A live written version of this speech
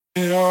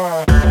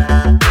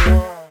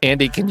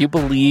Andy, can you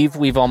believe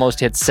we've almost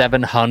hit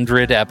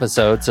 700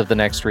 episodes of The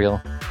Next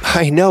Reel?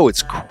 I know,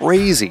 it's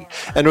crazy.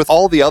 And with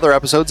all the other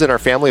episodes in our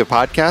family of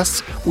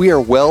podcasts, we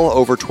are well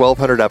over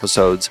 1,200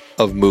 episodes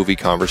of movie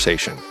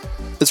conversation.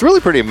 It's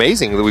really pretty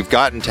amazing that we've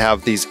gotten to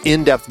have these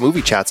in-depth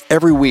movie chats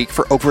every week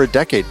for over a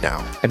decade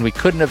now. And we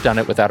couldn't have done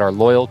it without our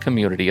loyal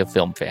community of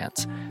film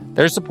fans.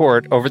 Their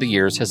support over the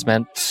years has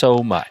meant so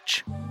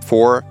much.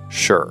 For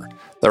sure.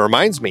 That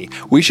reminds me,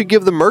 we should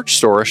give the merch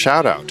store a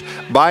shout out.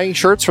 Buying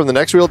shirts from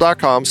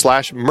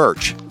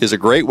thenextreel.com/merch is a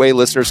great way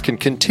listeners can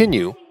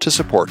continue to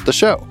support the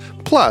show.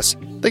 Plus,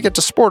 they get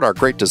to sport our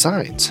great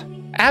designs.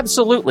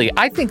 Absolutely.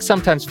 I think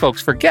sometimes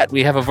folks forget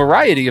we have a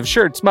variety of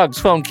shirts, mugs,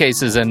 phone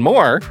cases, and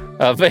more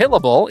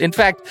available. In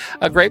fact,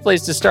 a great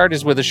place to start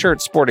is with a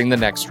shirt sporting the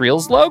Next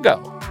Reel's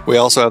logo. We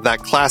also have that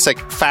classic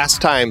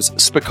Fast Times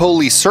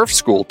Spicoli Surf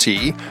School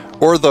tee,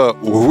 or the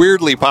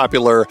weirdly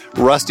popular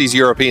Rusty's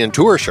European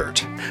Tour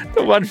shirt.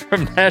 The one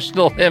from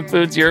National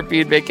Lampoon's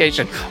European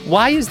Vacation.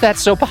 Why is that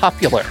so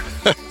popular?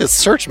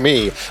 Search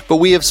me, but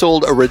we have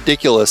sold a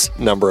ridiculous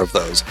number of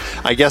those.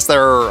 I guess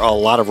there are a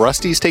lot of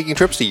Rustys taking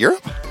trips to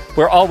Europe?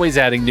 We're always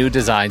adding new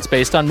designs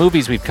based on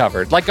movies we've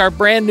covered, like our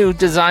brand new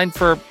design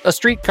for a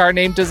streetcar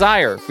named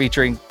Desire,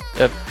 featuring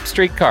a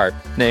streetcar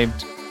named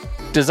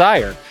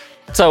Desire.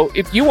 So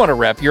if you want to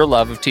rep your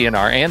love of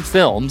TNR and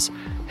films,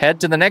 head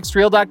to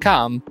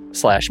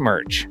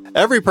thenextreel.com/merch.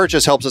 Every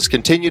purchase helps us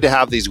continue to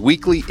have these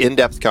weekly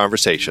in-depth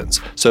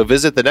conversations. So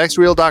visit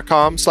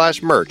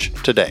thenextreel.com/merch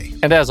today.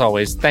 And as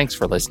always, thanks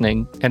for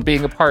listening and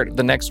being a part of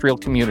the Next Reel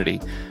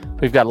community.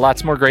 We've got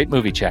lots more great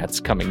movie chats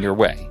coming your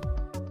way.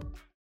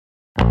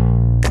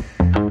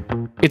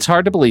 It's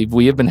hard to believe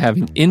we have been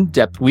having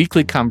in-depth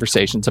weekly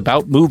conversations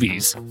about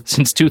movies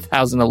since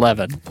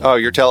 2011. Oh,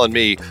 you're telling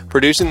me.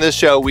 Producing this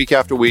show week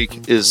after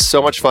week is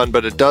so much fun,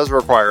 but it does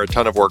require a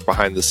ton of work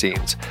behind the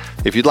scenes.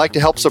 If you'd like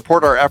to help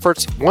support our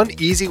efforts, one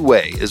easy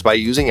way is by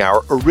using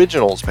our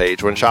Originals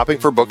page when shopping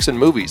for books and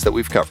movies that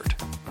we've covered.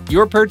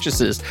 Your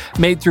purchases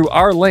made through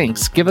our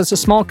links give us a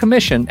small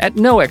commission at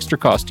no extra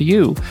cost to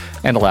you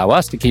and allow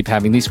us to keep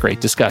having these great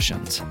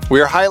discussions.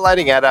 We are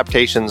highlighting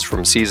adaptations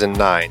from Season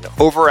 9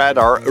 over at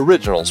our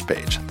Originals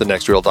page,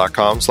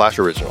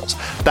 thenextreel.com/originals.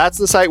 That's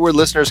the site where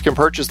listeners can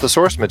purchase the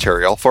source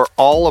material for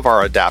all of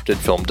our adapted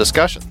film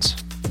discussions.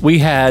 We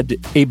had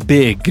a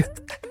big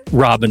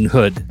Robin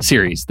Hood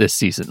series this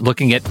season,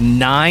 looking at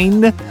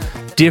 9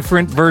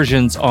 different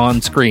versions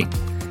on screen.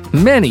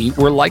 Many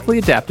were likely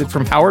adapted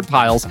from Howard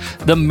Pyle's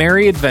The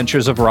Merry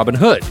Adventures of Robin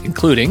Hood,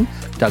 including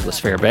Douglas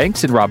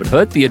Fairbanks in Robin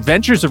Hood, The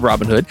Adventures of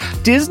Robin Hood,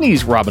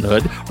 Disney's Robin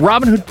Hood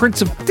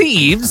Prince of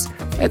Thieves,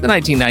 and the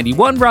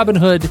 1991 Robin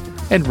Hood,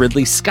 and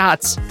Ridley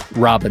Scott's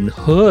Robin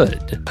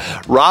Hood.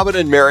 Robin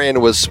and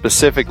Marian was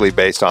specifically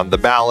based on the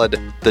ballad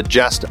The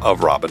Jest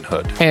of Robin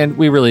Hood. And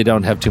we really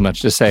don't have too much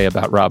to say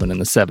about Robin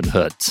and the Seven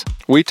Hoods.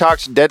 We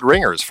talked Dead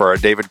Ringers for our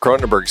David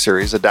Cronenberg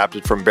series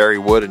adapted from Barry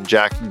Wood and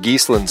Jack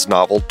Geislin's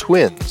novel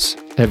Twins.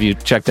 Have you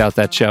checked out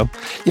that show?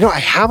 You know, I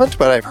haven't,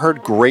 but I've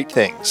heard great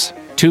things.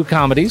 2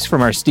 comedies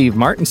from our Steve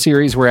Martin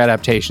series were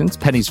adaptations,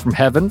 Pennies from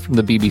Heaven from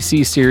the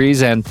BBC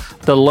series, and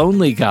The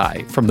Lonely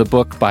Guy from the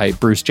book by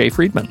Bruce J.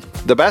 Friedman.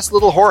 The Best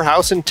Little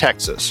Whorehouse in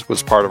Texas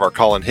was part of our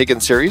Colin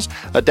Higgins series,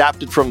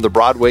 adapted from the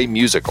Broadway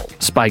musical.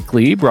 Spike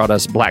Lee brought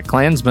us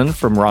BlacKkKlansman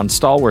from Ron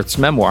Stallworth's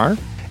memoir.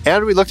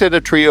 And we looked at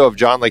a trio of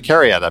John le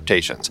Carré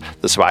adaptations,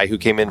 The Spy Who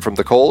Came In From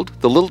the Cold,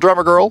 The Little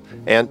Drummer Girl,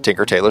 and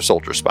Tinker Tailor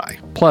Soldier Spy.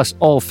 Plus,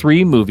 all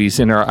 3 movies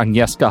in our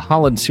Agnieszka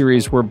Holland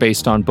series were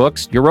based on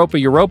books,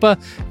 Europa,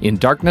 In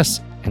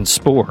Darkness, and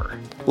Spore.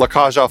 La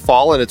Cage aux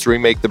Folles and its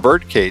remake The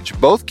Birdcage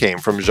both came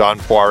from Jean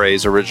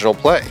Poiret's original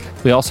play.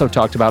 We also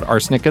talked about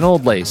Arsenic and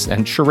Old Lace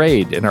and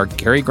Charade in our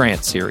Cary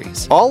Grant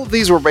series. All of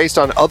these were based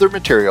on other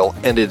material,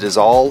 and it is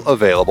all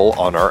available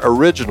on our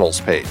Originals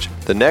page,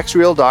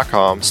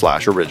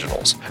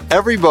 thenextreel.com/originals.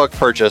 Every book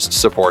purchased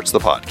supports the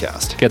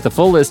podcast. Get the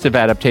full list of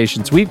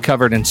adaptations we've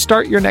covered and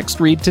start your next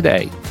read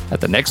today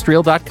at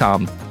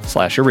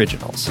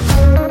thenextreel.com/originals.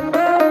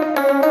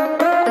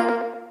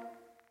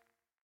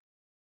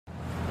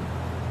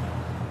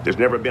 There's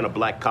never been a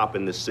black cop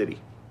in this city.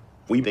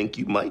 We think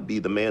you might be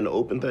the man to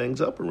open things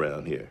up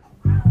around here.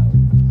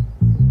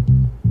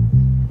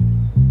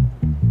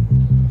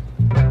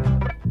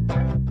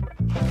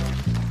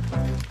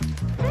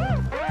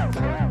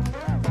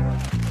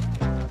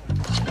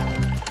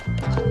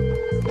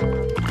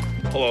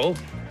 Hello,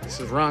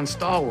 this is Ron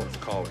Stallworth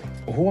calling.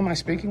 Who am I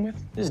speaking with?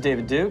 This is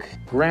David Duke.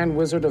 Grand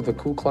Wizard of the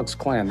Ku Klux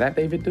Klan. That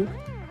David Duke?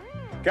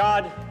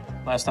 God,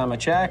 last time I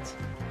checked.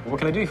 What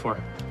can I do for?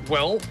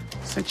 Well,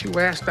 since you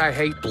asked, I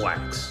hate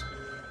blacks.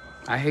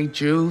 I hate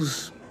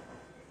Jews,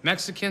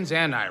 Mexicans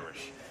and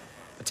Irish,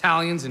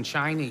 Italians and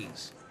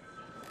Chinese.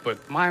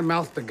 But my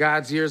mouth to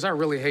God's ears, I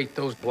really hate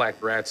those black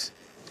rats.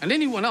 And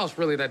anyone else,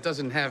 really, that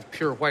doesn't have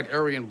pure white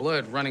Aryan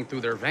blood running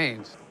through their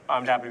veins.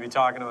 I'm happy to be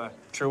talking to a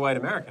true white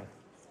American.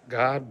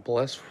 God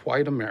bless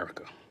white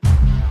America.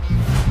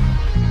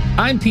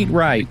 I'm Pete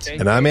Wright.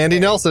 And I'm Andy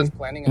Nelson.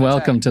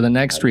 Welcome to the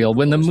next reel.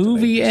 When the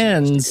movie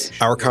ends,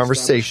 our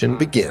conversation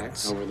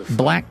begins.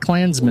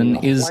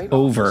 BlacKkKlansman is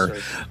over.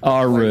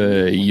 Are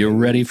you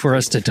ready for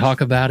us to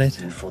talk about it?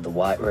 For the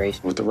white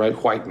race. With the right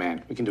white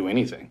man, we can do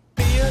anything.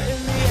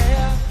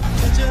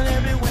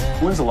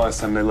 When's the last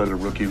time they let a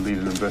rookie lead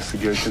an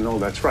investigation? Oh,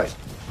 that's right.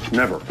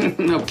 Never.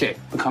 Okay,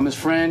 become his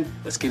friend.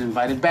 Let's get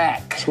invited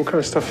back. So what kind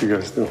of stuff you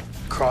guys do?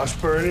 Cross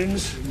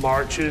burnings,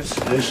 marches.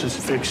 This is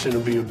fixing to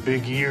be a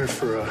big year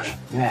for us.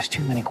 You ask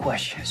too many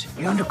questions.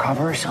 You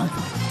undercover or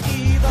something?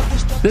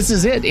 This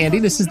is it, Andy.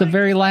 This is the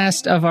very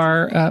last of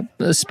our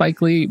Spike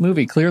Lee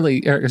movie,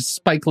 clearly, or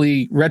Spike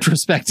Lee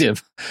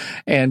retrospective.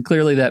 And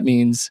clearly that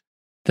means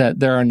that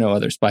there are no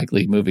other Spike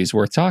Lee movies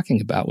worth talking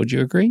about. Would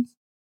you agree?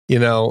 You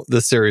know,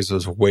 this series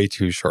was way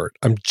too short.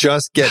 I'm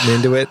just getting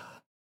into it.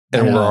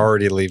 And we're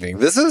already leaving.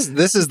 This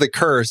is the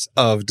curse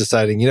of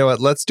deciding, you know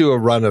what, let's do a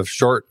run of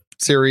short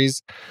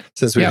series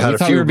since we've had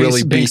a few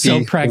really beefy,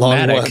 so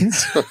long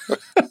ones.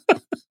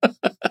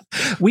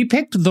 We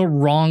picked the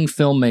wrong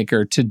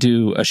filmmaker to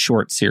do a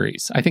short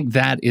series. I think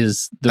that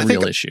is the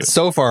real issue.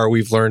 So far,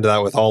 we've learned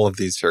that with all of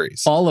these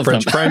series. All of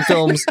French them. crime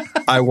films,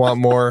 I want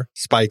more.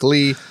 Spike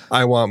Lee,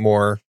 I want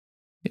more.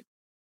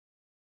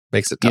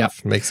 Makes it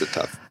tough. Makes it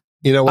tough.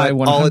 You know what?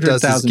 All it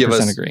does is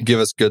give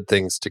us good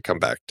things to come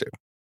back to.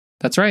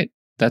 That's right.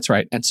 That's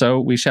right. And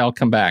so we shall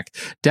come back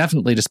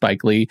definitely to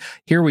Spike Lee.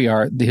 Here we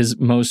are, his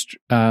most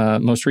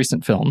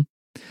recent film,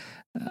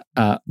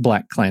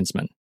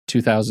 BlacKkKlansman,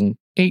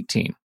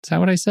 2018. Is that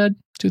what I said?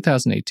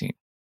 2018.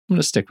 I'm going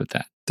to stick with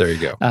that. There you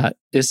go.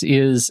 This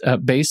is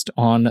based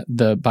on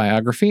the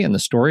biography and the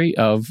story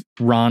of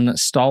Ron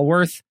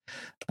Stallworth,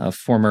 a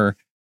former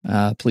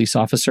police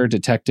officer,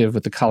 detective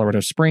with the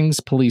Colorado Springs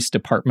Police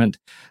Department.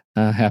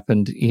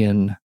 Happened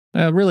in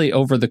really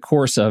over the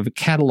course of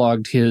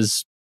cataloged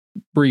his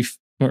brief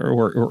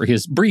or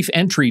his brief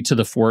entry to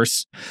the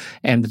force,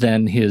 and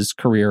then his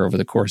career over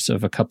the course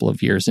of a couple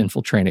of years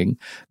infiltrating,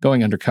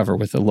 going undercover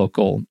with a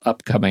local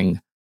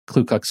upcoming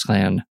Ku Klux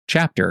Klan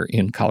chapter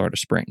in Colorado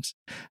Springs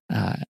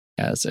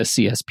as a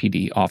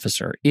CSPD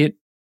officer. It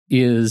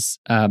is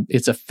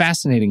it's a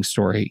fascinating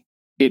story.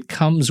 It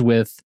comes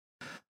with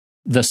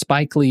the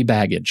Spike Lee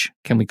baggage.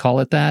 Can we call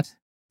it that?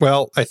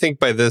 Well, I think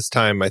by this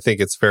time, I think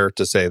it's fair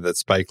to say that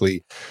Spike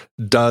Lee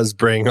does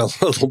bring a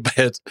little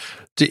bit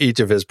to each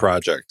of his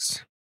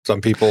projects. Some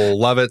people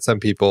love it,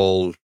 some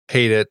people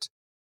hate it,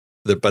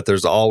 but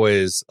there's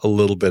always a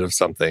little bit of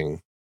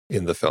something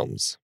in the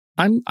films.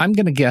 I'm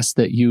going to guess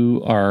that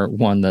you are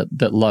one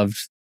that loved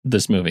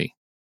this movie.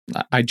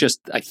 I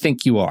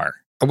think you are.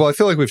 Well, I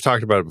feel like we've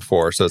talked about it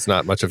before, so it's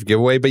not much of a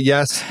giveaway, but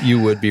yes, you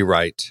would be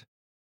right.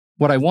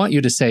 What I want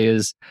you to say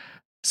is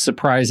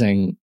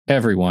surprising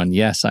everyone.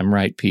 Yes, I'm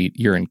right, Pete.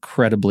 You're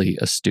incredibly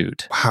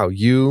astute. Wow,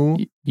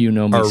 you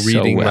know me are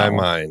reading so well. my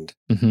mind.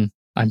 Mm-hmm.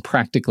 I'm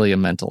practically a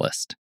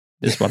mentalist,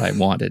 is what I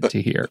wanted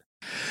to hear.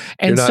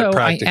 And You're not so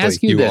I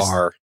ask you this. You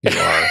are.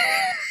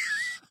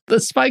 The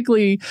Spike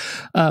Lee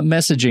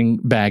messaging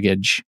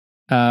baggage.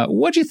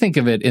 What'd you think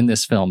of it in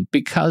this film?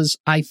 Because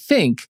I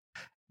think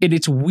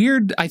it's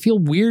weird. I feel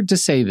weird to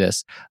say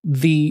this.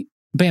 The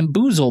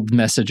Bamboozled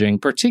messaging,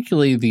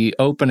 particularly the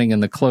opening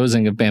and the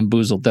closing of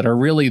Bamboozled, that are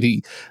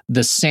really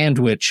the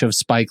sandwich of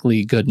Spike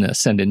Lee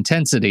goodness and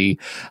intensity.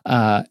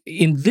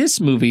 In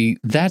this movie,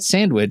 that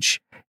sandwich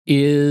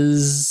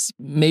is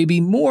maybe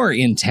more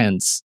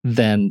intense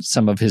than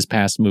some of his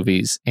past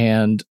movies.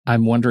 And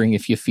I'm wondering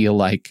if you feel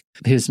like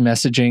his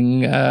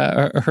messaging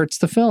hurts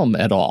the film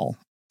at all.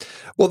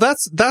 Well,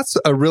 that's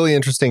a really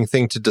interesting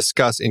thing to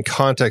discuss in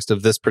context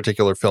of this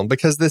particular film,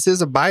 because this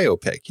is a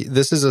biopic.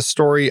 This is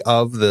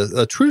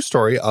a true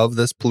story of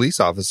this police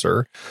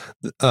officer,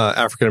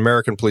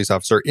 African-American police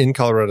officer in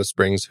Colorado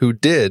Springs, who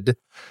did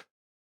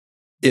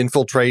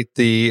infiltrate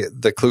the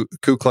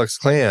Ku Klux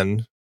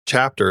Klan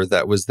chapter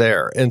that was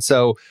there. And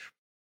so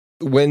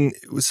when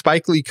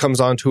Spike Lee comes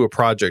onto a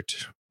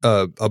project,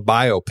 a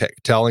biopic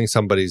telling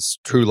somebody's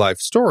true life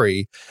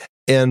story,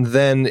 and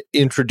then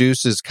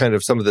introduces kind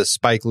of some of the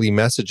Spike Lee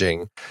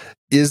messaging,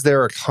 is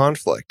there a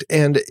conflict?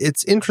 And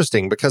it's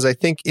interesting because I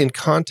think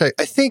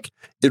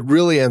it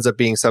really ends up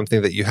being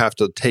something that you have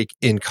to take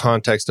in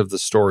context of the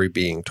story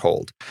being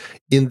told.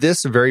 In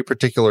this very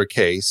particular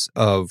case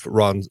of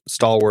Ron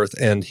Stallworth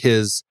and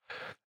his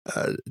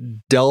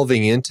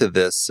delving into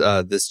this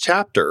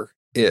chapter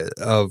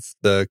of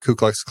the Ku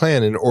Klux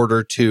Klan in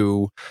order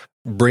to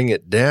bring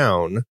it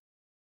down,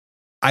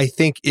 I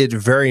think it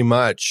very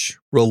much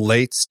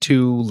relates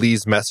to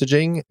Lee's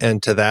messaging.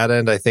 And to that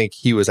end, I think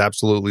he was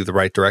absolutely the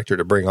right director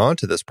to bring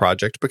onto this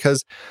project,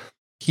 because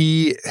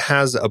he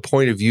has a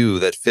point of view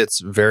that fits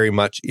very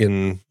much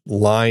in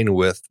line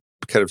with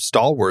kind of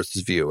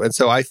Stallworth's view. And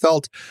so I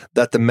felt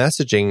that the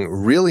messaging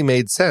really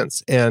made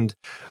sense. And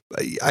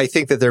I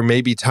think that there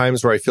may be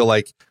times where I feel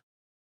like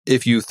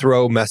if you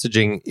throw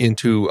messaging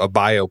into a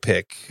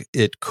biopic,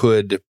 it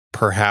could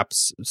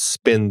perhaps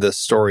spin the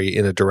story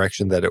in a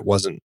direction that it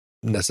wasn't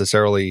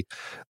necessarily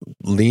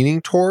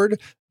leaning toward.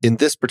 In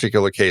this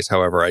particular case,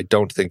 however, I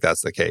don't think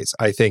that's the case.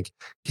 I think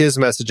his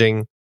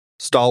messaging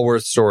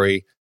Stallworth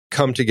story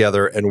come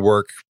together and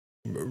work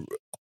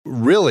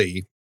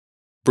really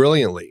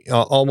brilliantly.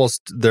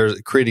 Almost they're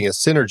creating a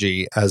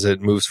synergy as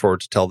it moves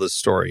forward to tell this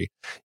story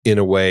in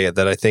a way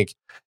that I think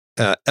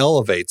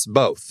elevates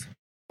both.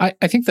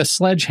 I think the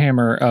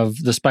sledgehammer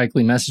of the Spike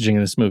Lee messaging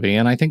in this movie,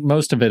 and I think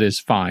most of it is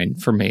fine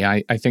for me.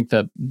 I think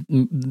that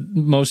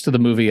most of the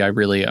movie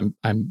I'm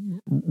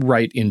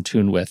right in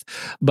tune with.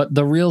 But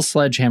the real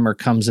sledgehammer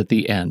comes at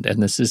the end,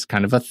 and this is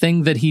kind of a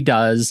thing that he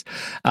does.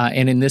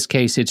 And in this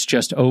case, it's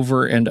just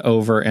over and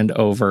over and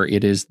over.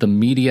 It is the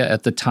media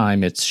at the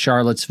time. It's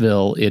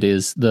Charlottesville. It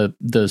is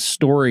the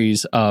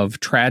stories of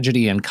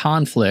tragedy and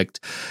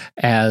conflict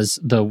as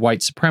the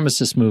white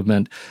supremacist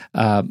movement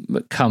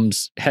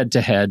comes head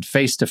to head,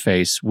 face to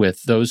face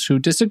with those who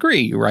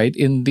disagree, right,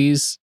 in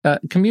these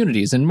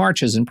communities and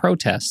marches and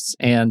protests,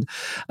 and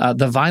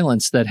the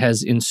violence that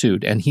has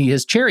ensued. And he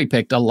has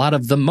cherry-picked a lot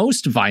of the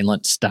most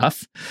violent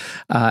stuff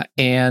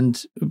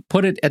and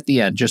put it at the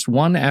end, just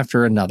one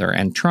after another,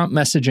 and Trump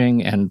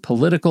messaging and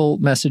political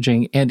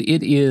messaging, and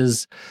it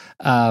is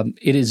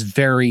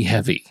very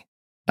heavy.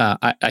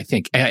 I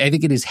think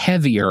it is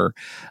heavier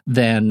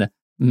than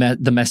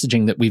the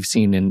messaging that we've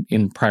seen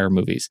in prior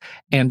movies.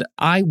 And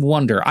I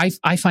wonder,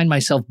 I find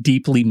myself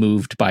deeply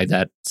moved by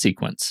that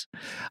sequence.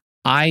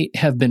 I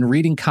have been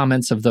reading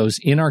comments of those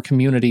in our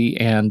community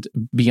and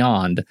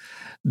beyond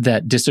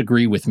that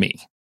disagree with me,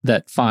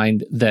 that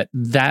find that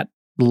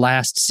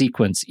last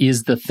sequence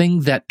is the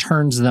thing that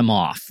turns them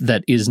off,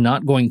 that is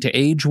not going to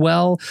age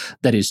well,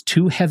 that is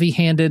too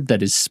heavy-handed,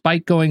 that is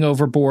Spike going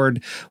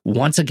overboard.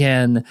 Once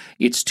again,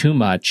 it's too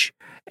much.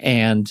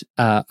 And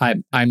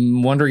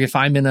I'm wondering if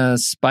I'm in a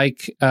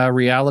Spike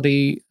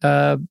reality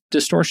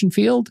distortion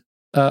field,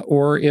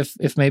 or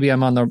if maybe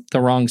I'm on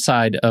the wrong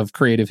side of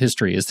creative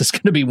history. Is this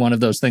going to be one of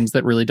those things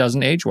that really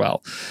doesn't age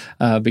well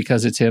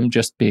because it's him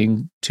just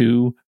being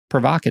too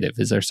provocative?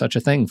 Is there such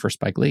a thing for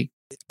Spike Lee?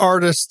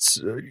 Artists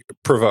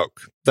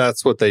provoke.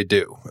 That's what they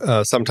do.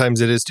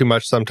 Sometimes it is too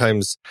much.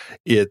 Sometimes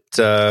it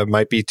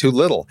might be too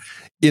little.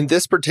 In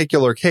this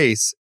particular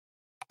case,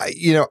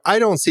 I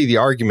don't see the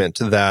argument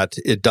that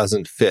it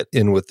doesn't fit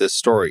in with this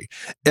story.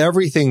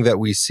 Everything that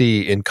we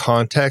see in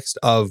context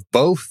of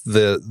both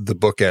the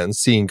bookends,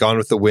 seeing Gone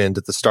with the Wind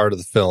at the start of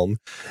the film,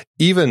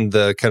 even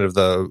the kind of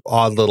the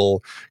odd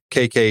little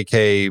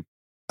KKK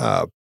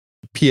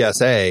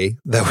PSA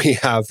that we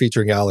have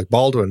featuring Alec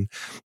Baldwin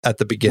at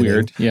the beginning.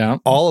 Weird, yeah.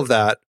 All of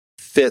that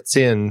fits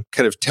in,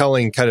 kind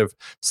of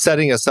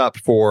setting us up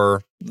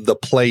for the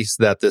place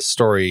that this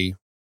story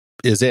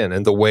is in,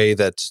 and the way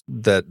that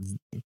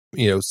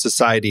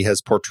society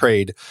has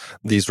portrayed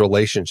these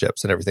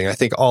relationships and everything. I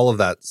think all of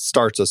that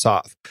starts us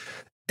off.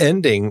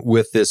 Ending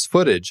with this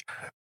footage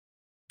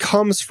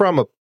comes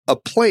from a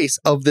place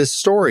of this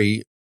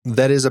story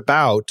that is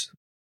about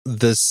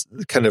this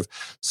kind of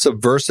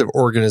subversive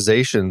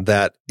organization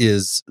that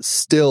is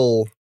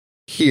still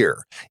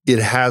here. It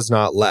has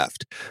not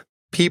left.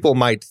 People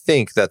might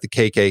think that the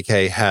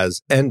KKK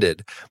has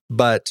ended,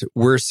 but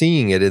we're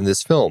seeing it in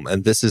this film.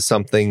 And this is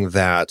something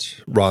that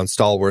Ron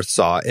Stallworth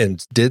saw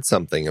and did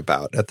something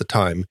about at the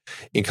time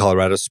in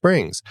Colorado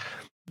Springs.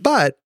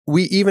 But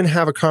we even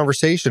have a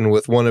conversation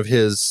with one of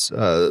his,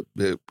 I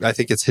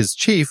think it's his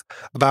chief,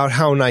 about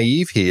how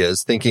naive he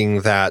is,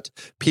 thinking that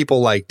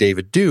people like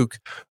David Duke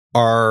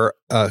are,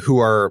 who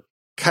are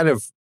kind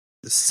of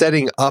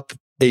setting up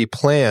a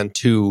plan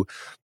to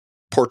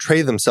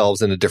portray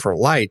themselves in a different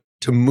light,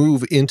 to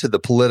move into the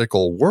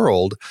political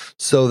world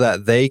so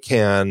that they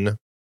can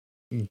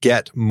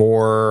get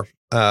more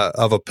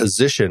of a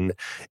position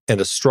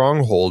and a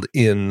stronghold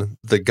in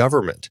the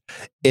government.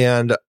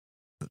 And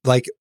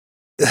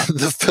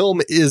the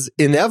film is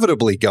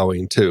inevitably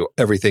going to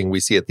everything we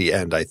see at the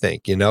end, I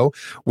think.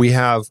 We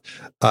have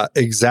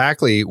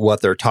exactly what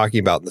they're talking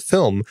about in the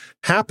film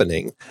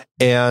happening,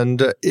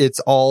 and it's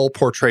all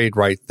portrayed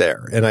right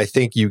there. And I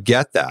think you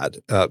get that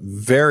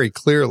very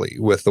clearly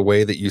with the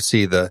way that you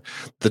see the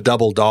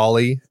double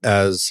dolly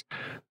as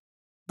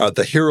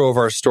the hero of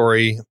our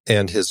story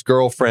and his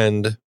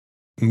girlfriend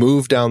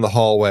move down the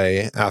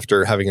hallway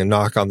after having a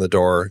knock on the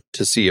door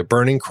to see a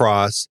burning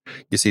cross.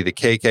 You see the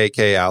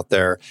KKK out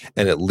there,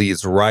 and it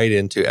leads right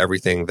into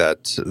everything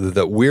that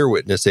we're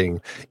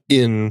witnessing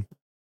in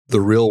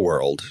the real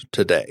world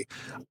today.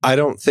 I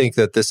don't think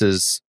that this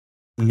is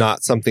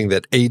not something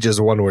that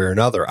ages one way or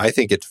another. I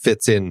think it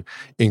fits in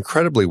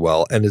incredibly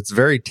well, and it's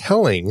very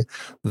telling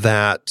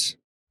that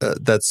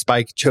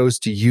Spike chose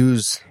to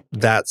use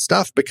that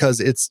stuff,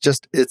 because it's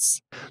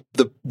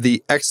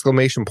the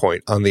exclamation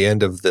point on the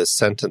end of this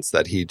sentence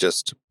that he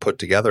just put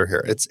together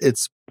here.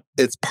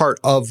 It's part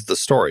of the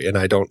story, and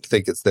I don't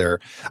think it's there.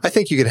 I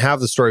think you can have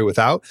the story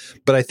without,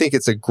 but I think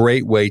it's a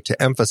great way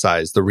to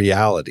emphasize the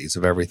realities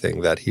of everything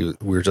that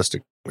we're just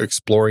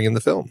exploring in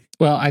the film.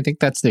 Well, I think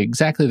that's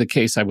exactly the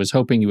case I was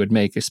hoping you would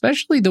make,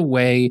 especially the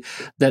way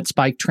that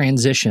Spike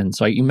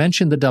transitions. Like you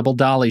mentioned the double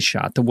dolly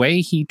shot, the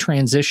way he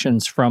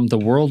transitions from the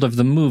world of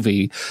the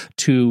movie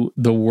to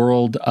the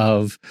world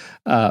of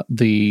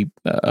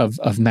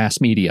of mass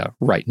media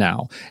right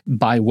now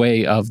by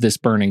way of this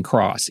burning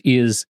cross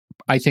is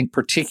I think,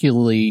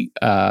 particularly,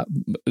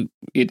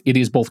 it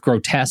is both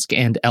grotesque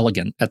and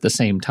elegant at the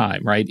same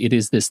time, right? It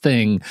is this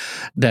thing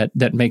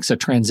that makes a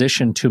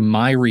transition to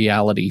my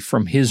reality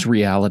from his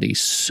reality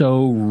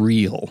so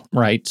real,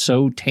 right?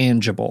 So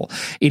tangible.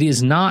 It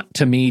is not,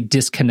 to me,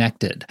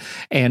 disconnected.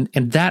 And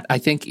that, I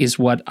think, is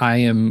what I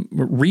am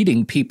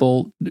reading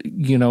people,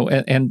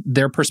 and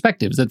their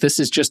perspectives, that this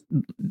is just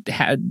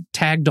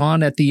tagged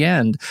on at the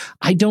end.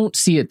 I don't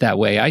see it that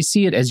way. I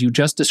see it as you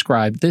just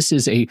described. This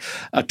is a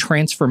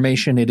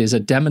transformation. It is a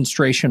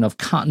demonstration of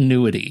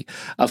continuity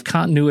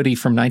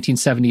from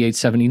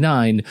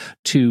 1978-79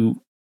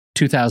 to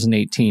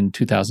 2018,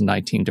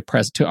 2019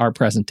 to our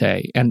present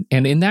day. And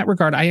in that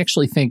regard, I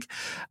actually think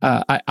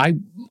I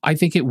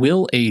think it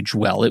will age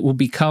well. It will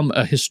become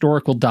a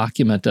historical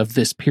document of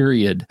this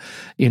period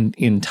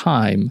in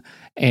time,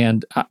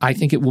 and I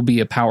think it will be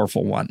a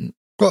powerful one.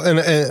 Well,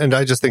 and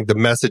I just think the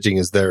messaging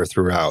is there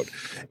throughout,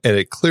 and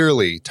it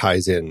clearly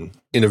ties in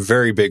a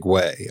very big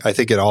way. I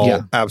think it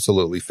all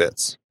absolutely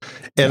fits.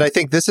 And I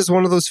think this is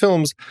one of those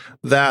films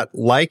that,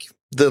 like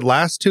the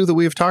last two that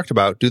we've talked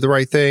about, Do the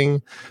Right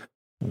Thing,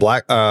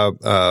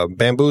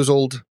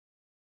 Bamboozled,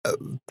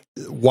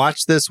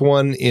 watch this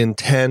one in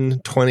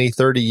 10, 20,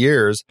 30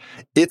 years,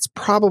 it's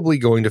probably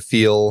going to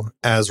feel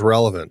as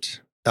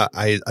relevant.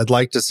 I'd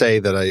like to say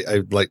that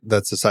I like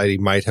that society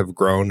might have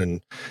grown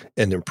and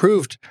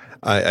improved.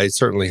 I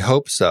certainly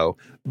hope so,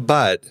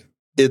 but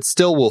it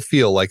still will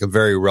feel like a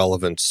very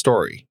relevant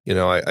story.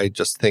 I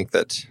just think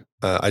that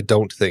I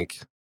don't think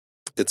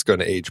it's going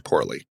to age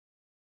poorly.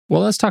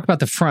 Well, let's talk about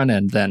the front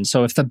end then.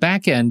 So if the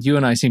back end, you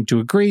and I seem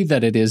to agree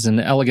that it is an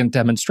elegant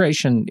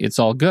demonstration, it's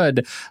all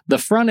good. The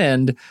front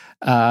end,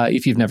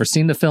 if you've never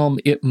seen the film,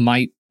 it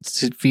might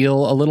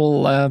feel a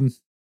little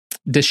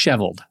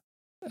disheveled.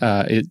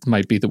 It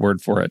might be the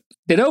word for it.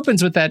 It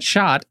opens with that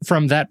shot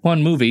from that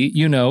one movie,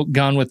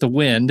 Gone with the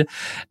Wind,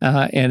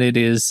 and it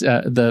is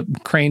the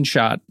crane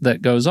shot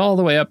that goes all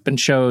the way up and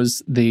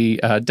shows the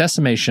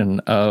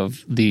decimation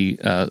of the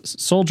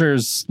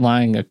soldiers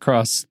lying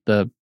across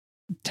the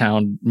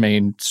town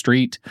main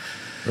street.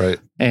 Right.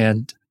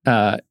 And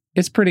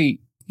it's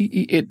pretty...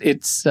 It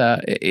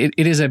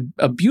is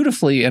a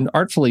beautifully and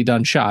artfully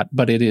done shot,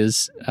 but it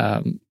is...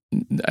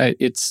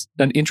 it's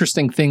an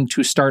interesting thing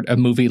to start a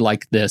movie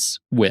like this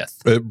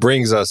with. It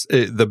brings us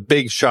the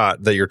big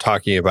shot that you're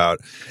talking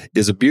about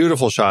is a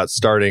beautiful shot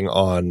starting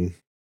on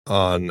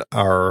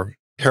our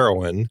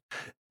heroine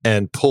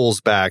and pulls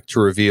back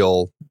to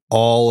reveal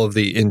all of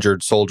the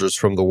injured soldiers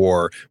from the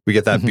war. We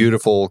get that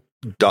beautiful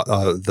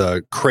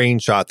the crane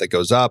shot that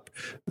goes up,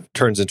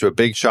 turns into a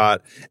big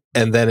shot,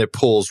 and then it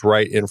pulls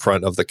right in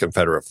front of the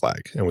Confederate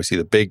flag, and we see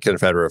the big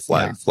Confederate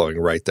flag flowing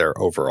right there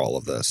over all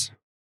of this.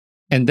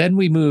 And then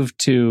we move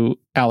to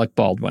Alec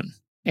Baldwin,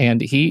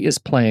 and he is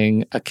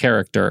playing a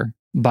character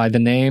by the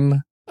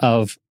name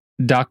of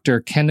Dr.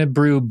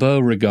 Kennebrew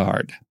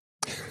Beauregard,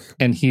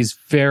 and he's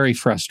very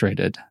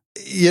frustrated.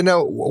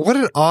 What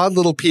an odd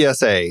little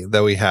PSA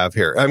that we have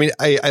here. I mean,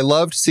 I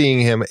loved seeing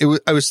him.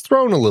 I was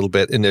thrown a little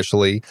bit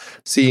initially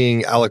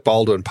seeing Alec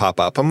Baldwin pop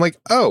up. I'm like,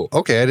 oh,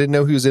 okay, I didn't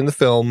know he was in the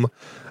film.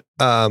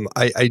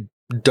 I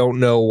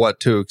don't know what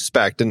to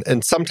expect.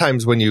 And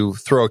sometimes when you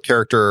throw a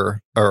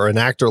character or an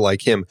actor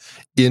like him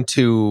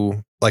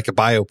into like a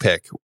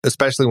biopic,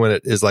 especially when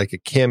it is like a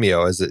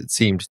cameo, as it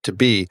seemed to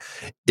be,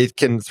 it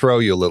can throw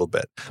you a little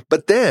bit.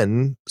 But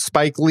then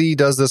Spike Lee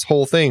does this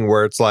whole thing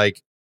where it's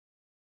like,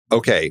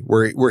 okay,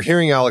 we're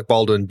hearing Alec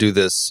Baldwin do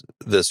this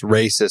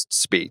racist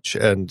speech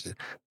and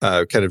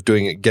kind of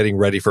getting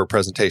ready for a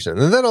presentation.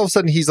 And then all of a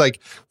sudden he's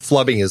like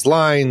flubbing his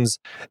lines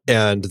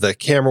and the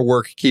camera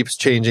work keeps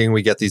changing.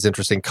 We get these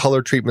interesting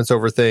color treatments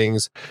over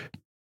things.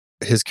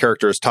 His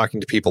character is talking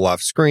to people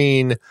off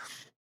screen.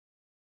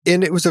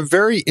 And it was a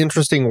very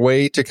interesting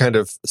way to kind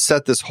of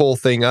set this whole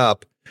thing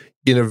up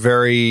in a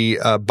very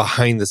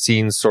behind the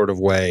scenes sort of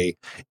way.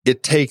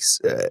 It takes,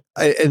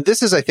 and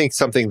this is, I think,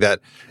 something that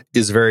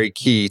is very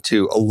key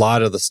to a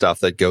lot of the stuff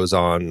that goes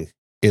on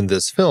in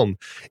this film,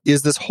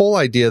 is this whole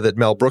idea that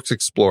Mel Brooks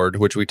explored,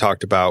 which we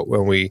talked about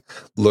when we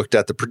looked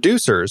at The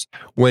Producers,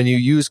 when you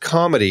use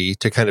comedy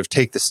to kind of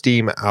take the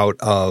steam out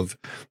of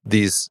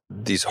these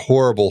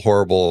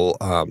horrible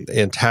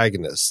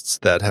antagonists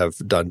that have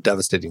done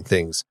devastating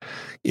things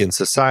in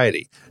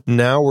society.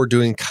 Now we're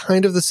doing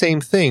kind of the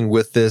same thing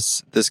with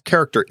this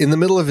character. In the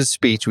middle of his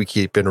speech, we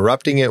keep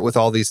interrupting it with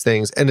all these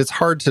things, and it's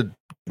hard to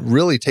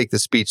really take the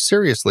speech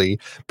seriously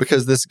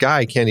because this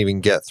guy can't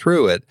even get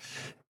through it.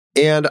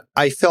 And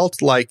I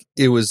felt like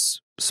it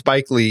was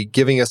Spike Lee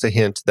giving us a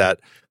hint that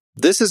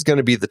this is going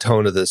to be the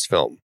tone of this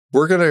film.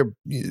 We're going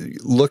to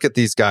look at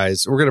these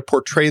guys. We're going to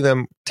portray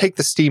them, take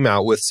the steam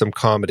out with some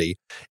comedy.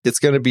 It's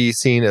going to be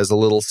seen as a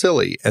little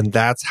silly, and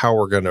that's how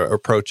we're going to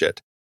approach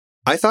it.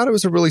 I thought it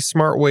was a really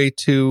smart way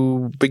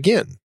to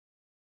begin.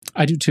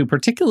 I do too,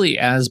 particularly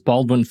as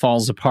Baldwin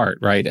falls apart,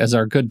 right? As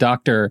our good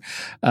doctor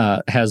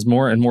has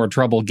more and more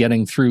trouble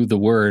getting through the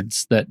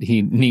words that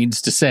he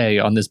needs to say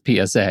on this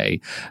PSA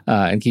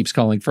and keeps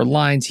calling for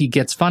lines. He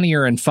gets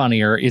funnier and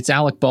funnier. It's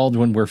Alec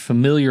Baldwin. We're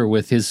familiar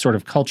with his sort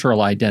of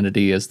cultural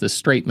identity as the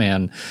straight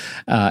man.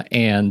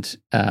 And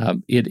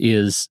it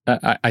is,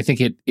 I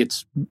think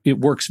it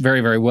works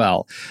very, very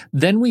well.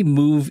 Then we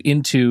move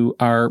into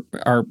our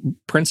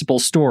principal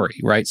story,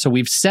 right? So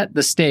we've set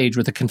the stage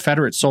with the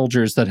Confederate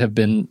soldiers that have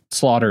been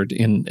slaughtered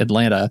in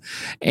Atlanta,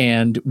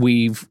 and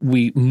we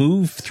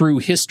move through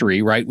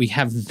history, right? We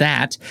have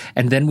that,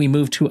 and then we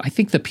move to, I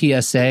think the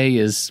PSA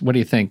is, what do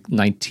you think,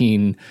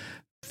 1950s?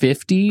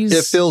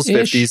 It feels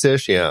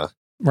 50s-ish, yeah.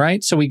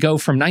 Right? So we go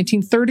from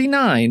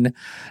 1939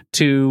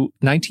 to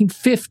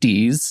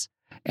 1950s,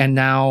 and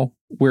now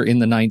we're in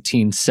the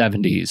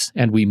 1970s,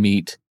 and we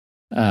meet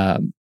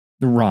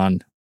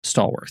Ron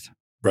Stallworth.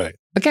 Right.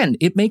 Again,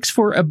 it makes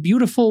for a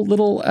beautiful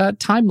little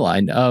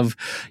timeline of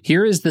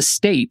here is the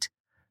state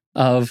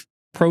of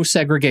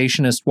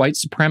pro-segregationist white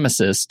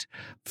supremacist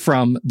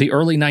from the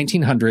early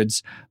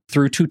 1900s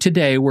through to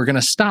today. We're going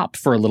to stop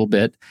for a little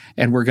bit,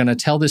 and we're going to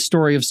tell this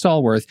story of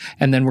Stallworth,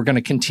 and then we're going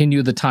to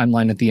continue the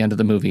timeline at the end of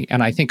the movie.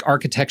 And I think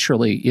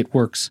architecturally it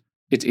works.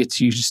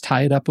 It's you just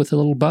tie it up with a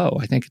little bow.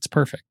 I think it's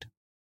perfect.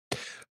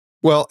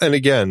 Well, and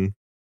again,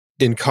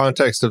 in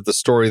context of the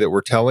story that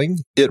we're telling,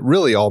 it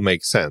really all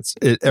makes sense.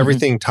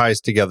 Everything ties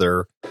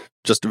together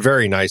just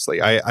very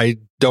nicely. I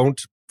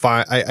don't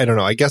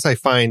know. I guess I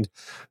find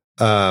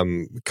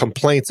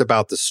complaints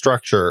about the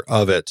structure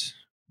of it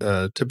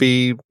to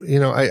be,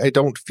 I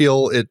don't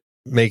feel it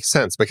makes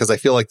sense, because I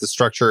feel like the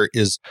structure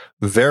is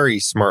very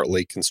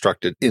smartly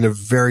constructed in a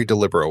very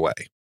deliberate way.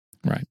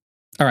 Right.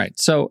 All right.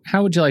 So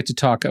how would you like to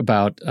talk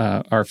about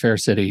our fair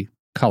city,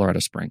 Colorado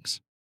Springs?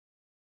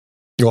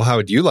 Well, how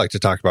would you like to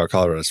talk about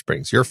Colorado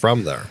Springs? You're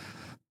from there.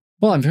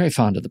 Well, I'm very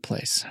fond of the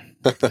place.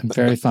 I'm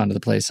very fond of the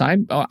place.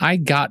 I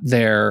got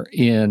there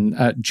in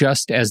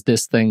just as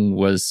this thing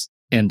was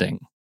ending.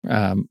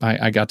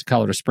 I got to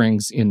Colorado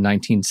Springs in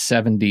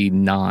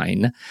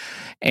 1979,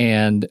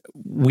 and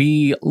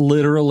we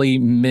literally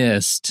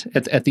missed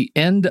at the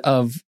end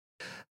of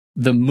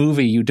the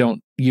movie. You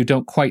don't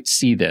quite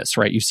see this,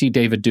 right? You see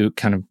David Duke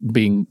kind of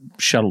being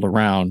shuttled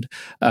around,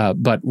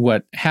 but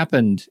what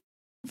happened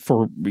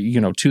to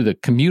the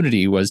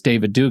community was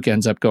David Duke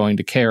ends up going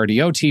to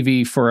KRDO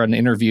TV for an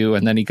interview,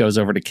 and then he goes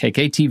over to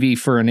KKTV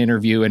for an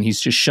interview, and he's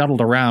just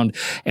shuttled around,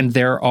 and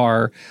there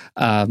are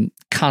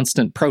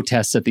constant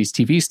protests at these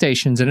TV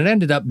stations, and it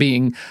ended up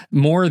being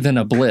more than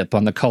a blip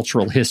on the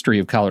cultural history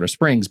of Colorado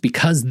Springs,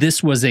 because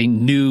this was a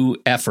new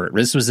effort.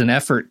 This was an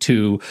effort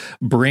to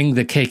bring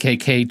the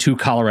KKK to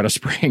Colorado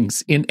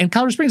Springs. And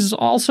Colorado Springs is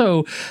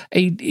also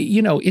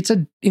it's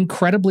an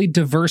incredibly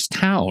diverse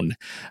town.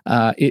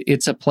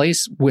 It's a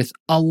place with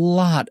a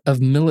lot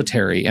of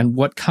military, and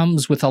what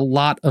comes with a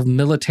lot of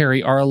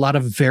military are a lot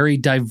of very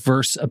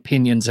diverse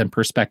opinions and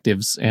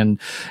perspectives and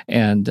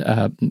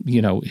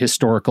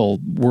historical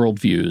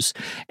worldviews.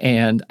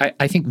 And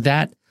I think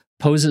that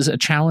poses a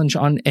challenge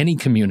on any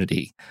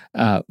community.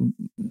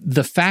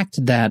 The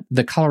fact that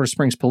the Colorado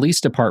Springs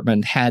Police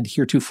Department had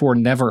heretofore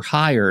never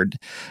hired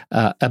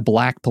a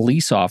black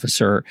police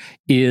officer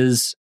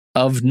is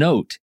of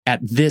note at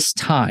this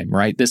time,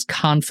 right? This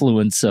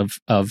confluence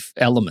of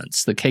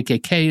elements. The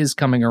KKK is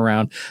coming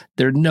around.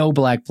 There are no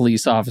black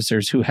police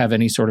officers who have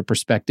any sort of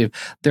perspective.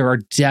 There are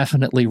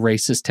definitely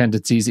racist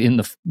tendencies in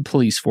the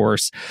police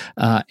force,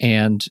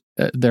 and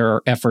there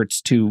are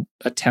efforts to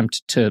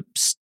attempt to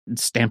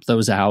stamp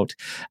those out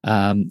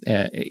and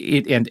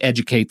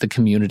educate the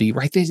community,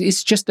 right?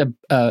 It's just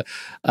a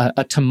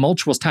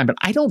tumultuous time, but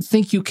I don't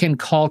think you can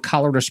call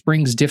Colorado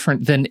Springs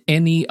different than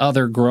any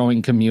other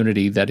growing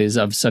community that is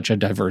of such a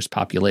diverse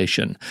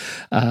population.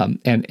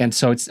 And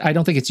so I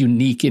don't think it's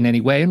unique in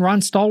any way. And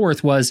Ron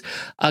Stallworth was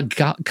a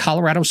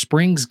Colorado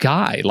Springs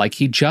guy. Like,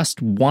 he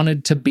just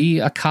wanted to be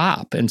a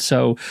cop. And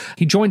so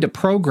he joined a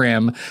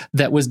program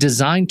that was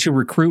designed to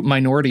recruit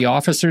minority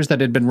officers that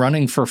had been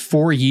running for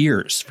 4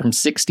 years, from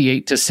 68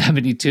 to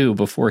 72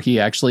 before he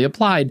actually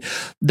applied,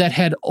 that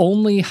had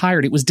only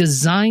hired, it was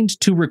designed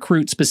to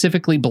recruit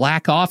specifically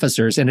black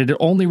officers, and it had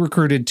only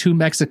recruited 2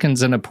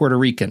 Mexicans and a Puerto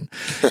Rican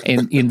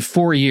in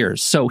 4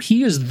 years. So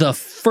he is the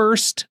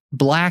first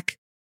black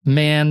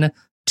man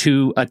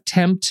to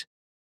attempt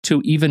to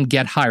even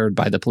get hired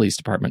by the police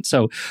department.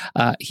 So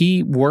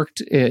he worked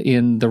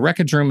in the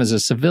wreckage room as a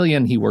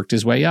civilian. He worked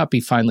his way up.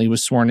 He finally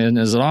was sworn in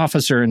as an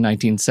officer in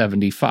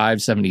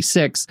 1975,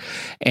 76,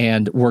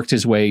 and worked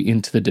his way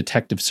into the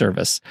detective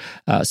service.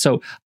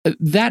 So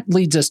that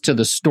leads us to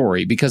the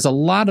story, because a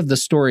lot of the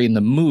story in the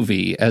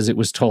movie, as it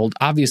was told,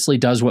 obviously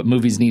does what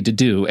movies need to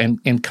do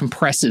and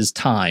compresses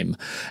time.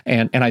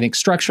 And I think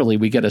structurally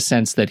we get a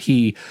sense that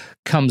he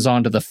comes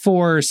onto the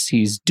force.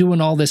 He's doing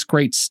all this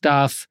great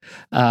stuff.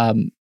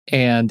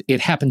 And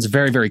it happens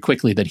very, very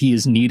quickly that he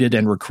is needed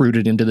and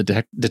recruited into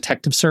the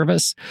detective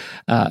service,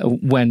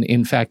 when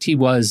in fact he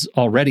was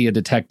already a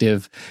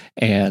detective.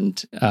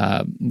 And,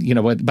 by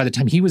the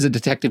time he was a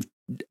detective,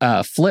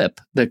 Flip,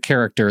 the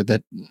character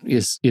that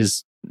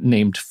is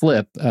named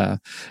Flip,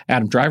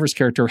 Adam Driver's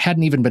character,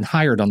 hadn't even been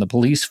hired on the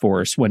police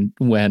force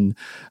when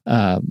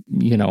our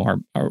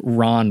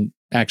Ron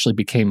actually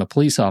became a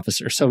police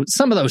officer. So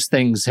some of those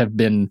things have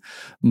been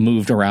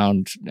moved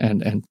around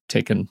and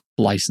taken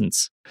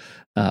license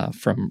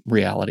from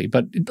reality.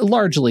 But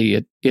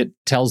largely, it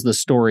tells the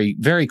story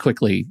very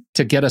quickly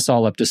to get us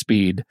all up to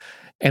speed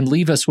and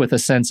leave us with a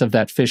sense of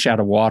that fish out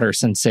of water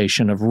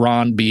sensation of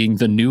Ron being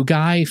the new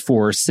guy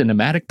for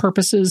cinematic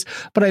purposes.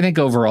 But I think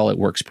overall it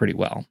works pretty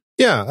well.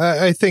 Yeah,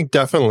 I think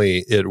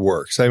definitely it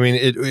works. I mean,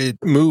 it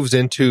moves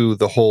into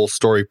the whole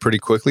story pretty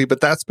quickly,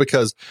 but that's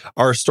because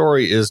our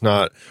story is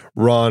not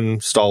Ron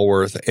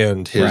Stallworth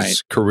and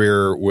his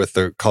career with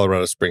the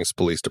Colorado Springs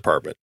Police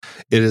Department.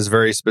 It is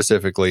very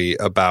specifically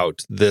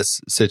about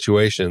this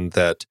situation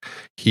that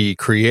he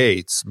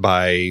creates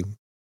by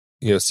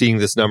seeing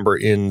this number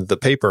in the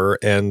paper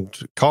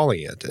and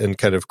calling it and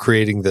kind of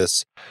creating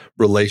this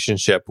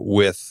relationship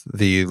with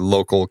the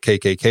local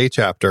KKK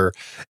chapter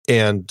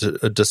and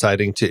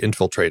deciding to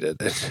infiltrate it.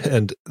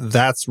 And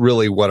that's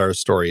really what our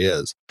story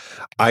is.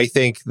 I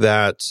think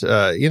that,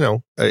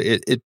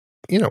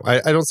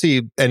 I don't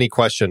see any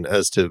question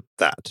as to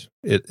that.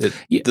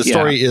 The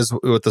story is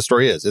what the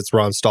story is. It's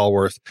Ron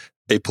Stallworth,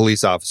 a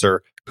police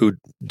officer who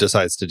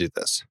decides to do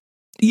this.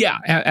 Yeah,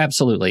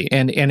 absolutely.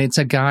 And it's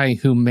a guy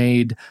who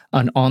made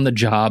an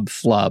on-the-job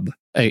flub,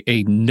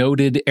 a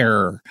noted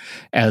error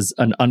as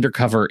an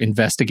undercover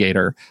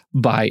investigator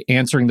by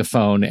answering the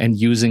phone and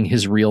using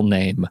his real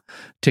name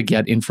to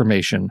get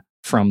information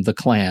from the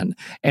Klan.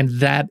 And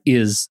that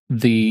is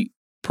the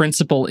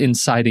principal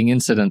inciting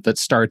incident that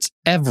starts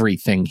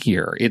everything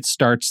here. It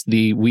starts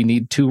we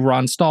need two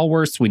Ron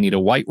Stallworths. We need a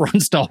white Ron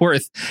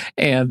Stallworth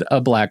and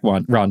a black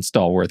Ron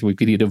Stallworth. We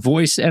need a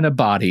voice and a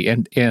body.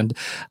 And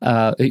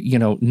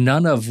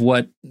none of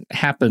what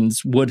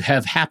happens would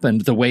have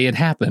happened the way it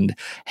happened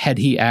had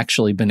he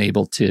actually been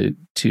able to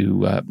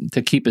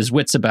keep his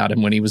wits about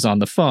him when he was on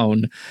the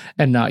phone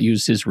and not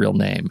use his real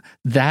name.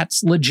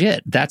 That's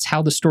legit. That's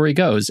how the story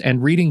goes.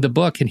 And reading the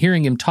book and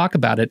hearing him talk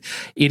about it,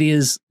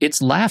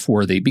 it's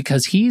laugh-worthy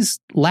because he's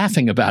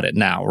laughing about it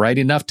now, right?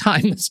 Enough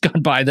time has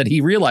gone by that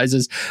he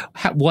realizes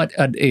what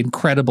an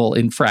incredible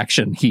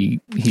infraction he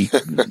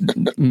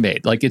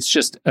made. Like, it's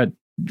just a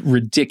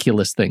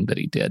ridiculous thing that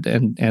he did.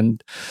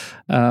 And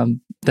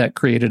that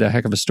created a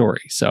heck of a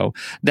story. So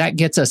that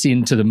gets us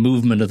into the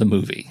movement of the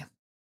movie.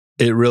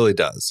 It really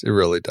does. It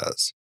really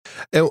does.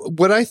 And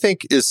what I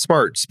think is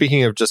smart,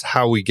 speaking of just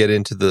how we get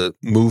into the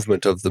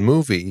movement of the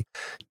movie,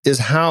 is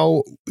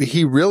how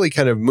he really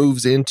kind of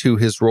moves into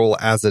his role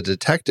as a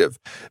detective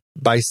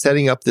by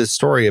setting up this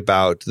story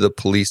about the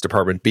police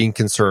department being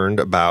concerned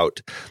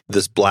about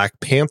this Black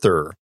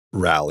Panther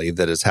rally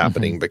that is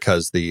happening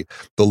because the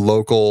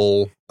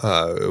local,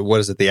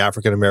 the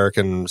African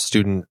American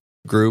student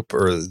group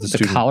or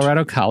the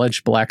Colorado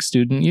College Black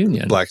Student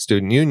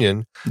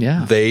Union.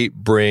 Yeah. They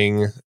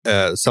bring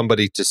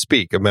somebody to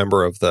speak, a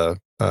member of the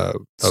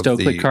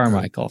Stokely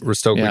Carmichael,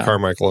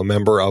 a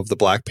member of the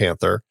Black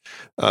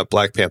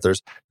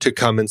Panthers, to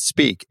come and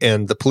speak.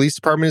 And the police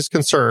department is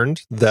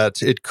concerned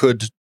that it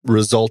could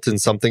result in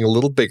something a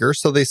little bigger,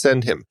 so they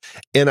send him.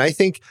 And I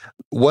think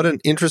what an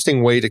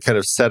interesting way to kind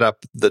of set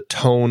up the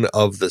tone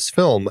of this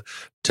film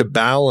to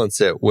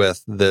balance it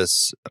with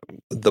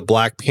the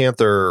Black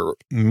Panther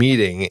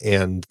meeting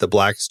and the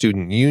Black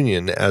Student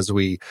Union as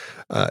we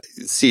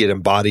see it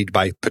embodied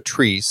by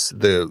Patrice,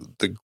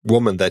 the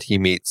woman that he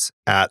meets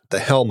at the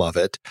helm of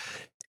it.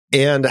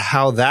 And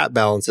how that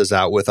balances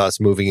out with us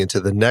moving into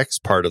the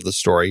next part of the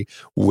story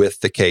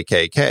with the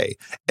KKK.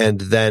 And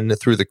then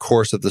through the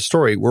course of the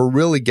story, we're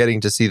really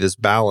getting to see this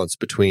balance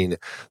between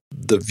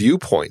the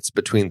viewpoints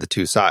between the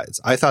two sides.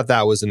 I thought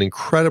that was an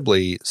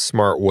incredibly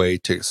smart way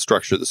to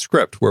structure the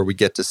script, where we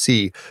get to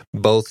see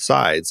both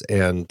sides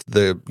and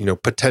the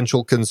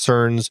potential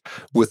concerns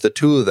with the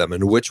two of them,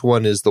 and which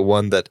one is the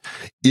one that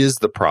is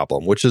the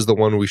problem, which is the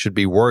one we should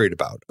be worried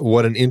about.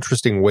 What an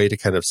interesting way to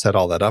kind of set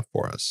all that up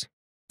for us.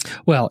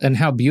 Well, and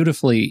how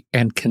beautifully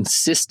and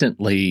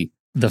consistently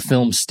the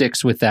film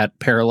sticks with that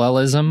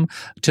parallelism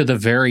to the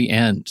very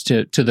end,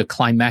 to the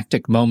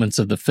climactic moments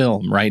of the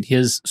film, right?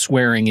 His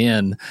swearing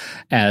in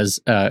as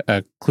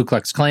a Ku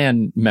Klux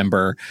Klan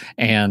member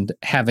and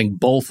having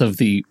both of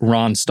the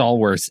Ron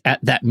Stallworths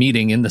at that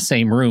meeting in the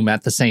same room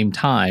at the same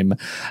time,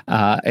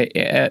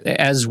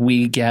 as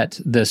we get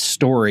this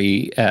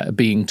story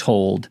being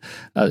told,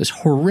 this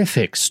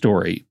horrific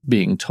story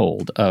being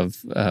told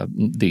of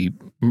the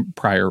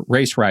prior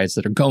race riots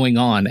that are going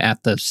on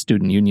at the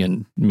student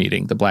union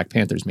meeting, the Black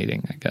Panthers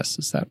meeting, I guess.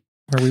 Is that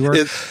where we were?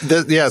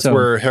 It's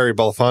where Harry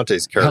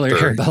Belafonte's character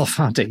Harry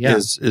Belafonte,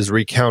 is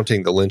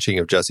recounting the lynching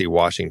of Jesse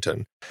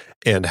Washington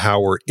and how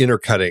we're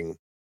intercutting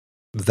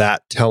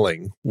that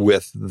telling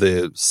with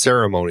the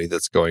ceremony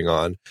that's going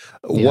on.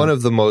 Yeah. One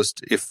of the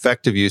most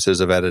effective uses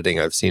of editing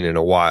I've seen in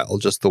a while,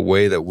 just the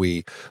way that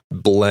we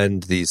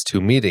blend these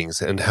two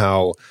meetings and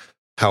how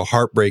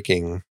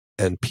heartbreaking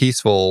and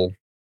peaceful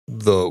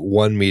the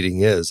one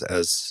meeting is,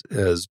 as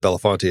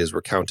Belafonte is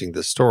recounting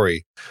this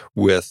story,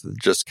 with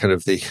just kind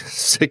of the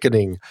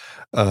sickening,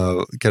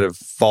 kind of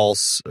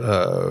false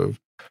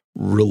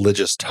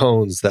religious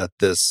tones that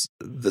this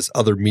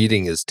other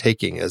meeting is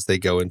taking as they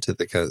go into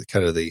the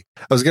kind of the.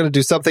 I was going to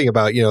do something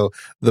about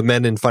the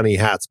men in funny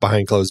hats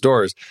behind closed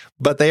doors,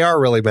 but they are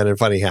really men in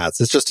funny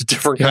hats. It's just a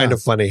different kind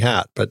of funny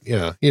hat. But you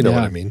know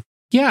what I mean.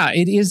 Yeah,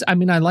 it is. I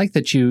mean, I like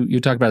that you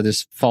talk about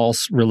this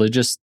false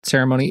religious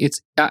ceremony.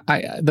 It's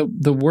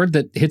the word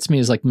that hits me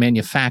is like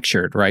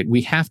manufactured, right?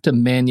 We have to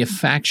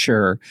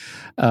manufacture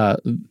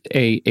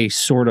a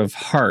sort of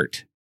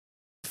heart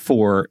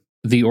for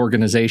the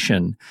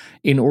organization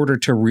in order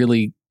to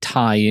really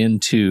tie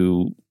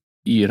into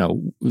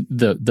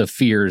the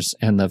fears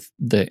and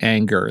the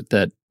anger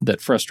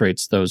that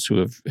frustrates those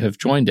who have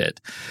joined it,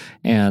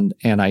 and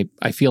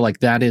I feel like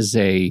that is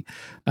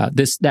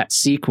that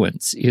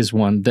sequence is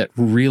one that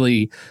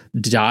really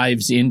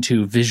dives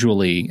into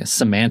visually,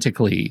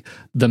 semantically,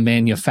 the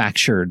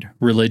manufactured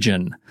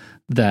religion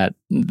that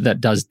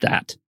does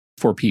that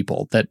for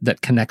people,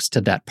 that connects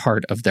to that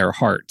part of their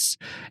hearts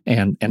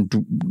and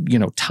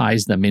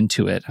ties them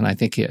into it. And I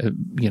think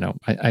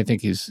I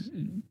think he's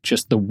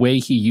just the way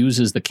he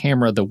uses the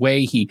camera, the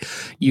way he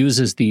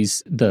uses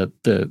the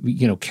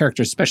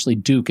characters, especially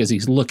Duke, as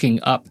he's looking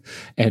up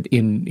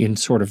in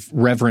sort of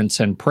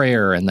reverence and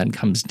prayer, and then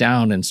comes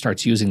down and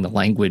starts using the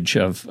language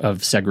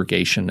of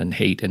segregation and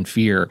hate and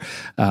fear,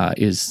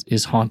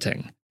 is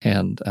haunting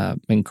and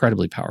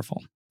incredibly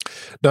powerful.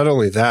 Not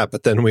only that,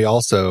 but then we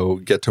also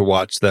get to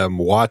watch them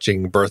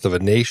watching Birth of a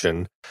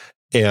Nation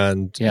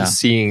and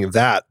seeing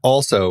that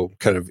also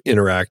kind of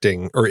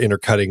interacting or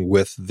intercutting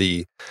with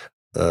the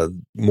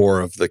more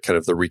of the kind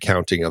of the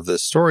recounting of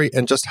this story,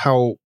 and just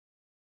how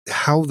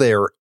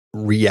they're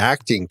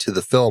reacting to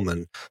the film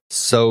and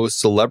so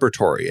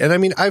celebratory. And I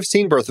mean, I've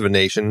seen Birth of a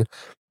Nation.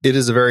 It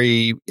is a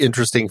very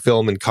interesting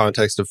film in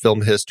context of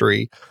film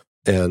history,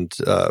 and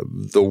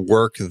the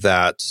work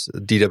that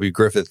D.W.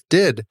 Griffith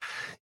did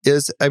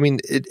is, I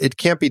mean, it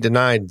can't be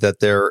denied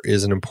that there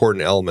is an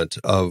important element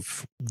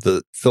of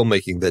the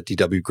filmmaking that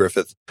D.W.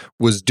 Griffith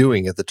was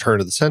doing at the turn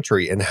of the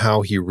century and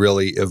how he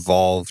really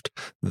evolved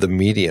the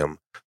medium.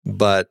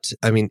 But,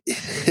 I mean,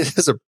 it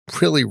is a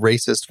really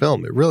racist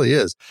film. It really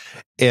is.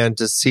 And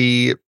to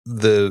see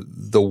the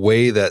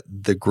way that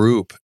the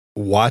group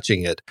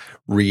watching it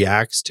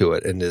reacts to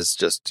it and is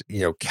just,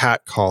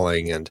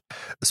 catcalling, and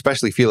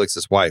especially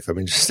Felix's wife. I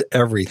mean, just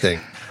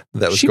everything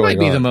that was going on. She might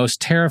be the most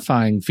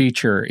terrifying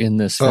feature in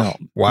this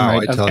film. Wow,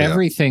 right? I tell you. Of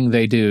everything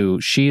they do,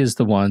 she is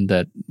the one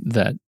that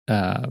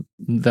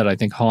I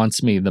think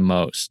haunts me the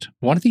most.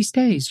 One of these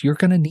days, you're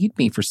going to need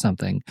me for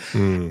something,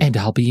 and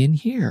I'll be in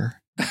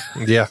here.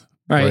 Yeah.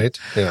 Right?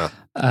 Yeah.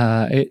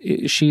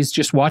 She's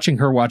just watching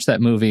her watch that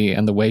movie,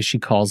 and the way she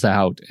calls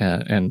out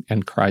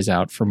and cries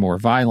out for more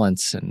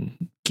violence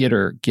and get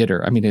her.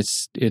 I mean,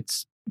 it's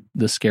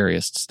the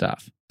scariest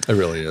stuff. It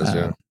really is.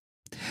 Yeah.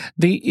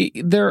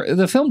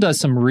 The film does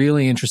some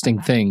really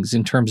interesting things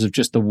in terms of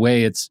just the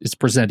way it's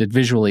presented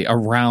visually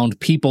around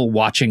people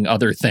watching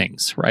other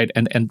things, right?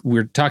 And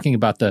we're talking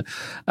about the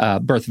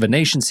Birth of a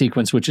Nation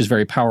sequence, which is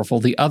very powerful.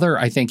 The other,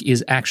 I think,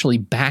 is actually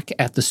back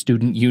at the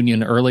Student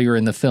Union earlier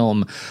in the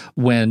film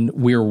when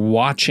we're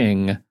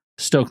watching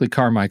Stokely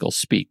Carmichael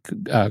speak.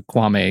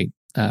 Kwame,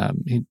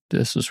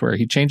 this was where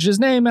he changed his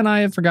name, and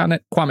I have forgotten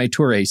it. Kwame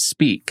Ture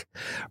speak,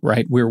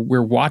 right?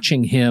 We're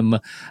watching him,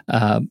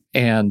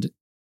 and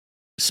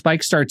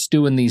Spike starts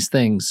doing these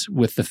things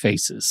with the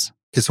faces.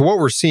 Okay, so what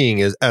we're seeing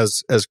is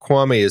as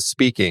Kwame is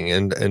speaking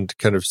and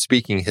kind of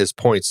speaking his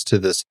points to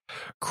this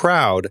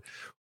crowd,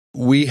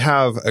 we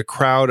have a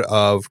crowd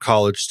of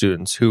college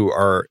students who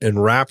are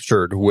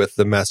enraptured with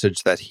the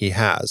message that he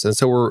has. And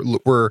so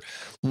we're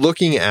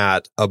looking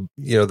at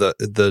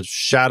the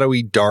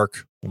shadowy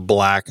dark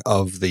black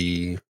of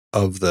the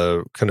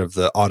kind of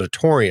the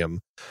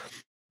auditorium,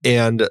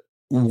 and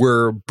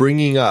we're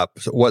bringing up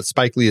what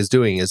Spike Lee is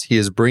doing is he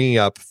is bringing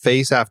up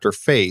face after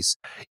face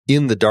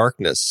in the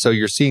darkness. So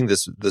you're seeing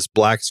this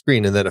black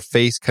screen, and then a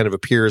face kind of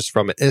appears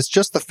from it. And it's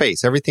just the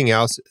face. Everything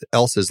else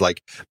is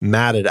like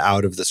matted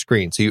out of the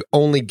screen. So you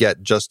only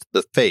get just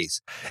the face,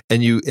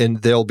 and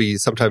there'll be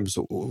sometimes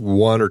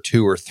one or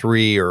two or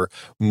three or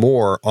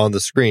more on the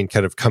screen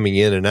kind of coming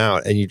in and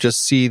out. And you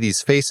just see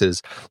these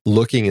faces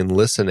looking and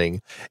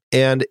listening.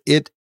 And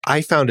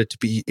I found it to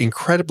be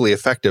incredibly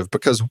effective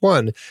because,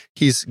 one,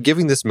 he's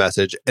giving this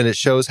message and it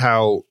shows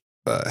how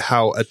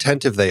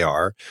attentive they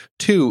are.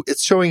 Two,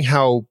 it's showing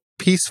how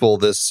peaceful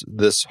this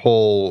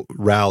whole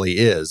rally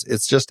is.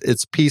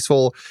 It's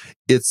peaceful.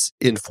 It's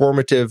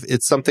informative.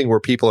 It's something where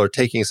people are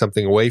taking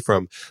something away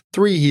from.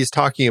 Three, he's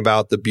talking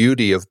about the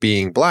beauty of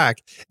being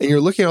black, and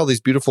you're looking at all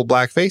these beautiful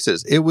black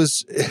faces.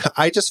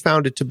 I just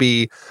found it to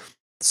be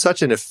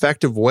such an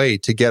effective way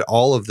to get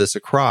all of this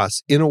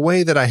across in a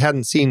way that I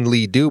hadn't seen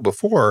Lee do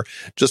before,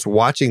 just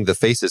watching the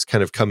faces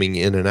kind of coming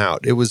in and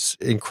out. It was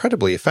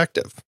incredibly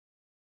effective.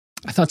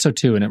 I thought so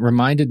too, and it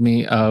reminded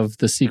me of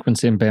the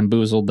sequence in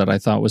Bamboozled that I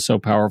thought was so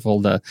powerful,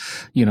 the,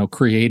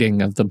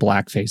 creating of the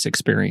blackface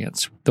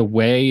experience. The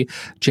way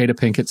Jada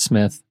Pinkett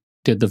Smith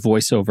did the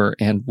voiceover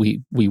and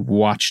we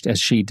watched as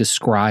she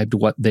described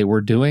what they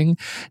were doing.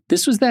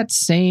 This was that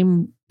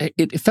same,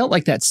 it felt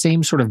like that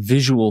same sort of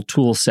visual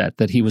tool set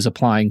that he was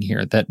applying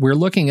here, that we're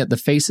looking at the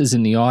faces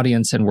in the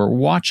audience and we're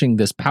watching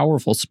this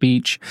powerful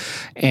speech,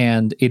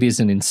 and it is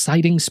an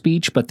inciting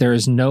speech, but there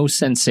is no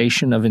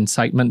sensation of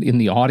incitement in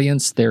the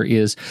audience. There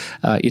is,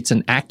 it's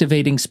an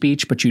activating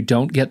speech, but you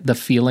don't get the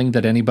feeling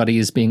that anybody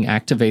is being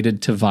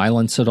activated to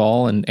violence at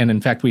all. And in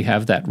fact, we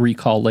have that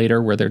recall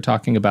later where they're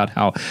talking about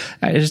how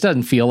it just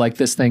doesn't feel like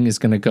this thing is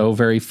going to go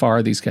very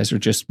far. These guys are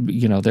just,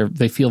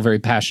 they feel very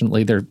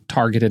passionately. They're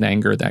targeted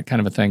anger, that kind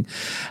of a thing.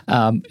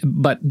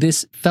 But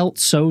this felt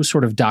so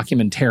sort of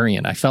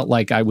documentarian. I felt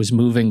like I was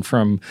moving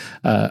from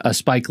a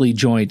Spike Lee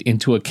joint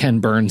into a Ken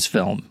Burns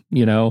film,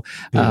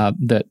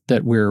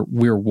 that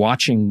we're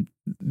watching.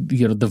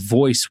 The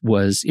voice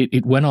was,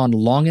 it went on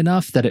long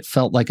enough that it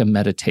felt like a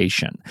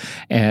meditation.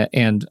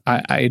 And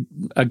I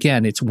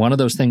again, it's one of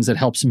those things that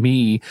helps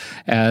me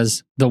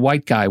as the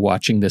white guy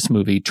watching this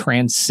movie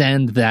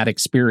transcend that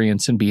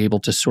experience and be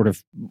able to sort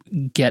of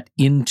get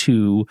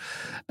into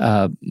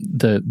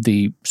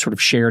the sort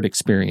of shared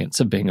experience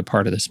of being a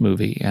part of this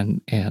movie.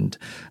 And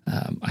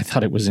I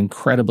thought it was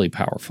incredibly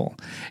powerful.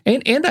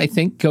 And I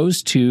think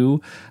goes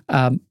to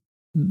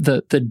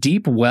the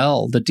deep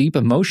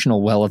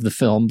emotional well of the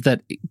film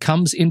that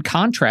comes in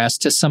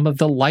contrast to some of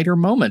the lighter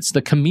moments,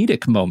 the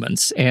comedic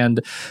moments.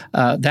 And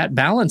that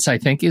balance, I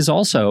think, is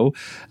also,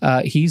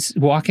 he's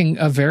walking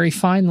a very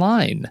fine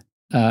line.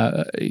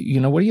 What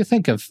do you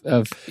think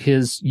of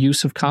his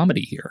use of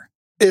comedy here?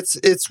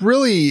 It's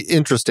really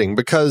interesting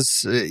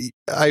because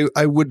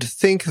I would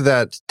think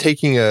that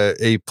taking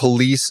a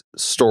police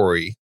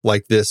story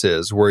like this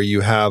is, where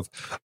you have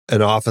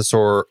an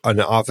officer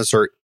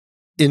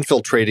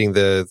infiltrating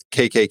the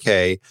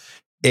KKK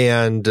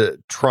and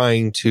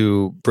trying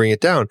to bring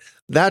it down,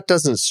 that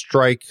doesn't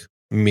strike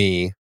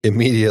me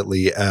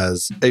immediately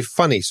as a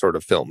funny sort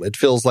of film. It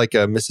feels like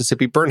a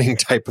Mississippi Burning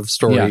type of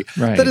story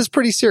that is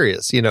pretty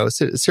serious,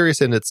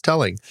 serious in its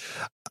telling.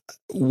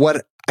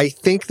 What I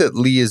think that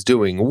Lee is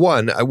doing,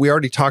 one, we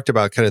already talked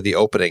about kind of the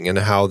opening and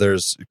how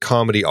there's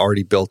comedy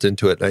already built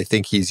into it. And I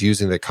think he's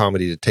using the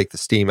comedy to take the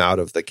steam out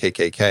of the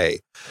KKK.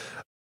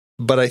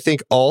 But I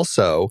think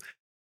also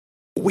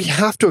we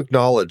have to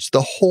acknowledge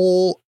the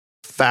whole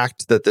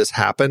fact that this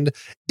happened.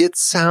 It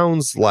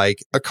sounds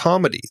like a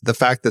comedy. The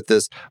fact that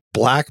this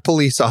black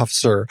police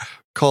officer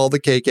called the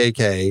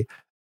KKK,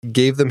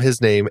 gave them his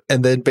name,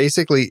 and then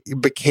basically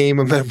became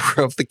a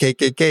member of the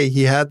KKK.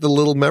 He had the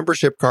little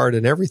membership card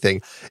and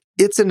everything.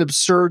 It's an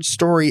absurd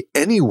story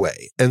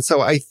anyway. And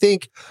so I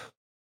think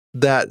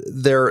that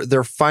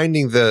they're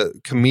finding the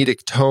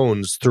comedic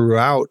tones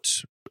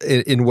throughout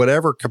in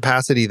whatever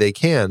capacity they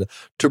can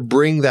to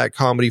bring that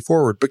comedy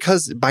forward,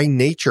 because by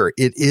nature,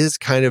 it is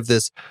kind of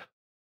this,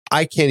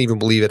 I can't even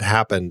believe it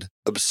happened,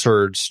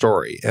 absurd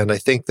story. And I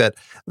think that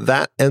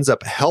ends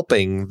up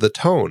helping the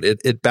tone.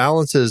 It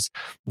balances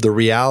the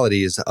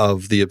realities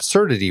of the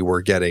absurdity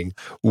we're getting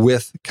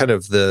with kind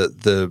of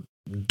the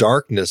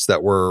darkness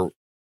that we're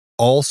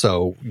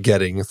also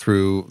getting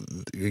through,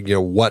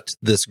 what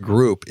this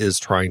group is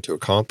trying to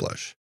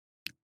accomplish.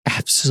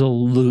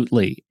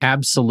 Absolutely.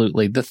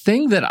 The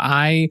thing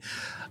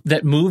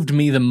that moved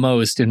me the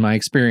most in my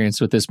experience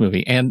with this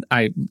movie, and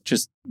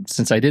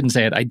since I didn't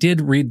say it, I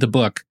did read the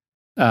book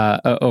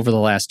over the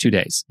last 2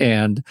 days,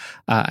 and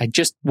I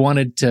just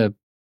wanted to,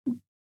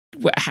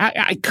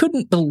 I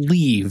couldn't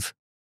believe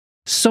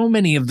so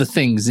many of the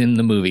things in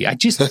the movie. I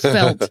just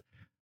felt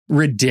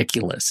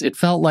ridiculous. It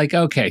felt like,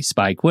 okay,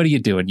 Spike, what are you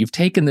doing? You've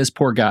taken this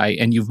poor guy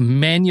and you've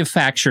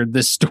manufactured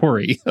this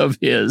story of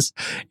his.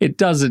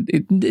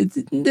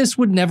 This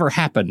would never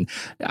happen.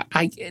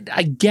 I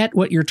get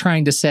what you're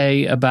trying to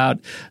say about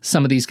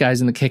some of these guys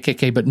in the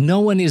KKK, but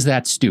no one is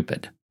that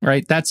stupid,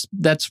 right? That's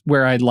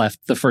where I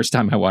left the first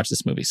time I watched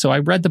this movie. So I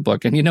read the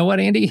book, and you know what,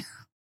 Andy?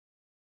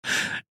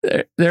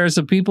 There are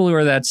some people who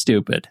are that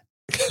stupid.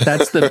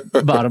 That's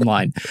the bottom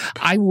line.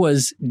 I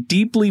was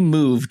deeply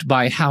moved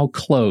by how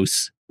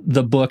close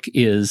the book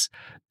is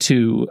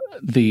to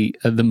the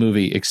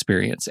movie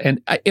experience. And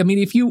I mean,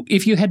 if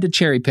you had to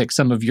cherry pick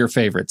some of your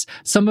favorites,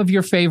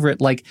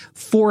 like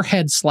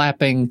forehead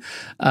slapping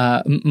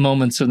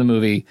moments of the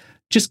movie,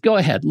 just go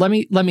ahead. Let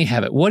me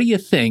have it. What do you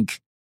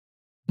think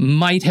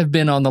might have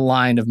been on the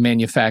line of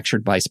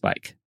manufactured by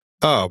Spike?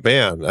 Oh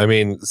man, I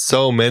mean,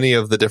 so many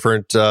of the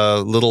different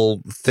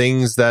little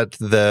things that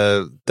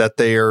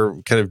they are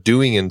kind of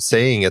doing and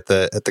saying at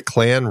the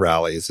Klan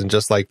rallies, and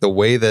just like the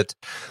way that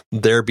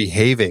they're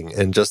behaving,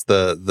 and just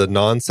the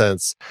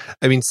nonsense.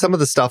 I mean, some of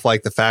the stuff,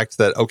 like the fact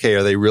that, okay,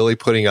 are they really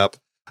putting up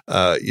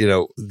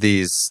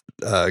these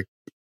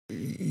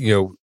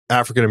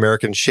African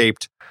American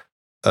shaped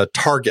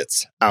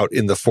targets out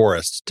in the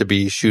forest to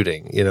be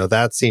shooting.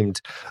 That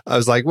seemed, I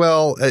was like,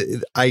 well,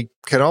 I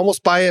can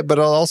almost buy it, but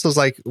I also was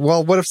like,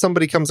 well, what if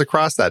somebody comes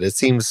across that? It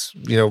seems,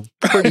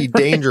 pretty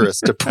dangerous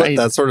to put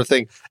that sort of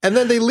thing. And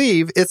then they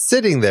leave, it's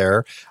sitting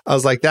there. I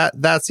was like,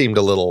 that seemed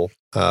a little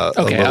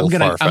okay, I'm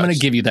gonna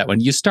give you that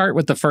one. You start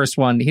with the first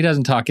one. He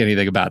doesn't talk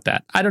anything about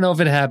that. I don't know if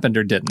it happened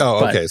or didn't.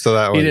 Oh, okay. So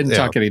that one, he didn't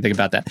talk anything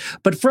about that.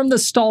 But from the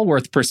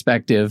Stallworth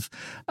perspective,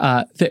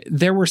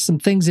 there were some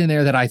things in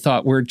there that I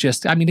thought were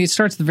just. I mean, it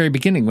starts at the very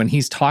beginning when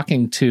he's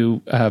talking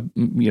to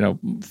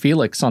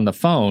Felix on the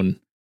phone,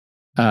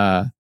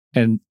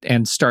 and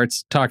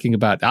starts talking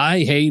about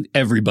I hate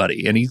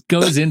everybody, and he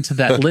goes into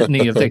that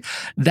litany of things.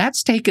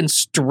 That's taken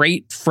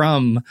straight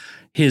from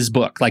his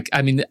book. Like,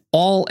 I mean,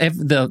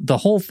 the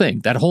whole thing,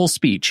 that whole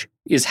speech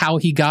is how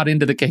he got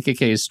into the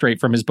KKK is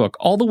straight from his book,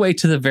 all the way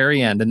to the very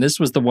end. And this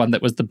was the one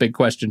that was the big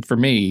question for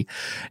me: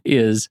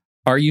 is,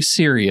 are you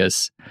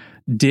serious?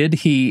 Did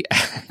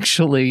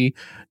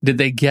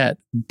they get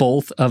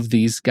both of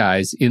these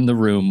guys in the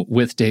room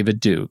with David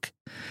Duke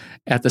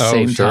at the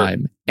same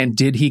time? And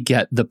did he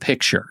get the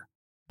picture?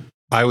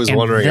 I was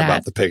wondering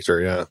about the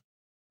picture, yeah.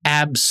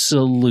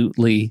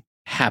 Absolutely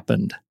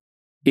happened.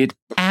 It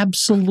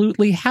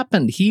absolutely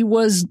happened. He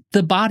was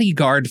the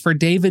bodyguard for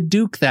David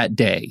Duke that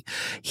day.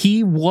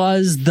 He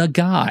was the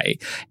guy.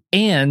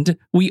 And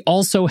we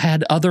also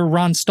had other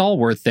Ron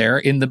Stallworth there.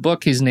 In the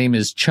book, his name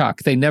is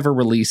Chuck. They never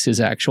release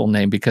his actual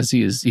name because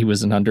he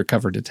was an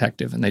undercover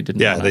detective, and they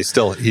didn't. Yeah, he's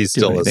still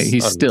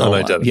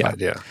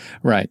unidentified. Yeah,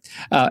 right.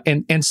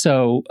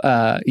 So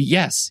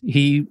yes,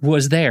 he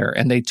was there,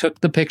 and they took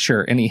the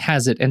picture, and he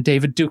has it. And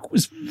David Duke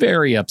was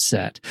very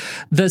upset.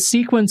 The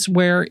sequence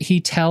where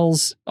he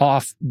tells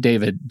off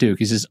David Duke,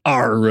 he says,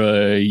 "Are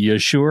you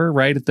sure?"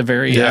 Right at the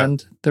very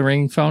end, the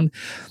ringing phone.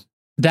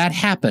 That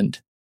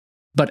happened,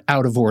 but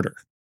out of order.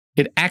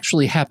 It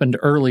actually happened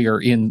earlier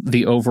in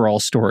the overall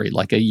story,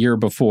 like a year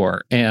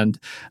before, and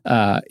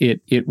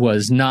it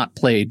was not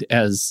played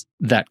as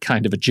that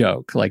kind of a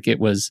joke. Like it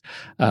was,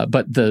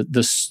 but the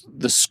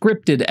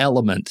scripted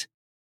element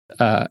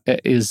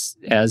is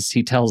as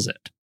he tells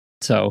it.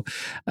 So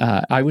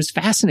I was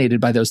fascinated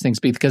by those things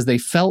because they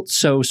felt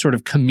so sort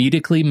of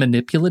comedically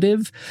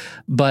manipulative,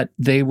 but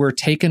they were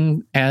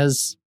taken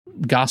as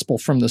gospel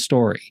from the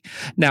story.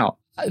 Now,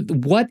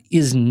 what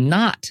is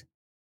not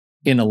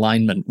in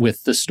alignment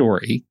with the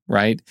story,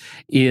 right,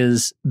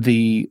 is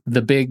the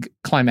big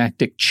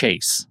climactic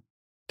chase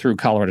through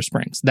Colorado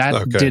Springs.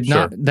 That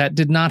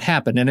did not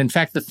happen. And in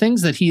fact, the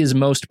things that he is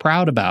most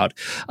proud about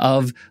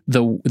of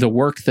the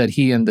work that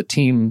he and the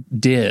team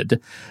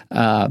did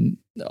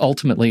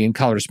ultimately in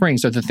Colorado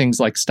Springs are the things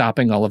like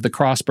stopping all of the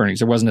cross burnings.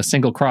 There wasn't a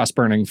single cross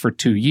burning for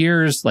 2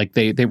 years. Like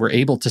they were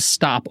able to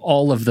stop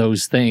all of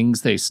those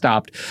things. They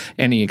stopped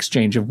any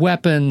exchange of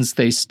weapons.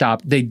 They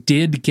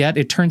did get,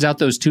 it turns out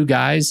those two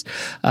guys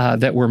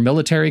that were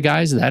military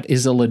guys, that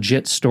is a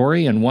legit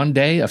story. And one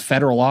day a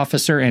federal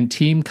officer and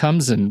team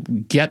comes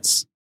and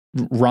gets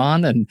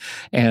Ron,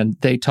 and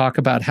they talk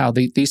about how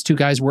these two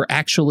guys were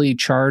actually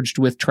charged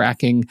with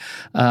tracking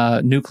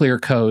nuclear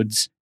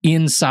codes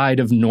inside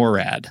of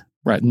NORAD,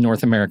 right,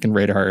 North American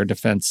Radar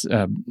Defense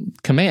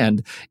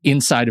Command,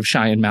 inside of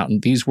Cheyenne Mountain.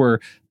 These were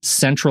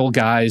central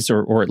guys,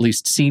 or at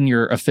least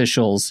senior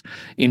officials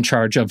in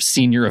charge of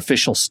senior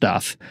official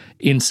stuff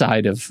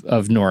inside of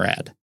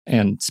NORAD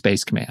and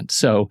Space Command.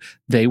 So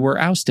they were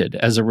ousted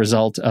as a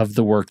result of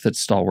the work that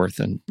Stallworth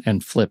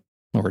and Flip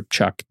or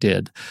Chuck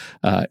did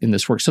in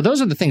this work. So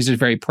those are the things he's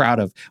very proud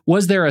of.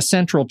 Was there a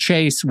central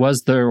chase?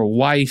 Was there a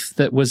wife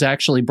that was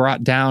actually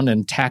brought down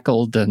and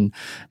tackled and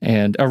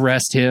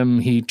arrest him?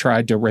 He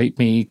tried to rape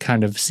me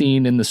kind of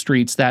scene in the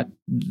streets. That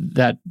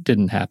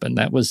didn't happen.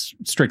 That was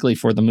strictly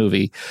for the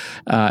movie.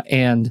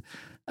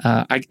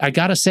 I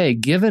got to say,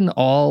 given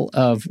all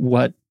of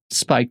what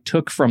Spike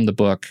took from the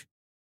book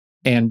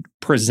and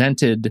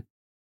presented,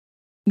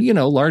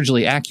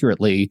 largely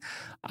accurately,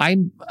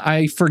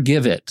 I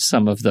forgive it,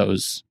 some of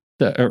those,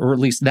 or at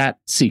least that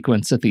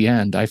sequence at the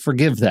end. I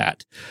forgive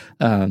that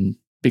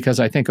because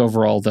I think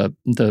overall the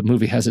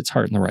movie has its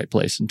heart in the right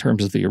place in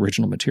terms of the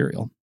original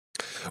material.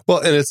 Well,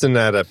 and it's an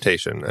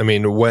adaptation. I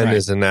mean, when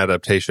is an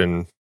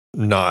adaptation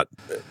not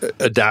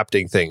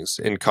adapting things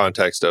in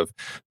context of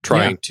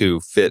trying to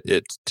fit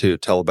it to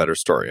tell a better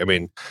story? I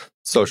mean,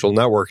 Social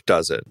Network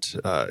does it.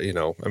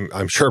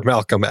 I'm sure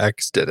Malcolm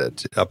X did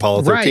it.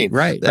 Apollo 13.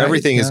 Right.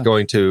 Everything is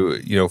going to,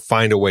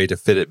 find a way to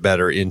fit it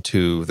better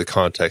into the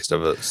context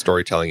of a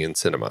storytelling in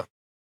cinema.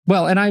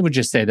 Well, and I would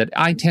just say that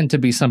I tend to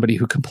be somebody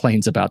who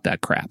complains about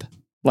that crap.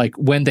 Like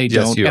when they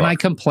don't, and I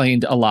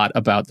complained a lot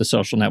about The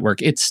Social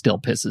Network. It still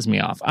pisses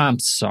me off. I'm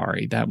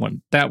sorry. That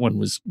one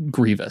was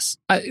grievous.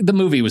 The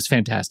movie was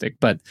fantastic,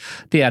 but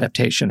the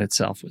adaptation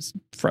itself was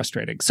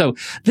frustrating. So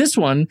this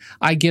one,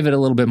 I give it a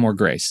little bit more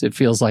grace. It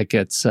feels like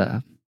it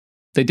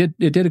did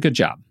a good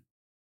job.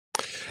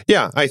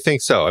 Yeah, I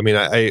think so. I mean,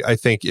 I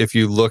think if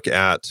you look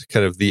at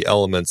kind of the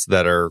elements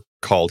that are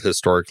called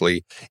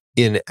historically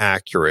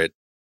inaccurate,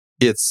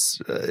 it's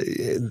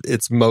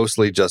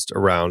mostly just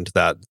around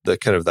that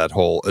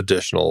whole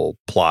additional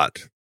plot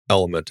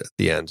element at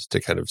the end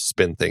to kind of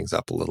spin things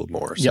up a little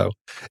more. So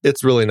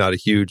it's really not a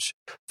huge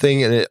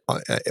thing. And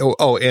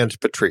and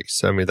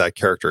Patrice, I mean, that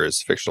character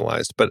is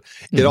fictionalized, but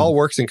it all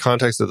works in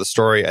context of the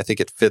story. I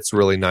think it fits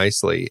really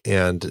nicely.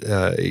 And,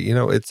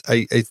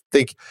 I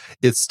think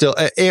it's still,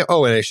 and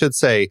I should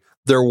say,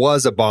 there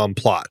was a bomb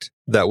plot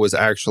that was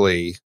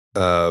actually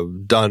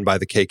done by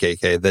the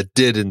KKK that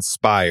did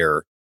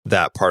inspire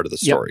that part of the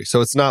story.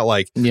 So it's not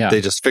like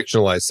they just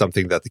fictionalized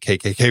something that the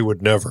KKK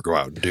would never go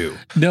out and do.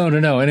 No.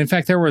 And in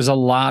fact, there was a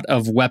lot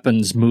of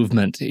weapons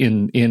movement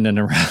in and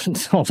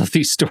around all of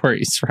these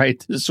stories,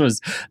 right?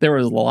 There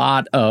was a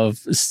lot of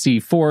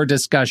C4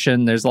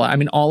 discussion. There's a lot, I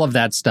mean, all of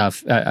that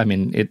stuff.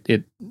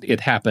 It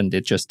happened.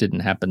 It just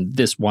didn't happen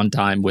this one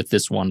time with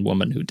this one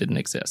woman who didn't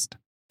exist.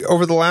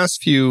 Over the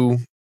last few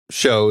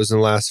shows and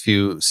last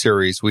few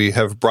series, we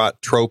have brought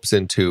tropes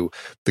into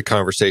the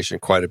conversation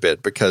quite a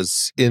bit,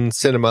 because in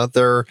cinema,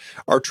 there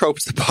are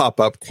tropes that pop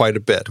up quite a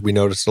bit. We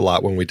noticed a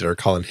lot when we did our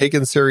Colin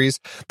Higgins series.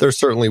 There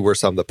certainly were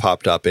some that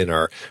popped up in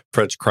our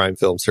French crime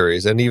film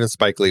series, and even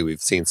Spike Lee,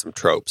 we've seen some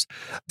tropes.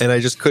 And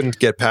I just couldn't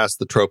get past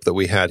the trope that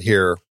we had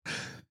here,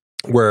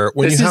 where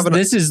when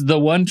this is the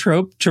one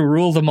trope to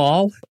rule them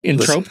all in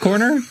Trope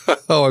Corner?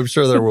 Oh, I'm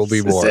sure there will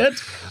be more.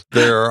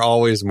 There are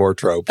always more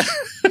tropes.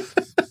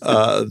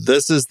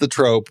 This is the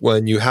trope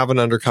when you have an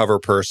undercover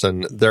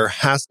person, there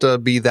has to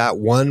be that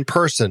one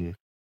person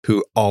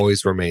who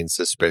always remains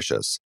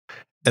suspicious.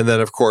 And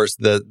then, of course,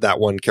 that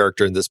one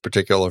character in this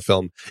particular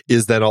film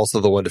is then also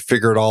the one to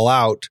figure it all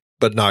out,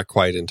 but not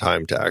quite in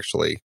time to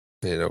actually,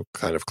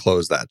 kind of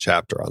close that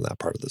chapter on that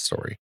part of the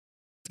story.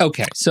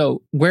 Okay,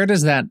 so where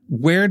does that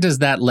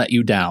let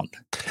you down?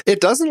 It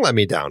doesn't let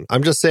me down.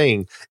 I'm just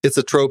saying it's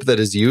a trope that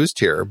is used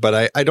here,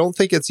 but I don't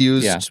think it's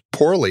used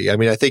poorly. I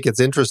mean, I think it's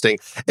interesting,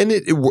 and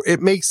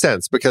it makes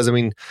sense, because, I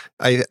mean,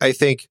 I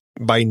think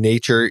by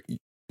nature,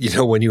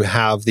 when you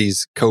have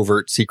these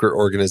covert secret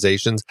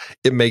organizations,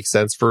 it makes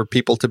sense for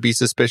people to be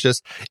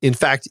suspicious. In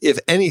fact, if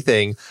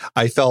anything,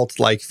 I felt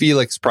like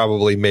Felix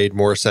probably made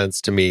more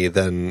sense to me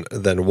than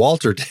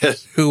Walter did,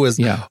 who was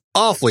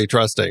awfully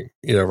trusting,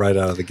 right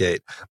out of the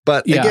gate.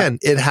 But again,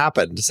 it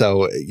happened.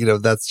 So,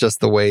 that's just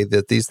the way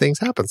that these things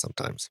happen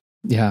sometimes.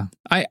 Yeah.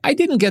 I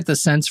didn't get the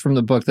sense from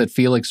the book that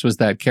Felix was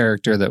that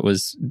character that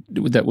was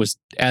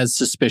as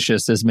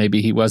suspicious as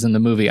maybe he was in the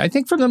movie. I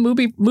think from the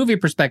movie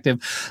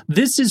perspective,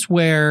 this is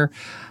where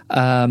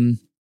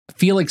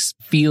Felix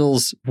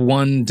feels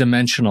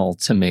one-dimensional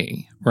to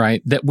me,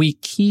 right? That we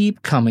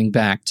keep coming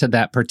back to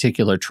that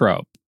particular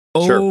trope.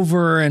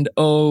 Over and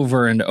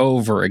over and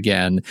over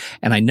again.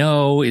 And I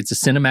know it's a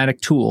cinematic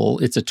tool.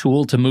 It's a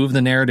tool to move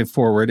the narrative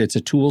forward. It's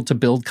a tool to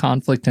build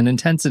conflict and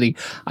intensity.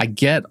 I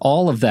get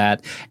all of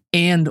that.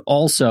 And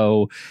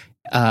also,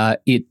 I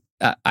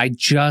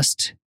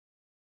just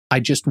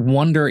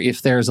wonder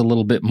if there's a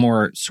little bit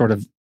more sort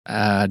of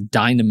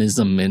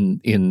dynamism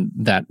in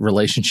that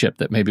relationship,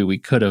 that maybe we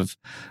could have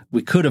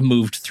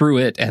moved through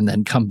it and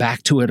then come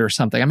back to it or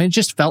something. I mean, it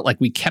just felt like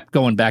we kept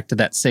going back to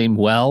that same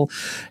well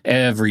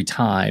every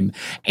time,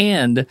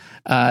 and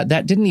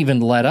that didn't even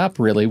let up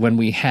really when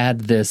we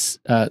had this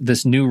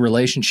new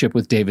relationship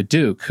with David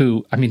Duke.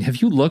 Who, I mean,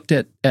 have you looked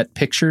at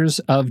pictures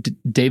of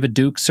David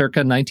Duke circa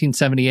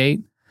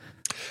 1978?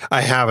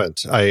 I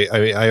haven't.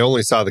 I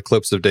only saw the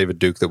clips of David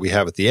Duke that we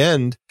have at the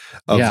end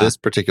of this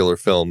particular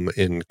film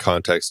in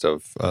context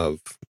of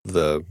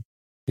the,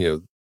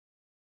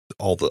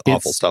 all the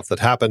awful stuff that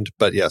happened.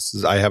 But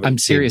yes, I haven't. I'm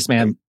serious,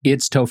 man.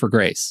 It's Topher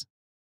Grace.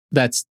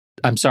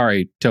 I'm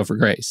sorry, Topher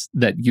Grace,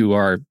 that you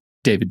are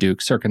David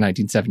Duke circa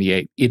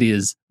 1978. It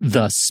is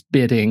the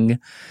spitting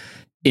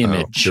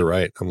image. You're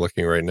right. I'm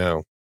looking right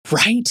now.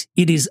 Right?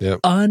 It is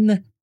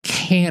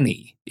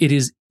uncanny. It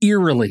is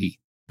eerily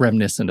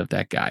reminiscent of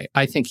that guy.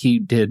 I think he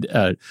did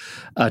a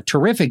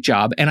terrific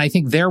job, and I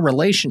think their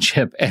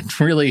relationship and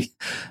really,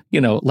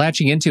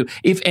 latching into,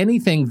 if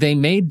anything, they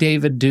made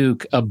David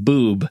Duke a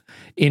boob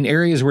in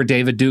areas where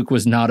David Duke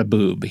was not a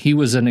boob. He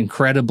was an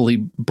incredibly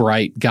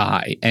bright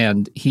guy,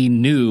 and he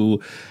knew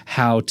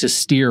how to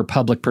steer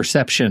public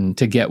perception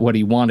to get what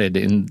he wanted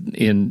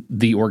in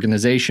the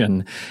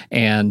organization.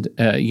 And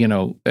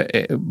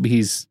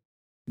he's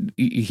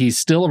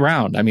still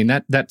around. I mean,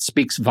 that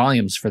speaks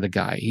volumes for the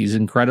guy. He's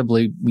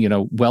incredibly,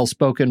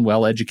 well-spoken,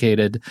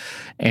 well-educated,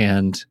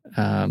 and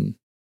that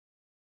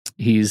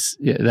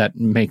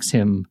makes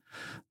him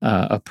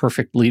a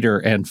perfect leader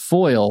and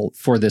foil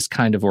for this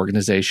kind of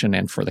organization.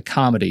 And for the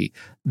comedy,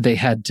 they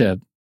had to,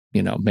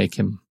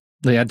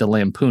 they had to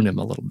lampoon him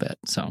a little bit.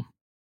 So,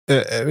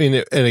 I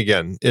mean, and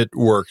again, it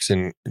works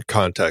in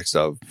context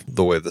of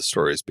the way the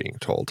story is being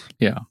told.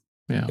 Yeah.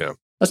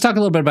 Let's talk a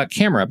little bit about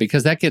camera,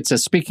 because that gets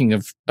us, speaking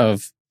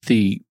of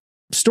the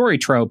story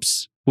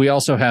tropes, we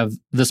also have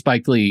the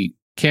Spike Lee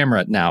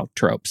camera now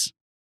tropes.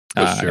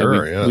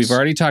 We've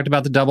already talked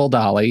about the double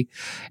dolly,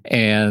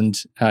 and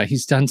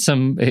he's done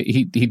some,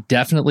 he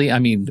definitely, I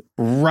mean,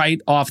 right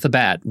off the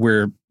bat,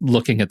 we're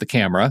looking at the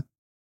camera.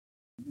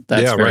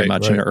 That's very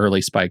much an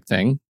early Spike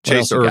thing.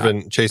 Chase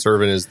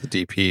Irvin is the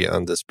DP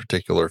on this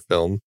particular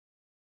film.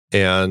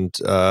 and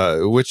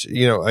which,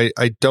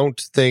 I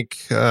don't think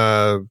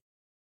I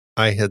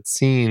had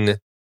seen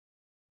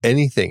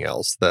anything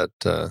else that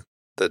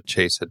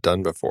Chase had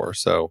done before.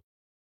 So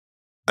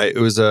it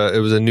was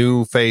a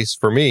new face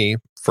for me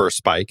for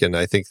Spike, and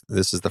I think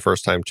this is the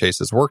first time Chase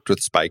has worked with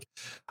Spike.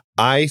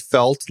 I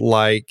felt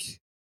like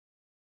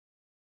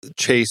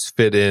Chase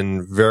fit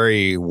in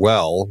very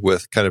well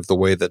with kind of the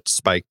way that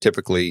Spike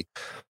typically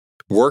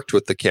worked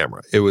with the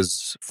camera. It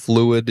was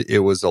fluid. It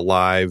was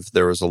alive.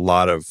 There was a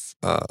lot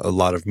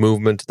of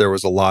movement. There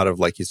was a lot of,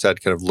 like you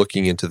said, kind of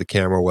looking into the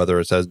camera, whether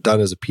it's done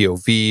as a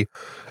POV.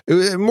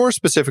 More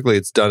specifically,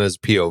 it's done as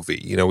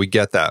POV. We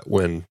get that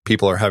when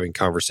people are having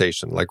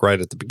conversation. Like right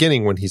at the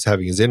beginning when he's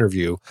having his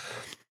interview,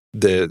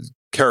 the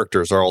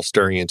characters are all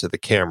staring into the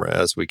camera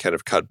as we kind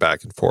of cut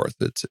back and forth.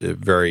 It's a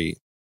very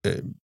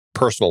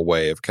personal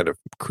way of kind of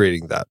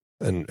creating that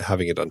and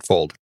having it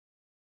unfold.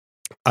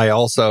 I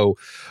also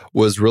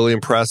was really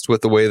impressed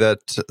with the way that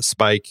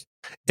Spike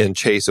and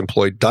Chase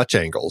employed Dutch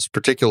angles,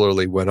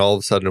 particularly when all of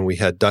a sudden we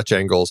had Dutch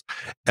angles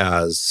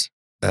as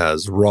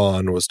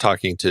Ron was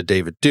talking to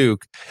David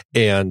Duke,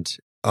 and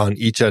on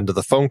each end of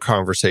the phone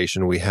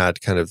conversation we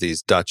had kind of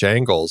these Dutch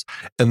angles,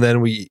 and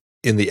then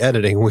in the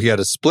editing we had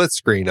a split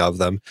screen of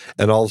them,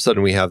 and all of a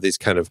sudden we have these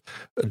kind of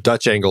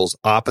Dutch angles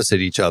opposite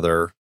each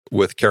other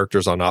with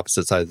characters on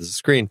opposite sides of the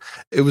screen.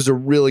 It was a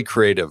really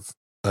creative,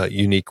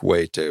 unique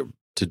way to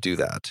do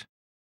that.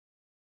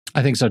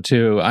 I think so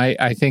too.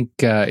 I think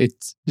I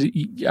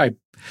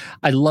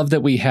love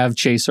that we have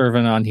Chase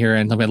Irvin on here,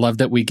 and I love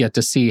that we get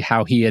to see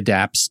how he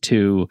adapts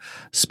to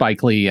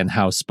Spike Lee and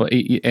how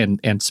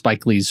and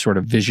Spike Lee's sort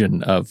of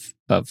vision of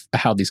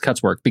how these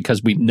cuts work,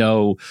 because we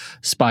know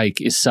Spike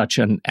is such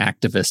an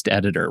activist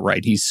editor,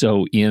 right? He's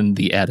so in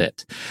the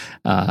edit,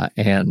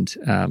 and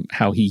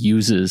how he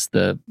uses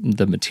the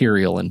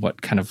material and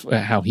what kind of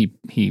how he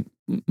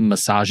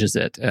massages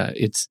it.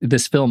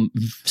 This film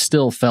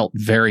still felt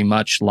very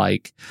much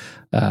like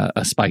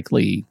a Spike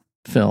Lee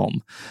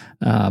film.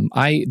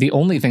 The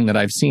only thing that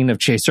I've seen of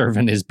Chase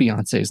Irvin is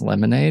Beyonce's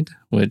Lemonade,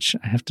 which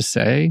I have to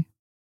say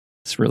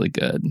it's really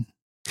good.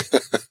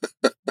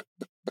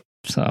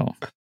 So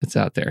it's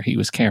out there. He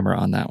was camera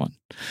on that one.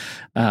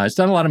 He's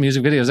done a lot of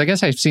music videos. I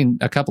guess I've seen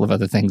a couple of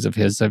other things of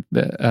his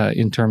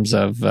in terms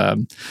of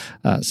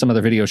some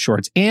other video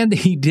shorts. And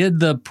he did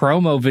the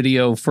promo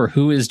video for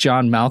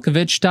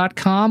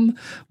whoisjohnmalkovich.com,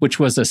 which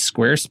was a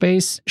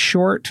Squarespace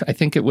short. I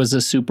think it was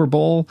a Super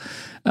Bowl,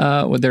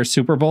 with their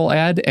Super Bowl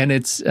ad. And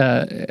it's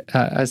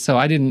so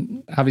I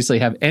didn't obviously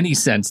have any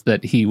sense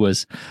that he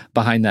was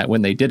behind that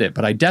when they did it,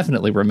 but I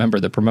definitely remember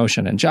the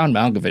promotion. And John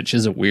Malkovich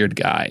is a weird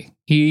guy.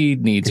 He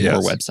needs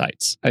more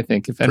websites. I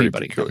think if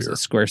anybody goes to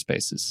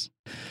Squarespace is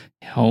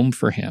home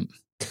for him.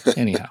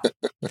 Anyhow.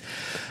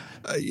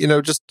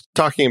 Just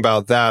talking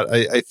about that,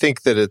 I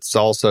think that it's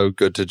also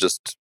good to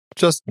just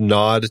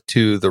nod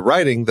to the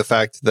writing, the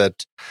fact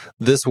that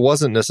this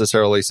wasn't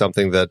necessarily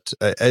something that,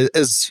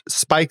 as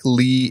Spike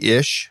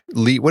Lee-ish,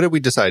 what did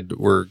we decide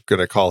we're going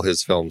to call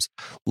his films?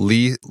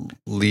 Lee,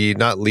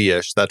 not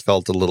Lee-ish. That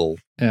felt a little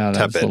tepid.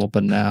 That's a little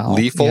banal.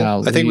 Lethal?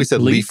 Yeah, I think we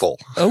said lethal.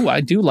 Oh,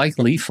 I do like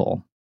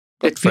lethal.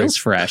 It feels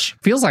fresh.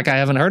 Feels like I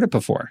haven't heard it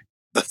before.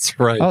 That's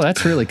right. Oh,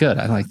 that's really good.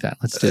 I like that.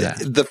 Let's do that.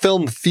 The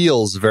film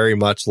feels very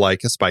much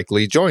like a Spike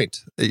Lee joint.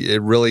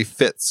 It really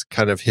fits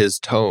kind of his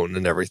tone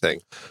and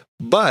everything.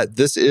 But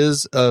this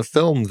is a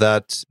film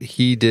that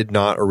he did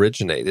not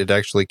originate. It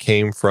actually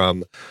came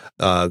from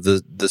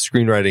the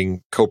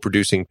screenwriting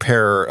co-producing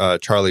pair,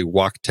 Charlie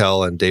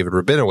Wachtel and David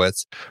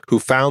Rabinowitz, who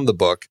found the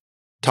book,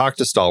 talked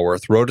to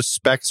Stallworth, wrote a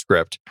spec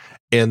script,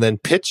 and then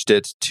pitched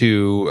it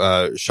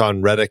to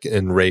Sean Reddick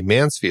and Ray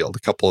Mansfield,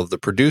 a couple of the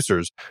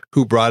producers,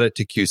 who brought it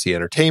to QC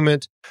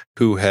Entertainment,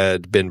 who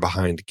had been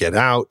behind Get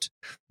Out.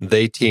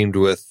 They teamed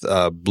with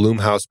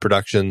Blumhouse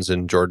Productions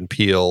and Jordan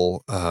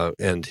Peele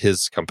and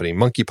his company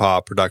Monkey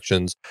Paw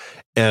Productions,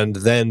 and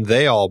then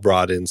they all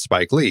brought in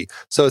Spike Lee.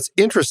 So it's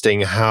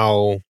interesting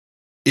how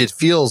it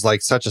feels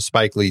like such a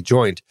Spike Lee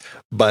joint,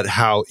 but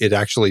how it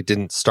actually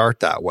didn't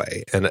start that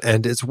way. And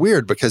it's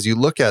weird because you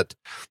look at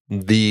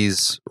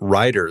these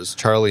writers,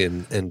 Charlie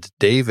and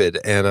David,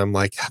 and I'm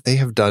like, they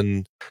have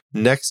done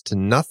next to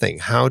nothing.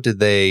 How did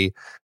they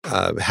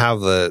have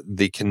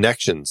the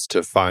connections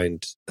to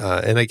find,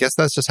 and I guess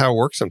that's just how it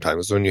works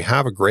sometimes. When you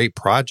have a great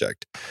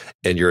project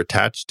and you're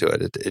attached to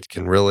it, it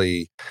can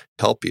really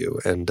help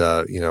you. And,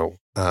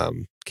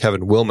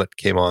 Kevin Wilmot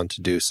came on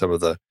to do some of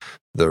the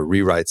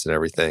rewrites and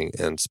everything.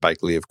 And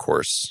Spike Lee, of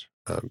course,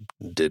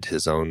 did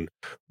his own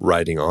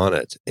writing on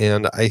it.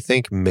 And I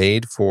think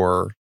made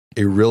for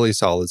a really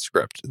solid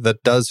script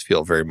that does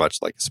feel very much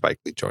like a Spike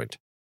Lee joint.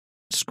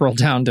 Scroll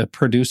down to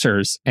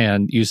producers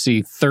and you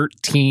see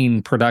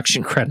 13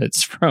 production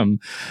credits, from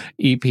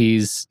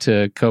EPs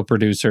to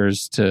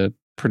co-producers to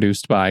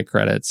produced by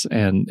credits.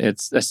 And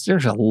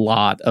there's a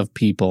lot of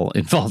people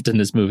involved in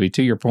this movie,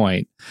 to your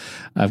point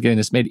of getting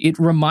this made. It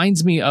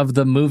reminds me of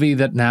the movie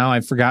that now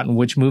I've forgotten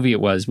which movie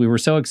it was. We were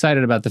so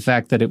excited about the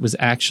fact that it was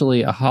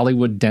actually a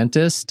Hollywood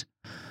dentist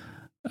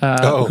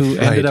who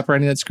ended up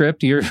writing that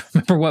script. Do you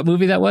remember what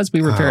movie that was?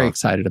 We were very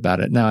excited about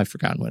it. Now I've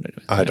forgotten what it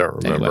was. I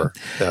don't remember.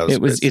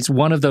 Anyway, it's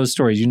one of those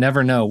stories. You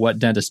never know what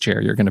dentist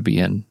chair you're going to be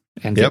in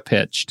and get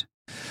pitched.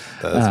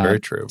 That's very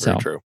true. Very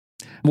true.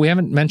 We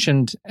haven't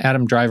mentioned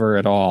Adam Driver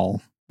at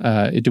all.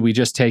 Do we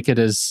just take it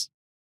as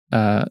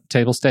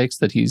table stakes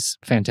that he's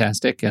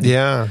fantastic? And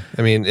yeah,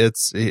 I mean,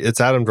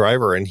 it's Adam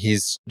Driver, and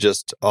he's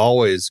just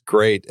always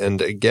great.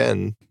 And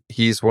again,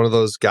 he's one of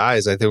those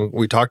guys. I think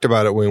we talked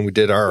about it when we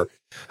did our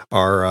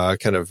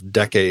kind of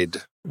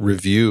decade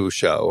review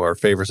show, our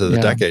favorites of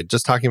the decade,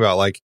 just talking about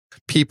like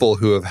people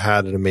who have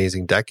had an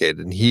amazing decade.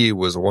 And he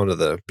was one of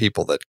the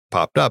people that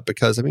popped up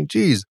because, I mean,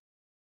 geez,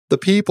 the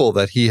people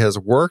that he has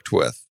worked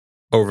with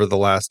over the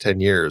last 10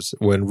 years,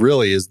 when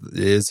really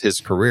is his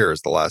career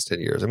is the last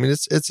 10 years. I mean,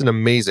 it's an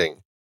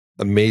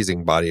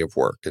amazing body of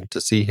work. And to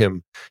see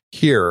him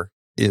here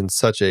in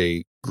such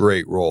a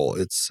great role,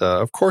 it's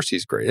of course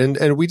he's great.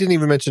 And we didn't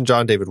even mention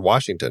John David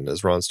Washington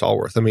as Ron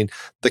Stallworth. I mean,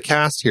 the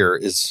cast here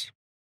is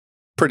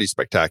pretty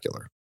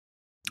spectacular.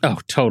 Oh,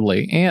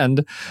 totally.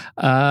 And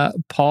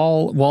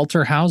Paul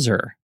Walter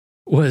Hauser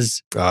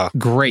was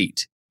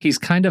great. He's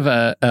kind of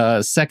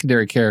a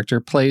secondary character,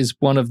 plays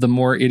one of the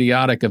more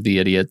idiotic of the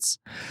idiots.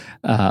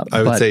 I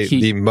would say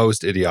the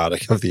most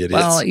idiotic of the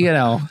idiots.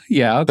 Well,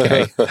 yeah,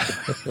 okay.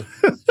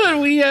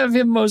 We have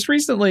him most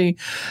recently,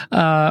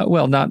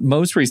 not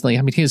most recently.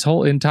 I mean, his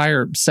whole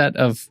entire set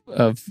of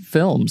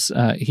films.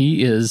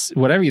 He is,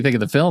 whatever you think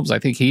of the films, I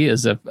think he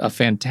is a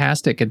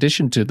fantastic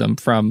addition to them.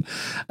 From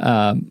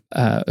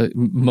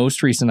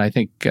most recent, I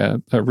think,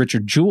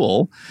 Richard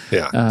Jewell.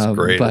 Yeah, it's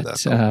great in that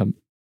film.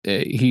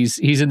 He's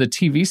in the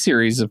TV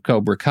series of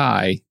Cobra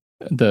Kai,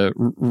 the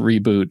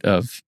reboot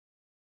of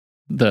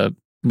the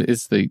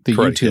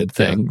YouTube Kid,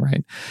 thing,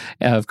 right?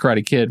 Of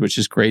Karate Kid, which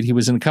is great. He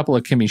was in a couple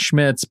of Kimmy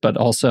Schmidt's, but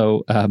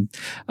also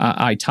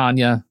I,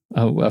 Tonya,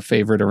 a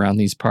favorite around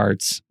these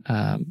parts.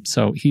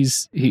 So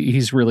he's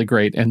really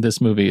great, and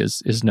this movie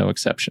is no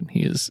exception.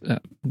 He is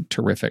a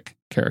terrific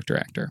character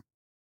actor.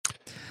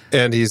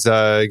 And he's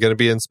going to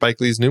be in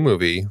Spike Lee's new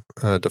movie,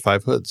 To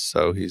Five Hoods.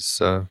 So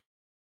he's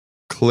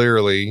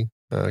clearly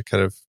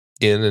kind of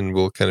in, and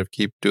we'll kind of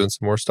keep doing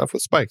some more stuff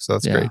with Spike. So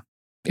that's great.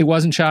 It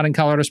wasn't shot in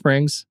Colorado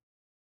Springs,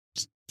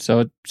 so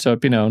it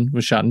be known. It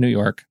was shot in New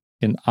York,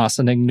 in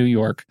Ossining, New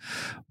York,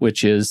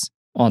 which is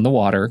on the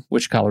water,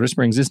 which Colorado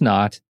Springs is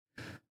not.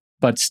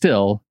 But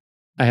still,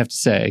 I have to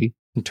say,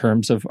 in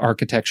terms of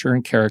architecture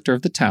and character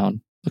of the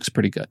town, looks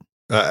pretty good.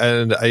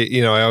 And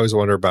I always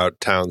wonder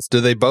about towns.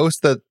 Do they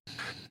boast that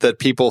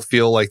people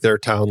feel like their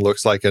town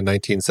looks like a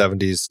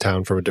 1970s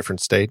town from a different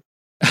state?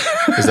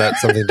 Is that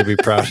something to be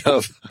proud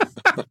of?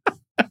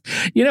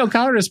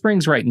 Colorado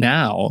Springs right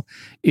now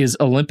is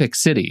Olympic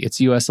City. It's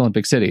U.S.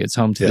 Olympic City. It's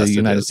home to the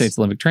United States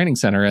Olympic Training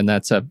Center, and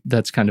that's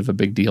kind of a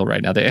big deal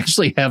right now. They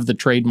actually have the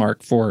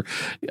trademark for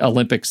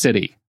Olympic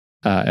City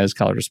as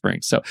Colorado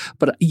Springs. So,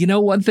 but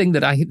one thing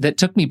that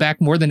took me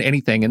back more than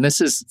anything, and this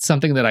is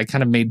something that I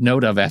kind of made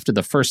note of after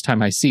the first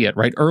time I see it,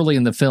 right early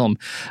in the film,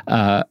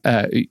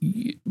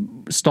 Stallworth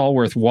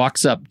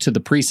walks up to the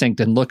precinct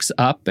and looks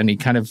up, and he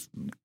kind of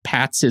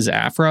pats his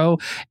afro,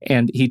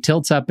 and he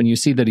tilts up, and you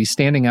see that he's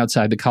standing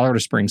outside the Colorado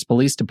Springs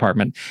Police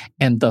Department,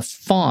 and the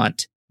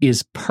font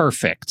is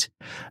perfect.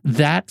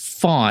 That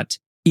font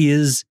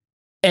is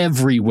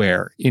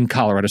everywhere in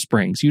Colorado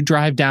Springs. You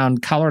drive down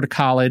Colorado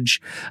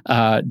College,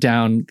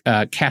 down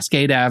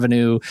Cascade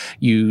Avenue,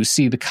 you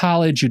see the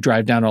college, you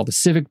drive down all the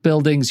civic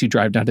buildings, you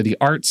drive down to the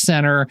Art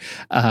Center,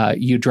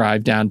 you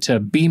drive down to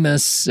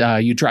Bemis,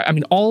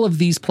 all of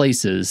these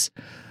places,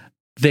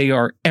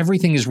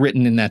 everything is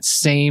written in that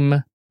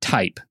same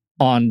type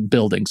on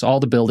buildings, all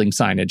the building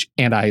signage,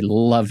 and I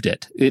loved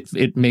it.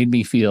 It made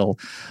me feel,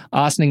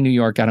 Ossining, New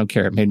York, I don't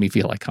care, it made me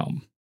feel like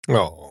home.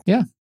 Oh.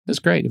 Yeah, it was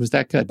great. It was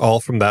that good. All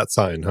from that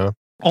sign, huh?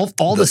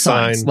 All the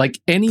signs. Sign, like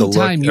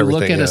anytime you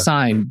look at a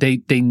sign,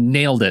 they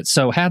nailed it.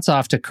 So hats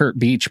off to Kurt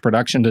Beach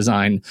Production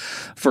Design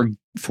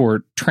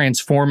for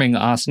transforming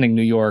Ossining,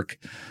 New York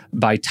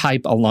by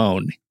type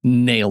alone.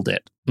 Nailed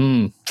it.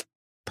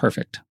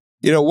 Perfect.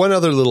 One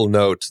other little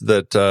note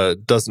that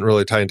doesn't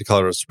really tie into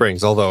Colorado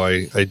Springs, although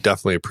I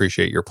definitely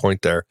appreciate your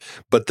point there.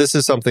 But this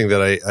is something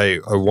that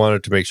I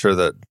wanted to make sure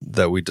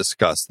that we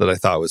discussed that I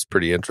thought was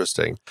pretty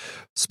interesting.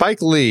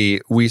 Spike Lee,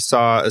 we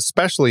saw,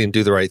 especially in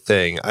Do the Right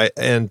Thing.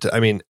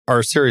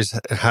 Our series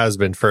has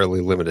been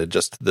fairly limited.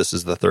 Just this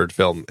is the third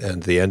film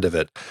and the end of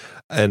it.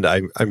 And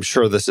I'm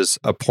sure this is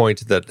a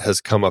point that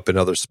has come up in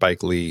other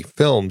Spike Lee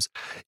films,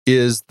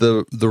 is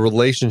the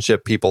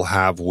relationship people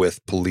have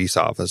with police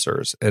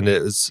officers. And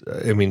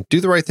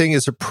Do the Right Thing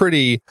is a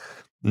pretty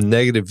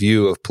negative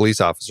view of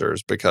police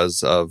officers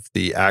because of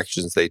the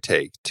actions they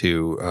take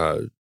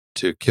to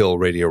kill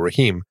Radio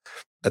Raheem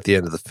at the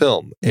end of the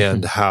film,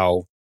 and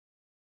how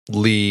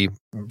Lee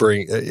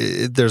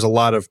there's a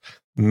lot of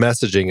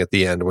messaging at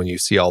the end when you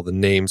see all the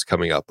names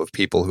coming up of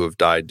people who have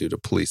died due to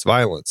police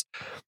violence.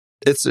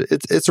 it's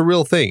a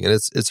real thing, and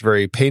it's a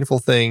very painful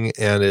thing,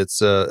 and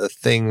it's a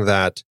thing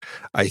that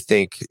I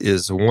think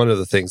is one of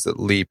the things that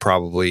Lee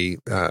probably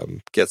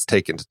gets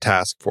taken to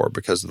task for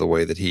because of the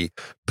way that he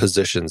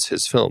positions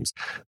his films.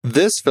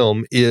 This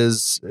film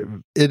is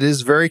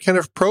very kind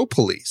of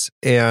pro-police,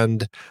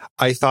 and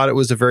I thought it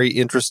was a very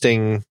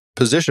interesting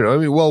position. I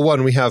mean, well,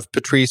 one, we have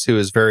Patrice, who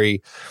is very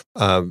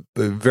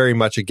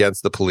much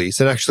against the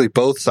police, and actually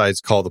both sides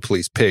call the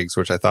police pigs,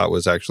 which I thought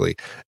was actually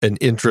an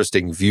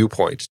interesting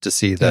viewpoint to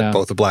see that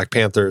both the Black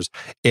Panthers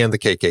and the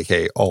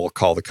KKK all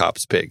call the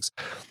cops pigs.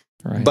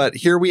 Right. But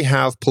here we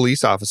have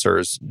police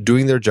officers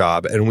doing their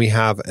job, and we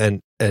have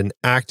an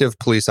active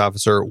police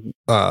officer,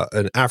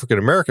 an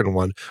African-American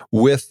one,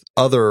 with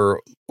other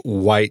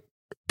white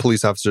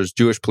police officers,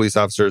 Jewish police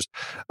officers,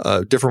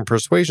 different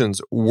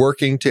persuasions,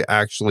 working to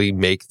actually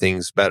make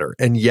things better.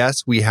 And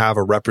yes, we have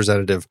a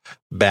representative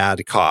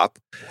bad cop,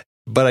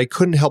 but I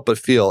couldn't help but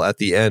feel at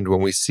the end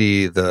when we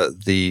see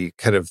the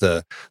kind of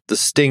the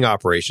sting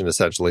operation,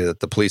 essentially, that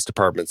the police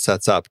department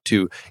sets up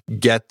to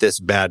get this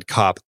bad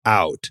cop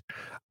out.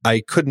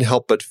 I couldn't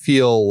help but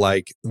feel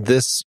like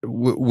this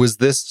was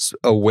this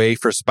a way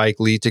for Spike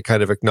Lee to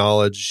kind of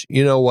acknowledge,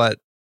 you know what?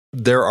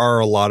 There are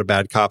a lot of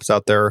bad cops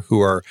out there who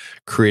are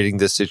creating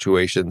these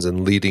situations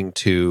and leading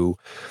to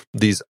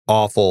these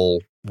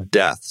awful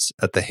deaths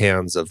at the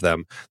hands of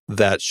them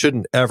that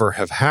shouldn't ever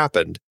have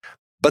happened.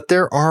 But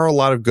there are a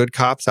lot of good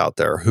cops out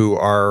there who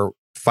are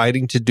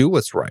fighting to do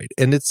what's right.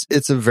 And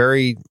it's a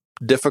very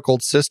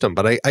difficult system,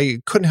 but I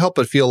couldn't help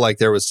but feel like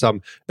there was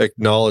some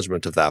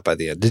acknowledgement of that by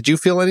the end. Did you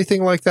feel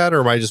anything like that, or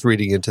am I just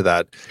reading into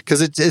that?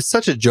 Because it's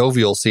such a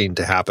jovial scene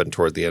to happen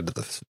toward the end of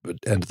the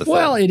film.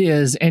 Well, it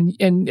is, and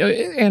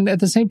at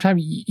the same time,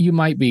 you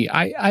might be.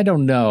 I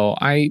don't know.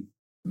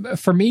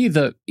 For me,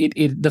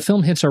 the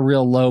film hits a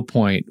real low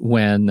point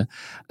when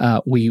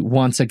we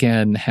once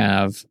again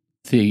have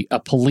a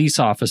police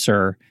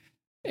officer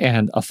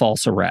and a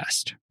false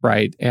arrest,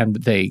 right? And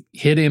they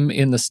hit him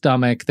in the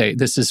stomach.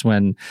 This is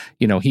when,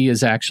 he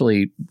is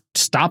actually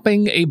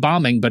stopping a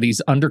bombing, but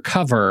he's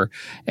undercover,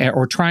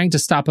 or trying to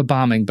stop a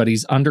bombing, but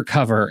he's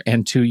undercover,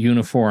 and two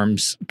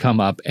uniforms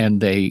come up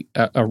and they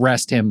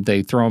arrest him.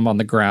 They throw him on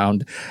the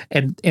ground.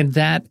 And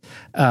that,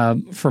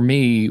 for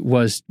me,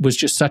 was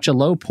just such a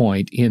low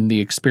point in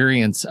the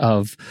experience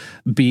of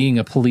being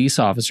a police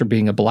officer,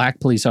 being a Black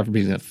police officer,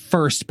 being the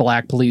first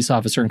Black police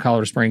officer in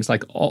Colorado Springs,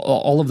 like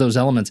all of those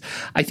elements.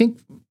 I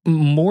think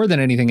more than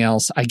anything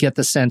else, I get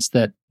the sense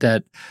that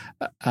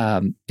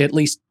at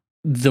least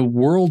the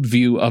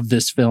worldview of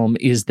this film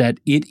is that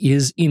it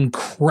is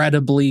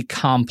incredibly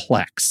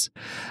complex.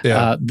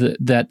 Yeah.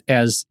 That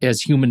as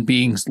human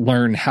beings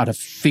learn how to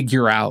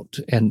figure out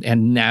and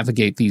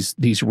navigate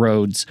these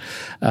roads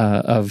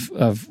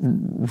of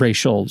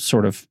racial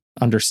sort of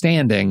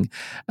understanding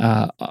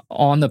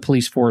on the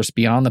police force,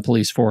 beyond the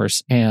police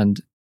force,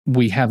 and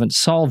we haven't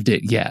solved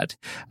it yet.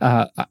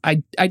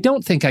 I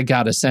don't think I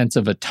got a sense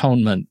of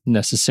atonement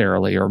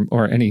necessarily,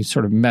 or any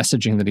sort of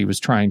messaging that he was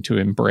trying to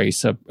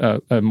embrace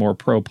a more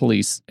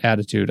pro-police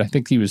attitude. I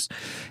think he was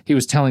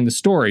telling the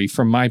story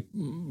from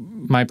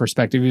my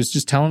perspective. He was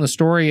just telling the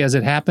story as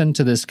it happened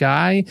to this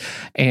guy,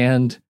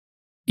 and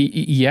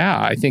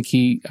I think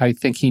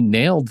he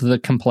nailed the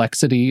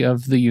complexity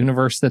of the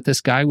universe that this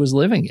guy was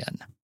living in.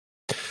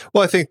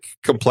 Well, I think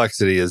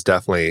complexity is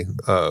definitely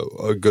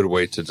a good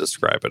way to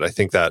describe it. I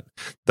think that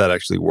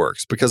actually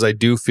works, because I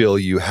do feel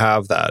you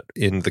have that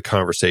in the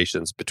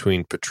conversations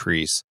between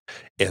Patrice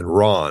and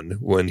Ron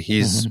when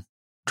he's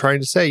trying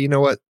to say, you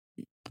know what,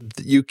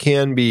 you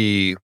can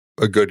be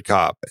a good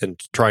cop and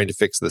trying to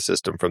fix the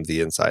system from the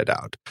inside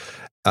out.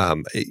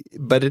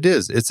 But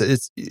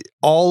it's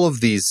all of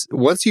these.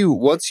 Once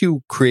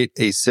you create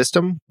a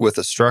system with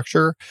a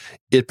structure,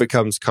 it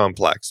becomes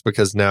complex,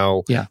 because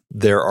now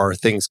there are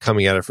things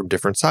coming at it from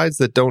different sides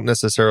that don't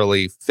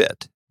necessarily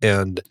fit.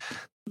 And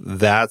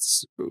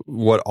that's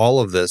what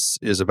all of this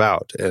is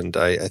about. And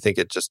I think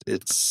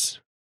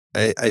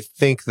I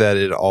think that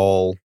it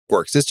all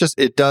works.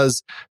 It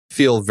does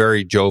feel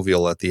very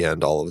jovial at the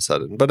end all of a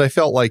sudden, but I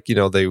felt like,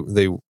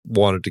 they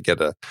wanted to get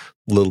a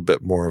little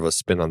bit more of a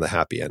spin on the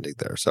happy ending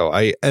there. So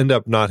I end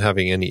up not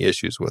having any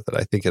issues with it.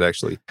 I think it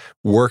actually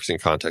works in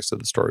context of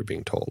the story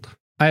being told.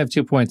 I have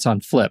 2 points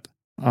on Flip,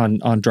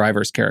 on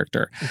Driver's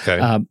character.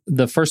 Okay.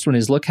 The first one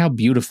is, look how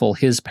beautiful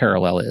his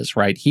parallel is,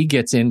 right? He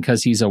gets in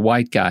because he's a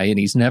white guy and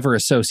he's never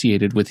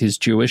associated with his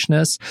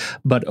Jewishness,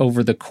 but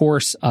over the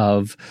course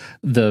of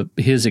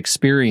his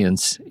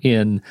experience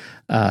in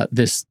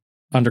this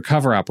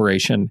undercover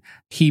operation,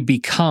 he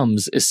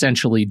becomes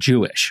essentially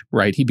Jewish,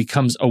 right? He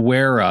becomes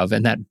aware of,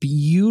 and that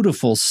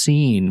beautiful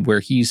scene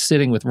where he's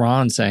sitting with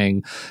Ron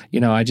saying,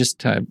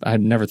 I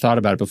never thought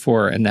about it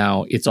before, and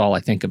now it's all I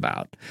think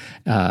about.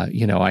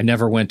 I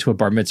never went to a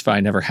bar mitzvah, I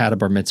never had a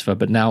bar mitzvah,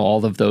 but now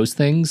all of those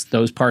things,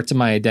 those parts of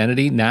my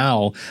identity,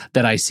 now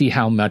that I see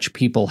how much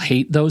people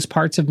hate those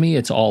parts of me,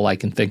 it's all I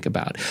can think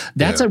about.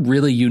 That's a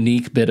really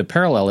unique bit of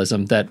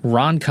parallelism, that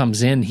Ron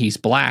comes in, he's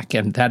Black,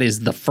 and that is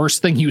the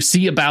first thing you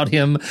see about him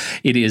him.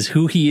 It is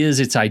who he is.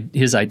 It's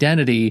his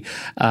identity.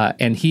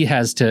 And he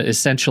has to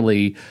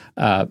essentially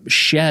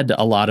shed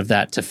a lot of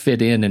that to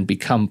fit in and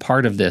become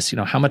part of this.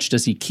 How much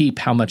does he keep?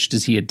 How much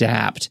does he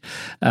adapt?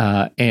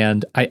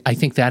 And I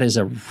think that is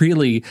a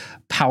really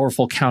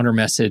powerful counter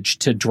message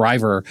to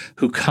Driver,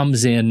 who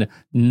comes in,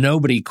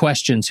 nobody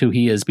questions who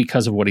he is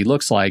because of what he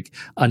looks like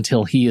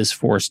until he is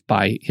forced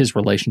by his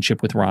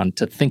relationship with Ron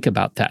to think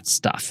about that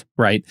stuff,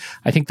 right?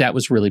 I think that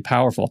was really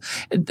powerful.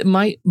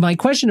 My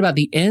question about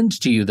the end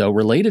to you, though,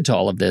 related to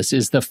all of this,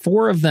 is the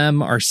four of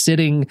them are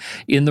sitting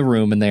in the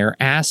room and they are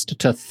asked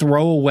to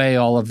throw away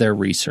all of their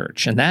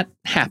research, and that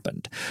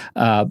happened.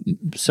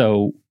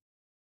 So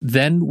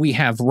then we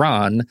have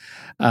Ron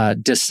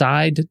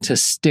decide to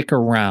stick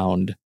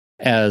around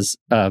as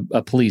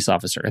a police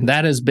officer. And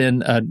that has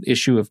been an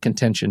issue of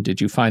contention.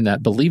 Did you find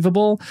that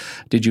believable?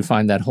 Did you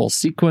find that whole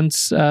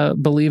sequence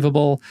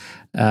believable?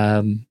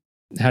 How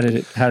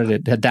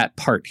did that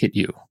part hit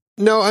you?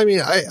 No, I mean,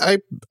 I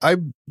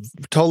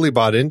totally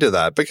bought into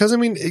that because, I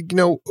mean,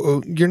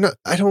 you're not,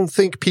 I don't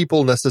think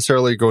people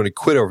necessarily are going to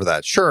quit over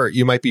that. Sure,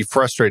 you might be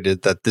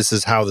frustrated that this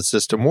is how the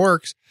system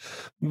works,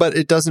 but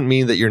it doesn't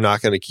mean that you're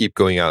not going to keep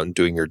going out and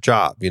doing your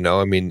job.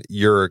 I mean,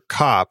 you're a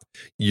cop,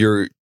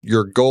 your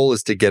goal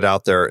is to get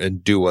out there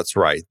and do what's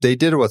right. They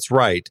did what's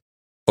right.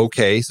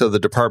 Okay, so the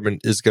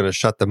department is going to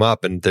shut them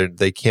up and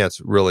they can't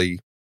really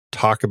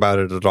talk about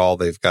it at all.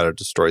 They've got to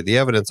destroy the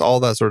evidence, all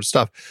that sort of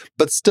stuff.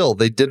 But still,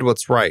 they did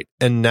what's right.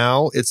 And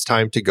now it's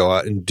time to go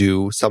out and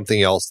do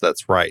something else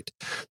that's right.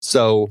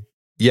 So,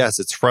 yes,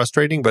 it's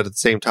frustrating, but at the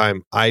same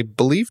time, I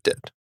believed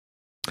it.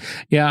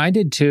 Yeah, I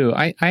did too.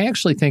 I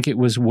actually think it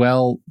was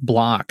well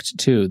blocked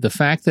too. The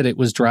fact that it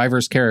was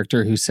Driver's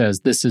character who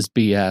says this is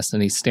BS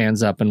and he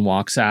stands up and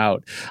walks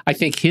out. I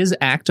think his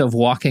act of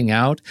walking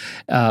out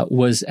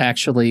was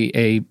actually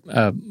a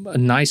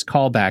nice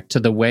callback to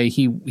the way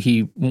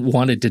he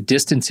wanted to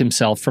distance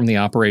himself from the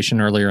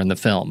operation earlier in the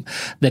film.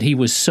 That he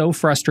was so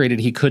frustrated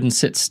he couldn't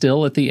sit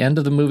still at the end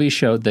of the movie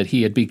showed that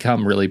he had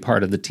become really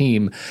part of the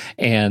team,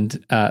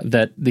 and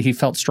that he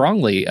felt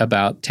strongly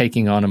about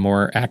taking on a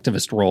more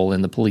activist role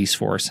in the police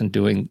force and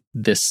doing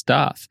this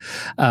stuff.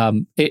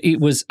 It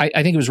was, I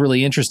think it was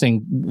really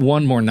interesting.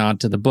 One more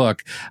nod to the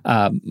book.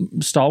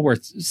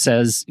 Stallworth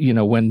says,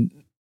 when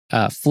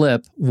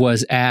Flip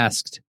was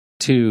asked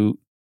to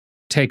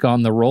take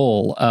on the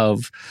role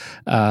of,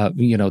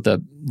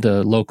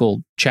 the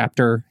local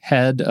chapter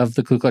head of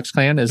the Ku Klux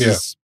Klan, as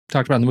is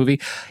talked about in the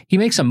movie, he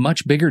makes a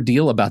much bigger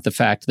deal about the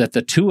fact that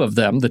the two of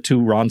them, the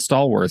two Ron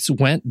Stallworths,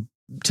 went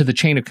to the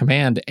chain of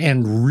command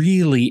and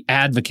really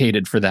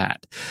advocated for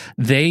that.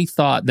 They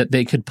thought that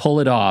they could pull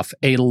it off,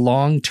 a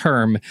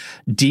long-term,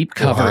 deep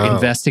cover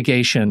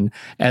investigation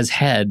as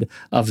head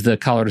of the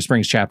Colorado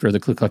Springs chapter of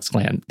the Ku Klux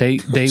Klan. They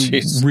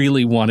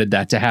really wanted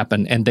that to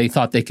happen, and they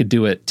thought they could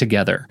do it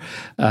together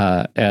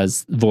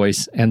as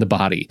voice and the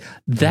body.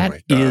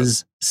 That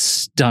is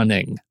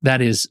stunning.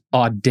 That is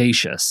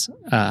audacious.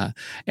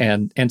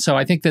 And so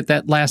I think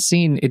that last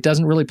scene, it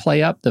doesn't really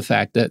play up the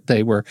fact that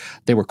they were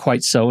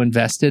quite so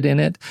invested in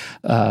it.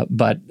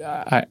 But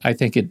I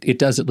think it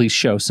does at least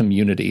show some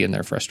unity in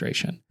their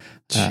frustration.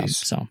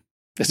 So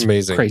it's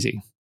amazing.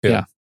 Crazy.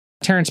 Yeah.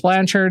 Terrence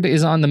Blanchard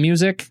is on the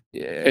music.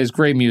 It's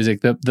great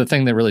music. The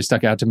thing that really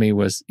stuck out to me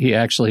was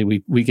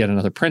we get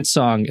another Prince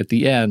song at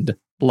the end,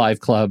 live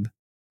club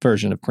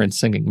version of Prince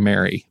singing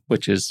Mary,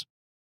 which is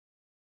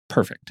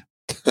perfect.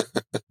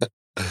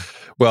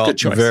 Well,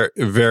 very,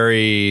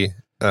 very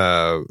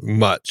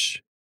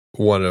much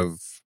one of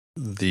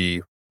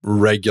the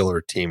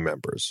regular team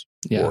members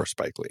for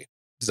Spike Lee.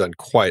 He's done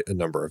quite a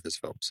number of his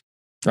films.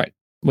 Right.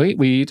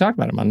 We talked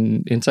about him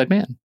on Inside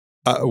Man.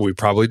 We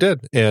probably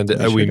did. And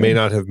we may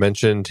not have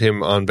mentioned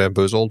him on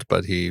Bamboozled,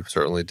 but he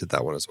certainly did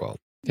that one as well.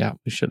 Yeah,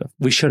 we should have.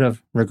 We should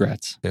have.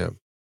 Regrets. Yeah.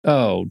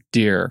 Oh,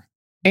 dear.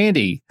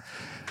 Andy.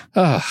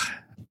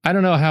 I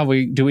don't know how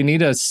we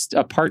need a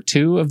part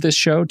 2 of this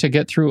show to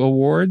get through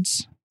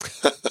awards.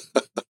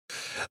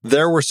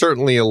 There were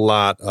certainly a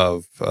lot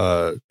of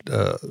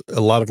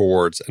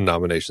awards and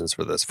nominations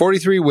for this.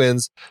 43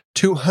 wins,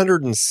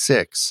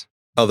 206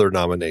 other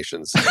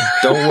nominations.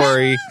 Don't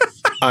worry,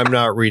 I'm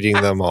not reading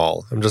them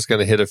all. I'm just going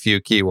to hit a few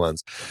key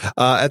ones.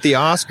 At the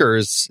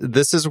Oscars,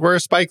 this is where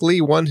Spike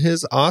Lee won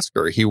his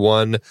Oscar. He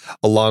won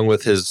along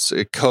with his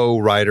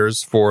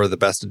co-writers for the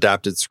Best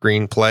Adapted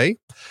Screenplay.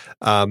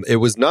 It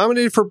was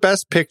nominated for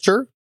Best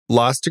Picture,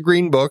 lost to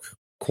Green Book.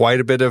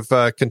 Quite a bit of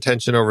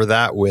contention over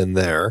that win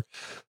there.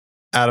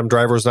 Adam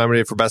Driver was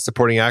nominated for Best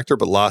Supporting Actor,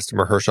 but lost to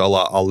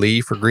Mahershala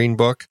Ali for Green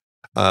Book.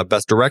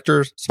 Best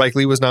Director, Spike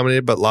Lee was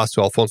nominated, but lost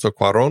to Alfonso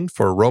Cuarón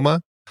for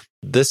Roma.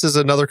 This is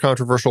another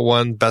controversial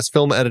one. Best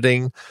Film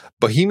Editing,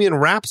 Bohemian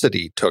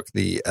Rhapsody took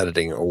the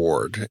editing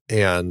award,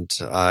 and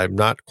I'm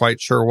not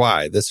quite sure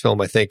why. This film,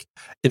 I think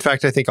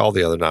all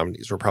the other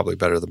nominees were probably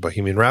better than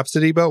Bohemian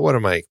Rhapsody, but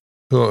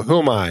who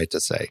am I to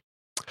say?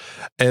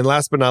 And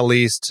last but not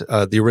least,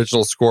 the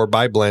original score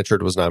by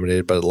Blanchard was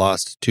nominated, but it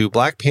lost to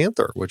Black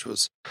Panther, which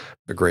was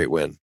a great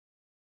win.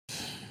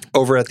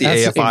 over at the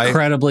That's AFI.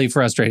 Incredibly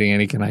frustrating.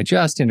 Annie, can I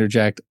just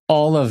interject?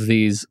 All of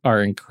these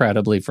are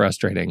incredibly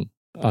frustrating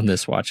on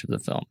this watch of the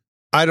film.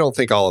 I don't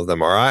think all of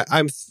them are.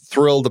 I'm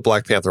thrilled the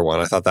Black Panther one.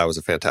 I thought that was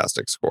a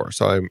fantastic score.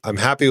 So I'm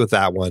happy with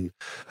that one.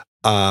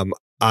 I'm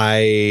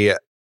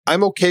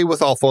okay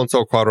with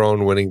Alfonso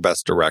Cuarón winning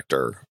Best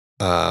Director,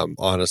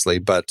 honestly,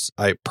 but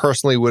I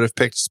personally would have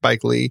picked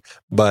Spike Lee.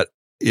 But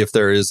if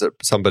there is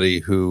somebody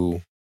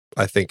who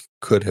I think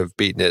could have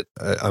beaten it,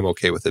 I'm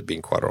okay with it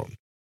being Cuarón.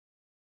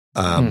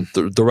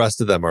 The rest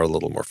of them are a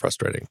little more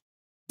frustrating.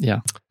 Yeah.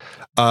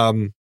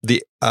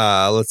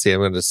 Let's see. I'm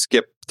going to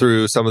skip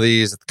through some of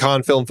these. At the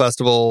Cannes Film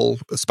Festival,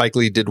 Spike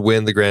Lee did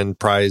win the grand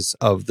prize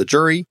of the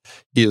jury.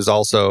 He has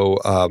also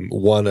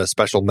won a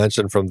special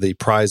mention from the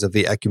prize of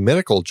the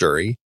ecumenical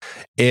jury.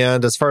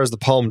 And as far as the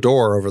Palme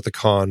d'Or over at the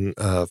Cannes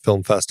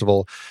Film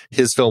Festival,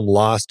 his film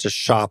Lost to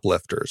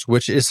Shoplifters,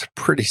 which is a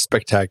pretty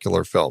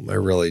spectacular film. I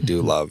really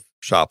do love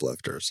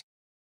Shoplifters.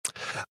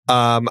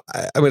 I'm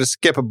going to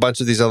skip a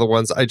bunch of these other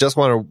ones. I just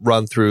want to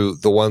run through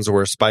the ones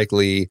where Spike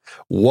Lee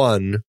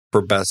won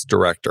for Best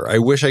Director. I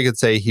wish I could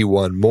say he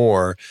won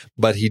more,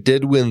 but he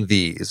did win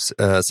these.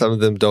 Some of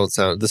them don't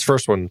sound, this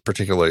first one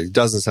particularly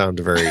doesn't sound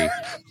very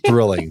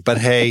thrilling, but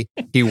hey,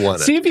 he won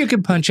it. See if you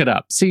can punch it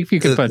up.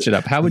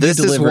 How would you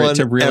deliver it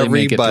to really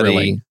make it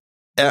thrilling?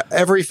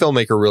 Every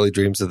filmmaker really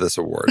dreams of this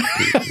award,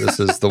 Pete. This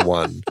is the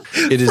one.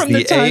 It is From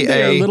the time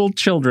they are little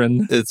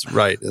children. It's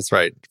right.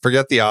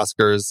 Forget the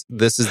Oscars.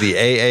 This is the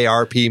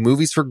AARP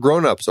Movies for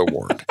Grown-Ups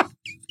Award.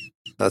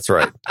 That's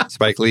right.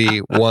 Spike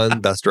Lee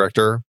won Best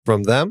Director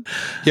from them.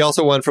 He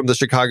also won from the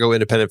Chicago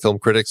Independent Film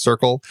Critics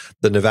Circle,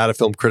 the Nevada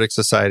Film Critics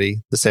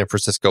Society, the San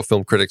Francisco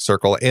Film Critics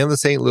Circle, and the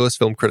St. Louis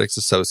Film Critics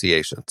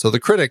Association. So the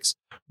critics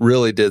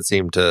really did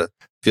seem to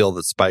feel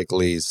that Spike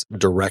Lee's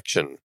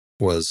direction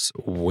was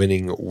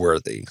winning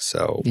worthy.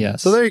 So,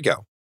 yes. So there you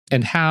go.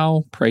 And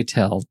how, pray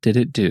tell, did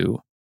it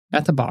do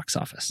at the box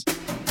office?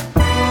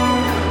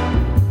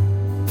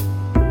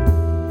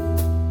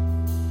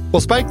 Well,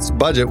 Spike's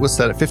budget was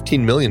set at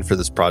 $15 million for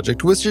this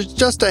project, which is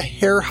just a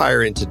hair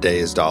higher in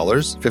today's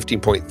dollars,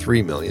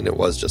 $15.3 million. It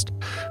was just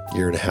a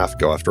year and a half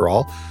ago, after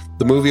all.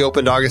 The movie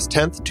opened August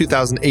 10th,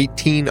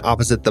 2018,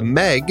 opposite The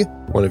Meg,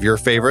 one of your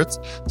favorites,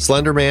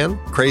 Slender Man,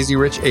 Crazy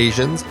Rich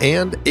Asians,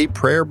 and A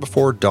Prayer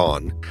Before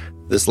Dawn.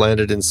 This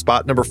landed in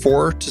spot number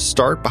 4 to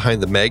start,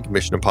 behind The Meg,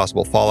 Mission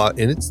Impossible Fallout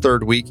in its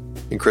third week,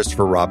 and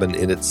Christopher Robin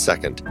in its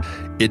second.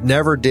 It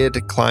never did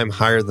climb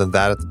higher than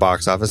that at the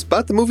box office,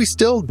 but the movie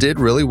still did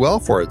really well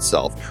for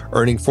itself,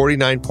 earning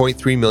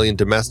 $49.3 million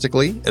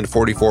domestically and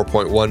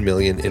 $44.1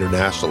 million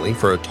internationally,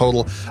 for a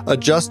total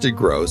adjusted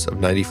gross of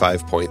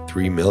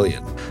 $95.3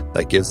 million.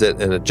 That gives it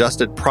an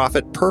adjusted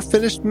profit per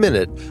finished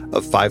minute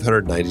of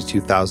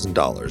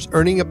 $592,000,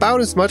 earning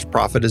about as much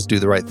profit as Do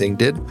the Right Thing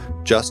did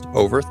just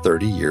over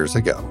 30 years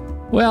ago.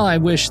 Well, I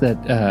wish that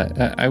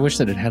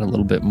it had a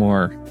little bit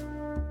more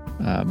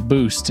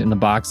boost in the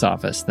box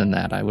office than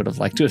that. I would have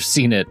liked to have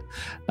seen it.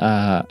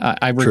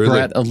 I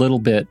regret a little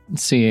bit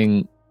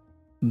seeing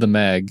The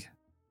Meg,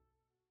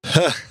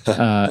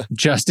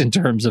 just in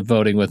terms of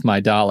voting with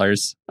my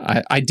dollars.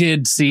 I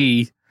did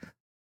see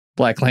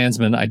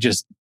BlacKkKlansman. I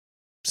just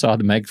saw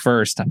The Meg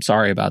first. I'm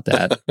sorry about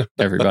that,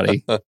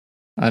 everybody.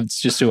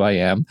 It's just who I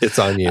am. It's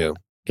on you.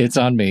 It's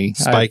on me.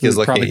 Spike is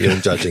looking at you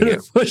and judging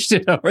you. Pushed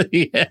it over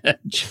the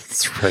edge.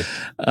 That's right.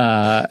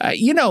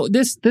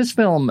 This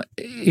film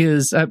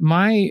is I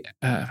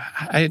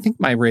think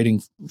my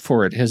rating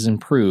for it has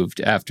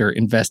improved after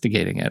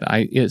investigating it.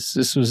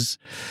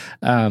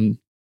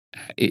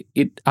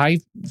 I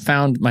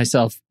found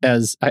myself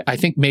as, I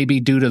think maybe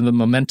due to the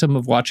momentum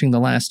of watching the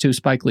last 2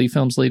 Spike Lee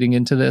films leading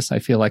into this, I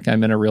feel like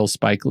I'm in a real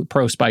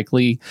pro Spike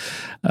Lee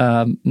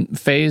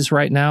phase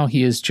right now.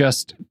 He is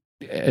just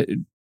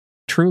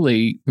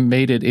truly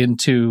made it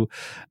into,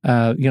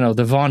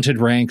 the vaunted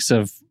ranks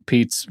of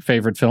Pete's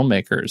favorite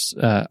filmmakers.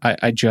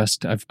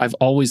 I've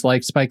always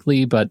liked Spike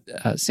Lee, but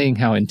seeing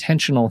how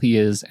intentional he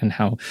is and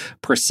how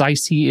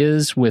precise he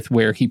is with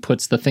where he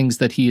puts the things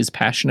that he is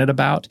passionate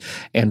about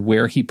and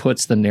where he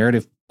puts the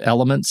narrative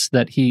elements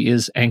that he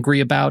is angry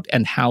about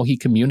and how he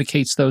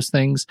communicates those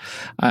things,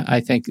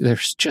 I think they're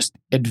just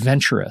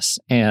adventurous.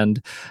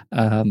 And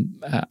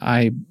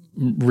I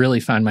really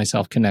find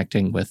myself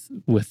connecting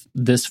with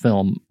this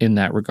film in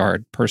that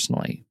regard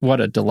personally.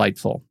 What a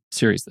delightful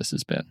series this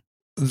has been.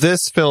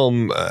 This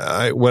film,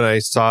 when I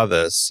saw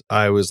this,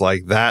 I was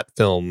like, that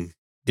film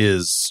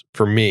is,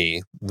 for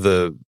me,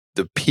 the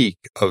peak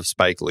of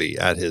Spike Lee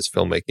at his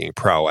filmmaking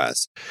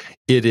prowess.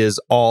 It is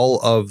all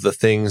of the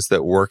things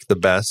that work the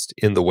best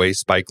in the way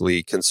Spike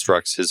Lee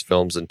constructs his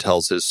films and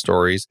tells his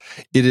stories.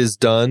 It is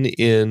done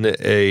in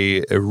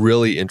a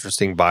really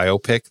interesting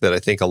biopic that I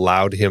think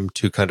allowed him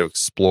to kind of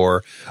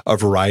explore a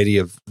variety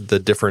of the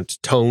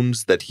different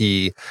tones that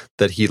he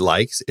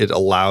likes. It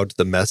allowed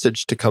the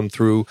message to come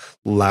through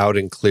loud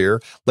and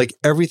clear. Like,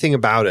 everything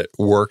about it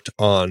worked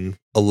on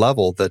a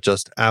level that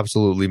just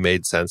absolutely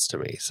made sense to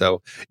me.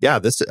 So yeah,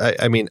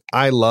 I mean,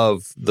 I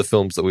love the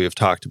films that we have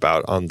talked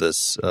about on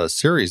this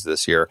series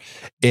this year.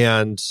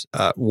 And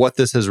what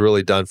this has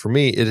really done for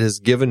me, it has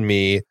given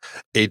me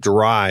a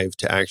drive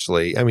to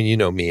actually, I mean, you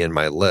know me and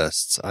my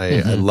lists.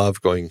 I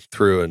love going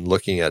through and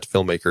looking at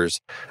filmmakers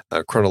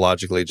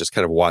chronologically, just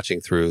kind of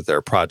watching through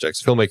their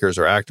projects, filmmakers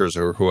or actors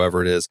or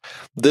whoever it is.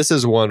 This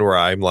is one where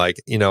I'm like,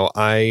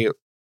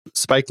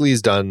 Spike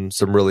Lee's done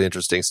some really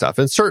interesting stuff.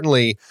 And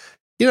certainly,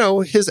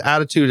 his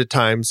attitude at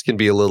times can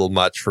be a little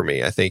much for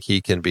me. I think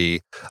he can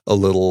be a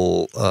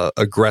little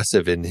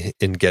aggressive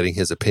in getting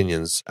his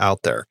opinions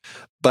out there.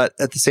 But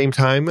at the same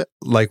time,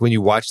 like when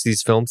you watch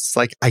these films, it's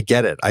like, I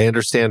get it. I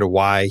understand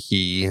why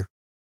he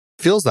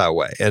feels that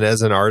way. And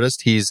as an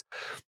artist, he's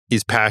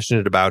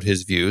passionate about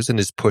his views and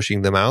is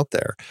pushing them out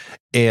there.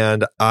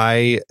 And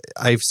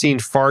I've seen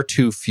far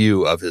too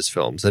few of his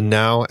films. And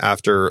now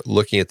after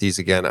looking at these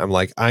again, I'm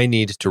like, I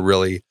need to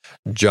really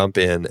jump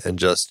in and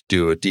just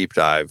do a deep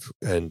dive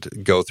and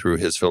go through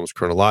his films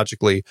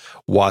chronologically,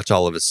 watch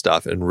all of his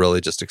stuff, and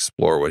really just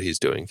explore what he's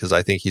doing. Because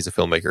I think he's a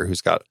filmmaker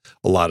who's got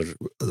a lot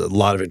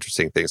of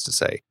interesting things to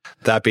say.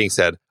 That being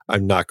said,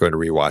 I'm not going to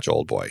rewatch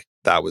Oldboy.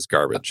 That was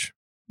garbage.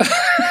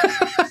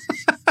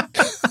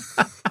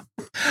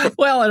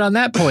 Well, and on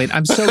that point,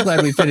 I'm so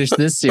glad we finished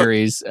this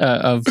series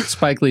of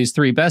Spike Lee's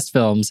 3 best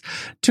films.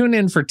 Tune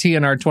in for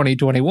TNR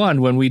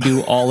 2021 when we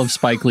do all of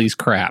Spike Lee's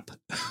crap.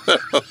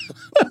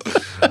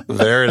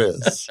 There it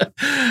is.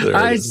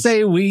 I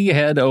say we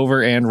head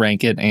over and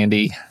rank it,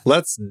 Andy.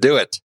 Let's do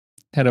it.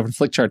 Head over to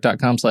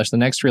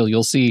flickchart.com/thenextreel.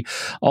 You'll see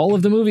all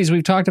of the movies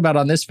we've talked about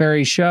on this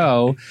very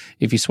show.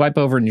 If you swipe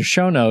over in your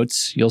show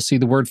notes, you'll see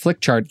the word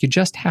Flickchart. You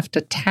just have to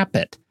tap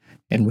it.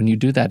 And when you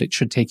do that, it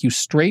should take you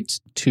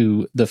straight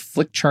to the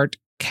Flickchart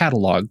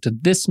catalog, to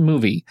this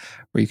movie,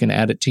 where you can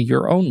add it to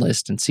your own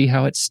list and see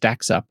how it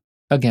stacks up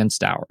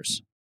against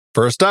ours.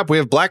 First up, we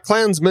have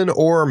BlacKkKlansman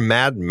or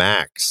Mad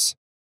Max.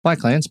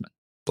 BlacKkKlansman.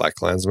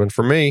 BlacKkKlansman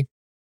for me.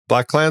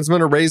 BlacKkKlansman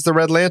or Raise the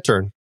Red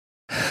Lantern.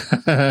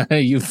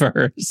 You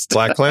first.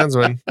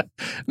 BlacKkKlansman.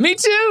 Me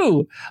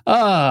too.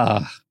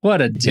 What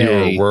a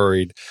day. You were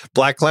worried.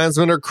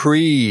 BlacKkKlansman or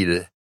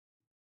Creed.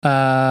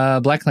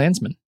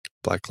 BlacKkKlansman.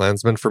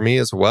 BlacKkKlansman for me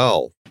as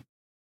well.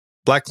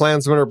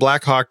 BlacKkKlansman or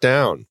Black Hawk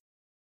Down.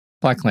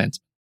 BlacKkKlansman.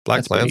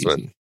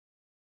 BlacKkKlansman.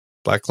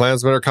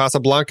 BlacKkKlansman or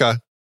Casablanca.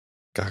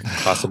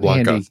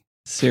 Casablanca. Andy,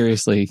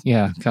 seriously,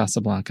 yeah,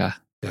 Casablanca.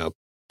 Yeah.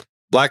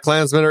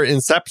 BlacKkKlansman or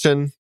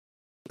Inception.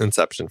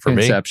 Inception for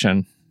me.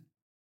 Inception.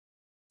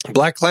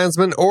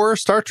 BlacKkKlansman or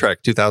Star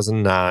Trek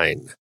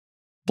 2009.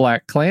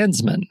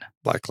 BlacKkKlansman.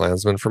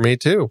 BlacKkKlansman for me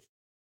too.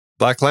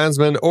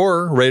 BlacKkKlansman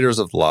or Raiders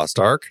of the Lost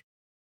Ark.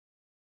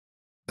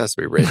 Has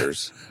to be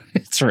Raiders.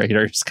 It's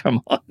Raiders.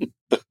 Come on.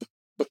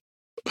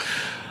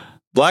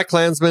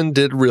 BlacKkKlansman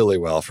did really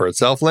well for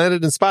itself.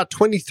 Landed in spot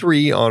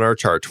 23 on our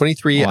chart.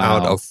 23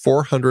 out of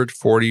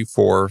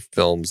 444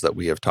 films that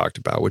we have talked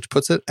about, which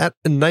puts it at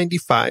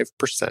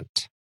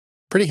 95%.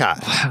 Pretty high.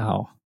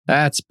 Wow.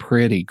 That's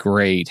pretty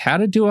great.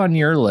 How'd it do on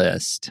your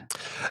list?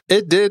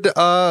 It did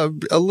a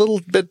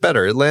little bit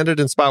better. It landed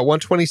in spot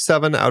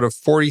 127 out of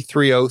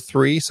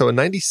 4303, so a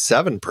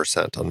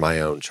 97% on my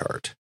own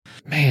chart.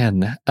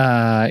 Man,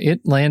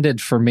 it landed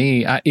for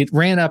me. It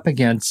ran up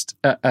against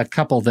a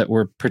couple that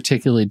were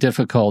particularly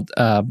difficult.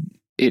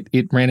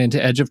 It ran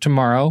into Edge of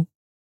Tomorrow,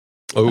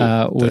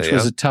 which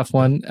was a tough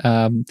one.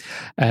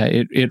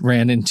 It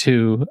ran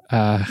into,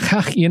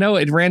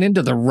 it ran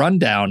into The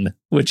Rundown,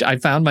 which I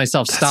found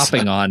myself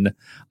stopping on.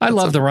 I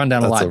love The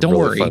Rundown a lot. Don't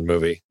worry. Fun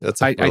movie.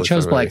 I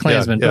chose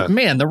BlacKkKlansman, but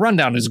man, The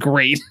Rundown is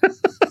great.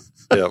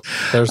 Yeah,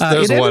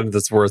 there's one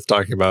that's worth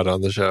talking about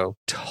on the show.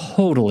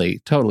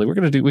 Totally.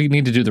 We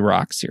need to do the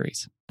Rock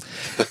series.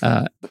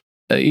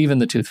 Even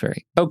the Tooth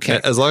Fairy. Okay.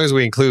 As long as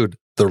we include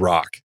The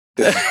Rock.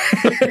 Totally.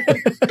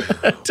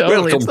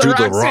 Welcome it's the to Rock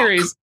the Rock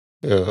series.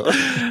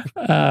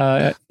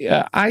 Yeah.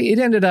 It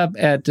ended up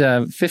at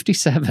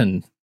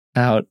 57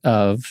 out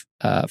of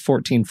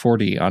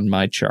 1440 on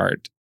my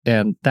chart.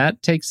 And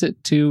that takes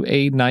it to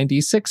a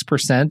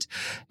 96%.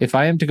 If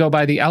I am to go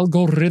by the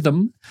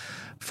algorithm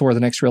for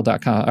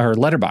thenextreel.com or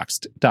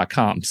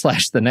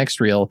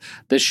letterboxd.com/thenextreel,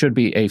 this should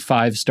be a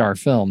 5-star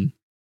film.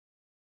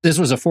 This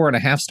was a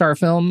 4.5-star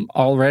film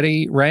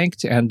already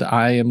ranked, and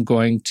I am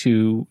going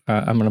to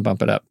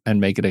bump it up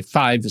and make it a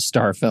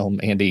 5-star film,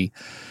 Andy.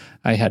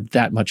 I had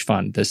that much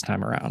fun this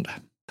time around.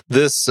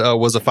 This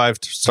was a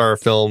 5-star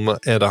film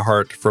and a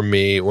heart from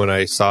me when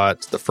I saw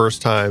it the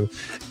first time,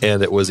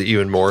 and it was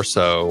even more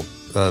so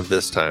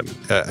this time.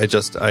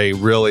 I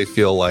really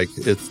feel like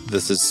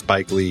this is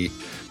Spike Lee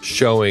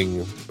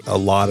showing a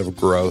lot of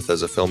growth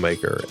as a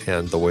filmmaker,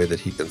 and the way that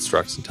he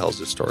constructs and tells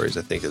his stories,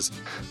 I think, is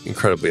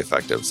incredibly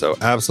effective. So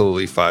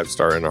absolutely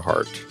 5-star and a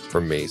heart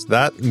from me. So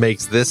that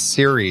makes this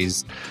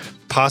series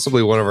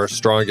possibly one of our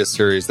strongest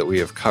series that we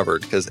have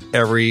covered, because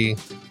every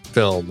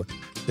film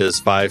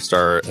is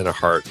 5-star and a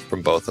heart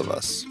from both of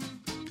us.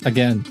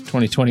 Again,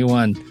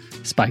 2021,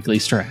 Spike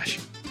Lee's trash.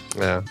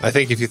 Yeah, I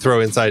think if you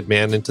throw Inside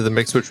Man into the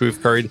mix, which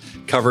we've covered,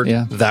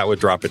 that would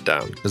drop it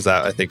down, because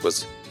that, I think,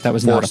 was 4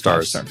 not a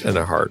stars 5-star and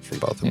a heart from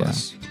both of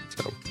us.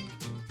 So.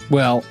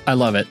 Well, I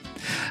love it.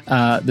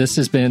 This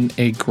has been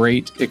a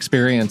great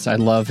experience. I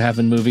love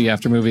having movie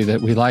after movie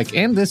that we like.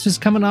 And this is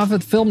coming off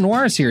of the film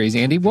noir series,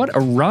 Andy. What a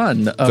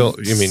run of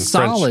You mean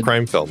solid French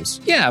crime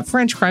films? Yeah,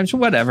 French crimes,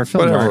 whatever.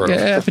 Film noir.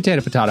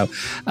 Potato.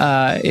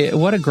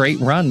 What a great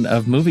run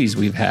of movies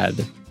we've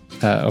had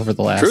over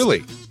the last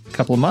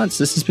couple of months.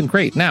 This has been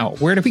great. Now,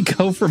 where do we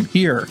go from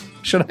here?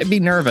 Should I be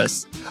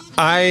nervous?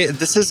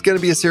 This is going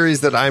to be a series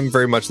that I'm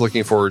very much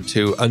looking forward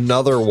to.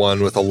 Another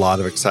one with a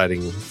lot of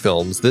exciting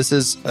films. This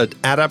is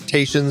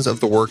adaptations of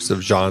the works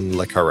of Jean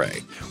Le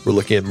Carré. We're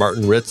looking at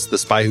Martin Ritz, The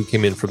Spy Who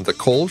Came In From the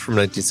Cold from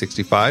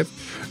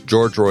 1965,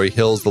 George Roy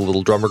Hill's The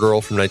Little Drummer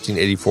Girl from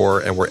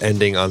 1984, and we're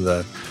ending on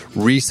the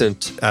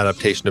recent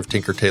adaptation of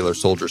Tinker Tailor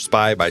Soldier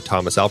Spy by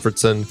Thomas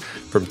Alfredson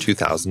from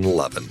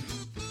 2011.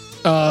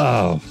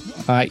 Oh,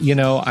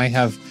 I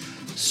have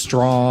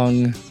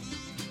strong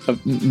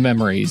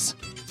memories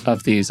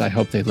of these. I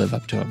hope they live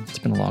up to them. It's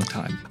been a long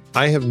time.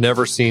 I have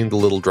never seen The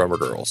Little Drummer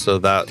Girl, so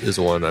that is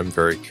one I'm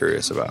very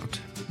curious about.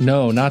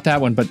 No, not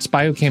that one, but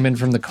Spy Who Came In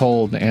From the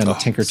Cold and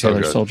Tinker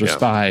Tailor Soldier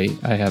Spy,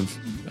 I have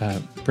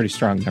pretty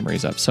strong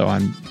memories of. So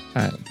I'm,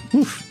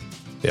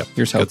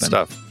 here's hoping.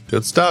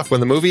 Good stuff. When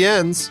the movie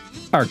ends,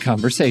 our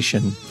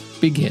conversation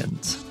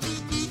begins.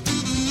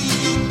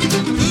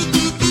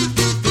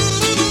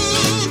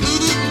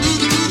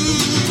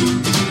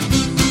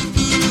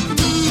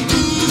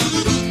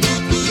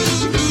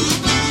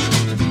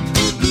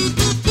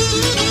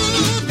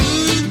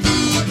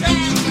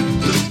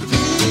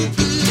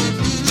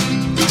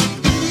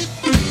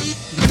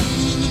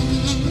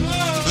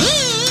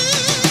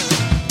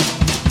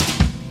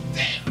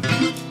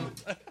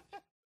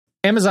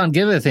 Amazon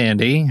giveth,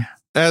 Andy.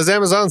 As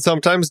Amazon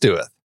sometimes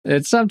doeth.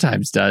 It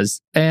sometimes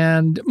does.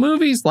 And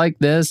movies like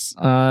this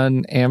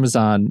on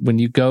Amazon, when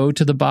you go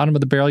to the bottom of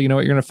the barrel, you know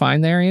what you're going to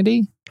find there,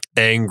 Andy?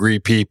 Angry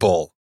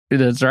people.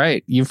 That's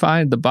right. You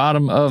find the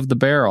bottom of the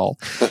barrel.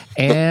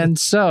 And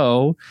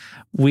so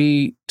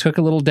we took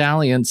a little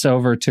dalliance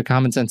over to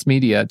Common Sense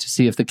Media to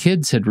see if the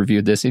kids had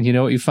reviewed this. And you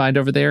know what you find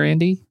over there,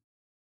 Andy?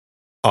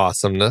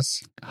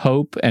 Awesomeness.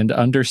 Hope and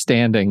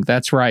understanding.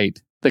 That's right.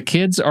 The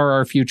kids are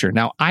our future.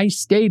 Now, I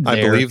stayed there.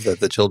 I believe that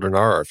the children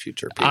are our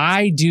future. Pete.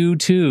 I do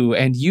too.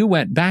 And you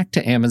went back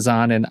to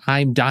Amazon, and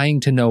I'm dying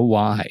to know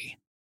why.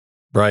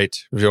 Right.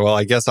 Well,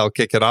 I guess I'll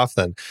kick it off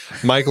then.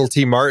 Michael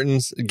T.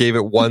 Martins gave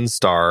it 1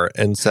 star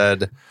and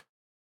said,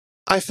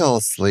 I fell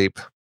asleep.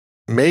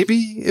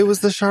 Maybe it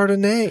was the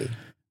Chardonnay.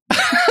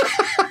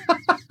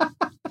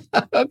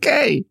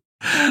 Okay.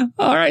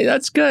 All right.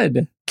 That's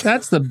good.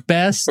 That's the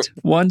best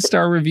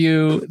 1-star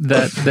review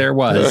that there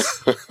was.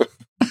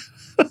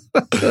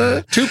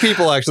 2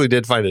 people actually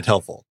did find it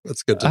helpful.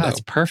 That's good to know.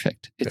 It's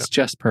perfect. It's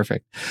just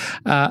perfect.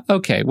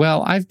 Okay.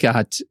 Well, I've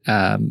got,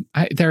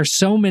 there are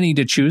so many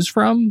to choose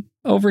from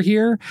over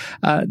here.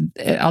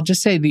 I'll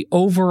just say the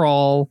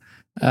overall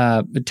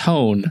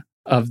tone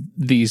of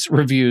these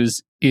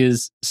reviews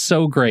is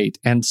so great.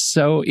 And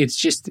so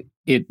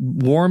it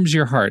warms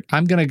your heart.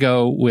 I'm going to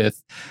go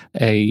with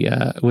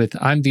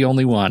I'm the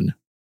only one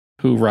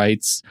who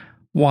writes,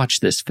 watch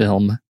this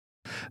film.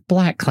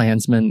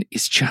 BlacKkKlansman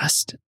is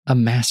just a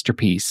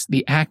masterpiece.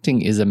 The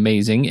acting is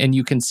amazing, and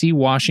you can see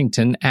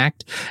Washington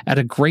act at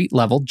a great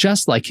level,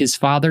 just like his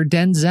father,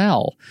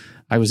 Denzel.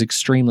 I was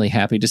extremely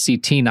happy to see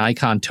teen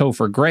icon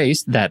Topher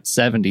Grace, that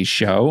 70s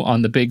show,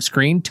 on the big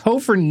screen.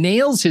 Topher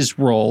nails his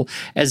role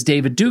as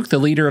David Duke, the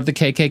leader of the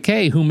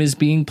KKK, whom is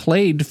being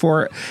played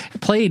for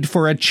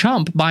a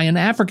chump by an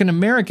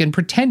African-American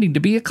pretending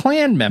to be a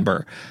Klan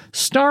member.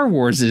 Star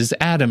Wars'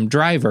 Adam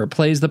Driver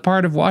plays the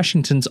part of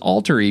Washington's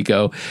alter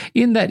ego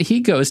in that he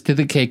goes to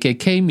the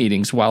KKK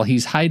meetings while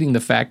he's hiding the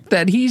fact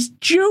that he's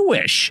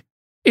Jewish.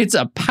 It's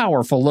a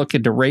powerful look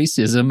into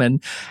racism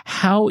and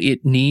how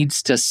it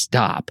needs to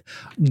stop.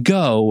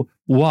 Go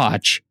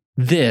watch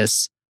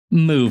this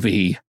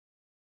movie.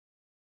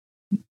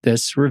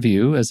 This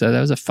review, that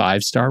was a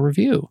 5-star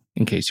review,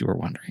 in case you were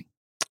wondering.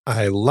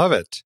 I love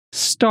it.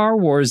 Star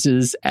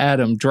Wars'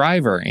 Adam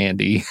Driver,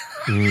 Andy.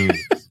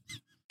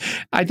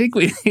 I think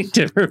we need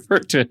to refer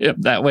to him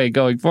that way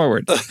going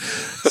forward.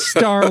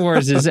 Star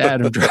Wars'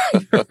 Adam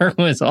Driver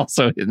was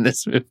also in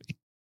this movie.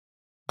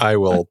 I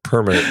will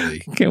permanently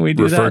Can we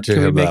do refer that? to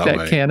Can we him make that that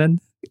way. canon?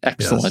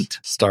 Excellent.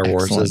 Yes. Star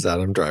Wars Excellent. is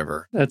Adam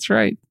Driver. That's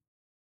right.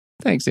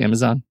 Thanks,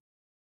 Amazon.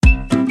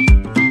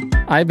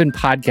 I've been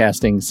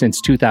podcasting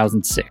since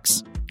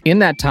 2006. In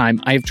that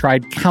time, I've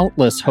tried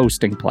countless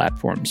hosting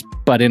platforms.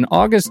 But in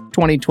August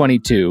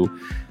 2022,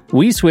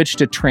 we switched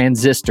to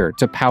Transistor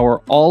to power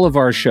all of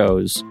our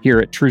shows here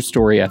at True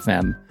Story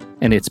FM.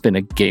 And it's been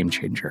a game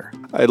changer.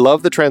 I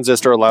love the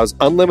Transistor allows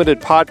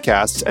unlimited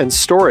podcasts and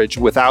storage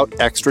without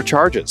extra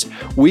charges.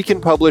 We can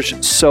publish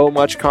so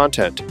much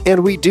content,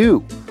 and we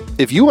do.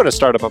 If you want to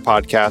start up a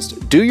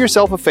podcast, do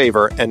yourself a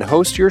favor and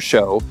host your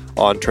show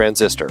on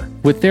Transistor.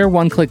 With their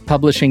one-click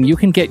publishing, you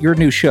can get your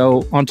new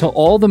show onto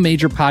all the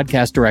major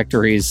podcast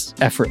directories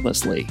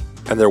effortlessly.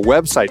 And their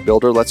website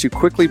builder lets you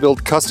quickly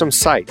build custom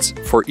sites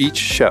for each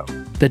show.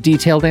 The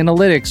detailed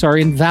analytics are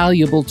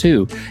invaluable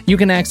too. You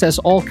can access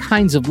all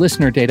kinds of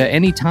listener data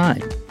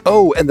anytime.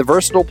 Oh, and the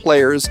versatile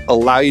players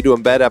allow you to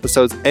embed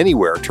episodes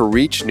anywhere to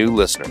reach new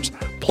listeners.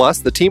 Plus,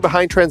 the team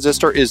behind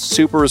Transistor is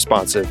super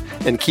responsive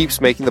and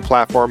keeps making the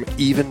platform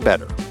even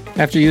better.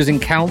 After using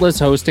countless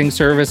hosting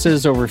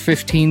services over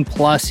 15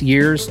 plus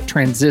years,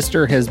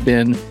 Transistor has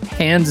been,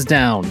 hands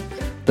down,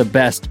 the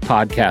best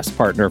podcast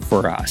partner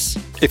for us.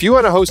 If you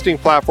want a hosting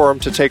platform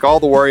to take all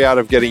the worry out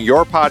of getting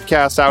your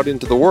podcast out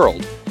into the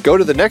world, go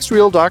to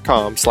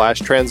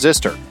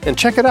thenextreel.com/transistor and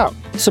check it out.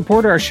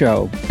 Support our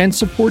show and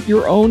support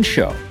your own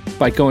show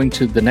by going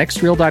to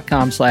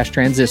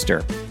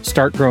thenextreel.com/transistor.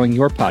 Start growing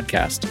your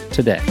podcast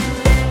today.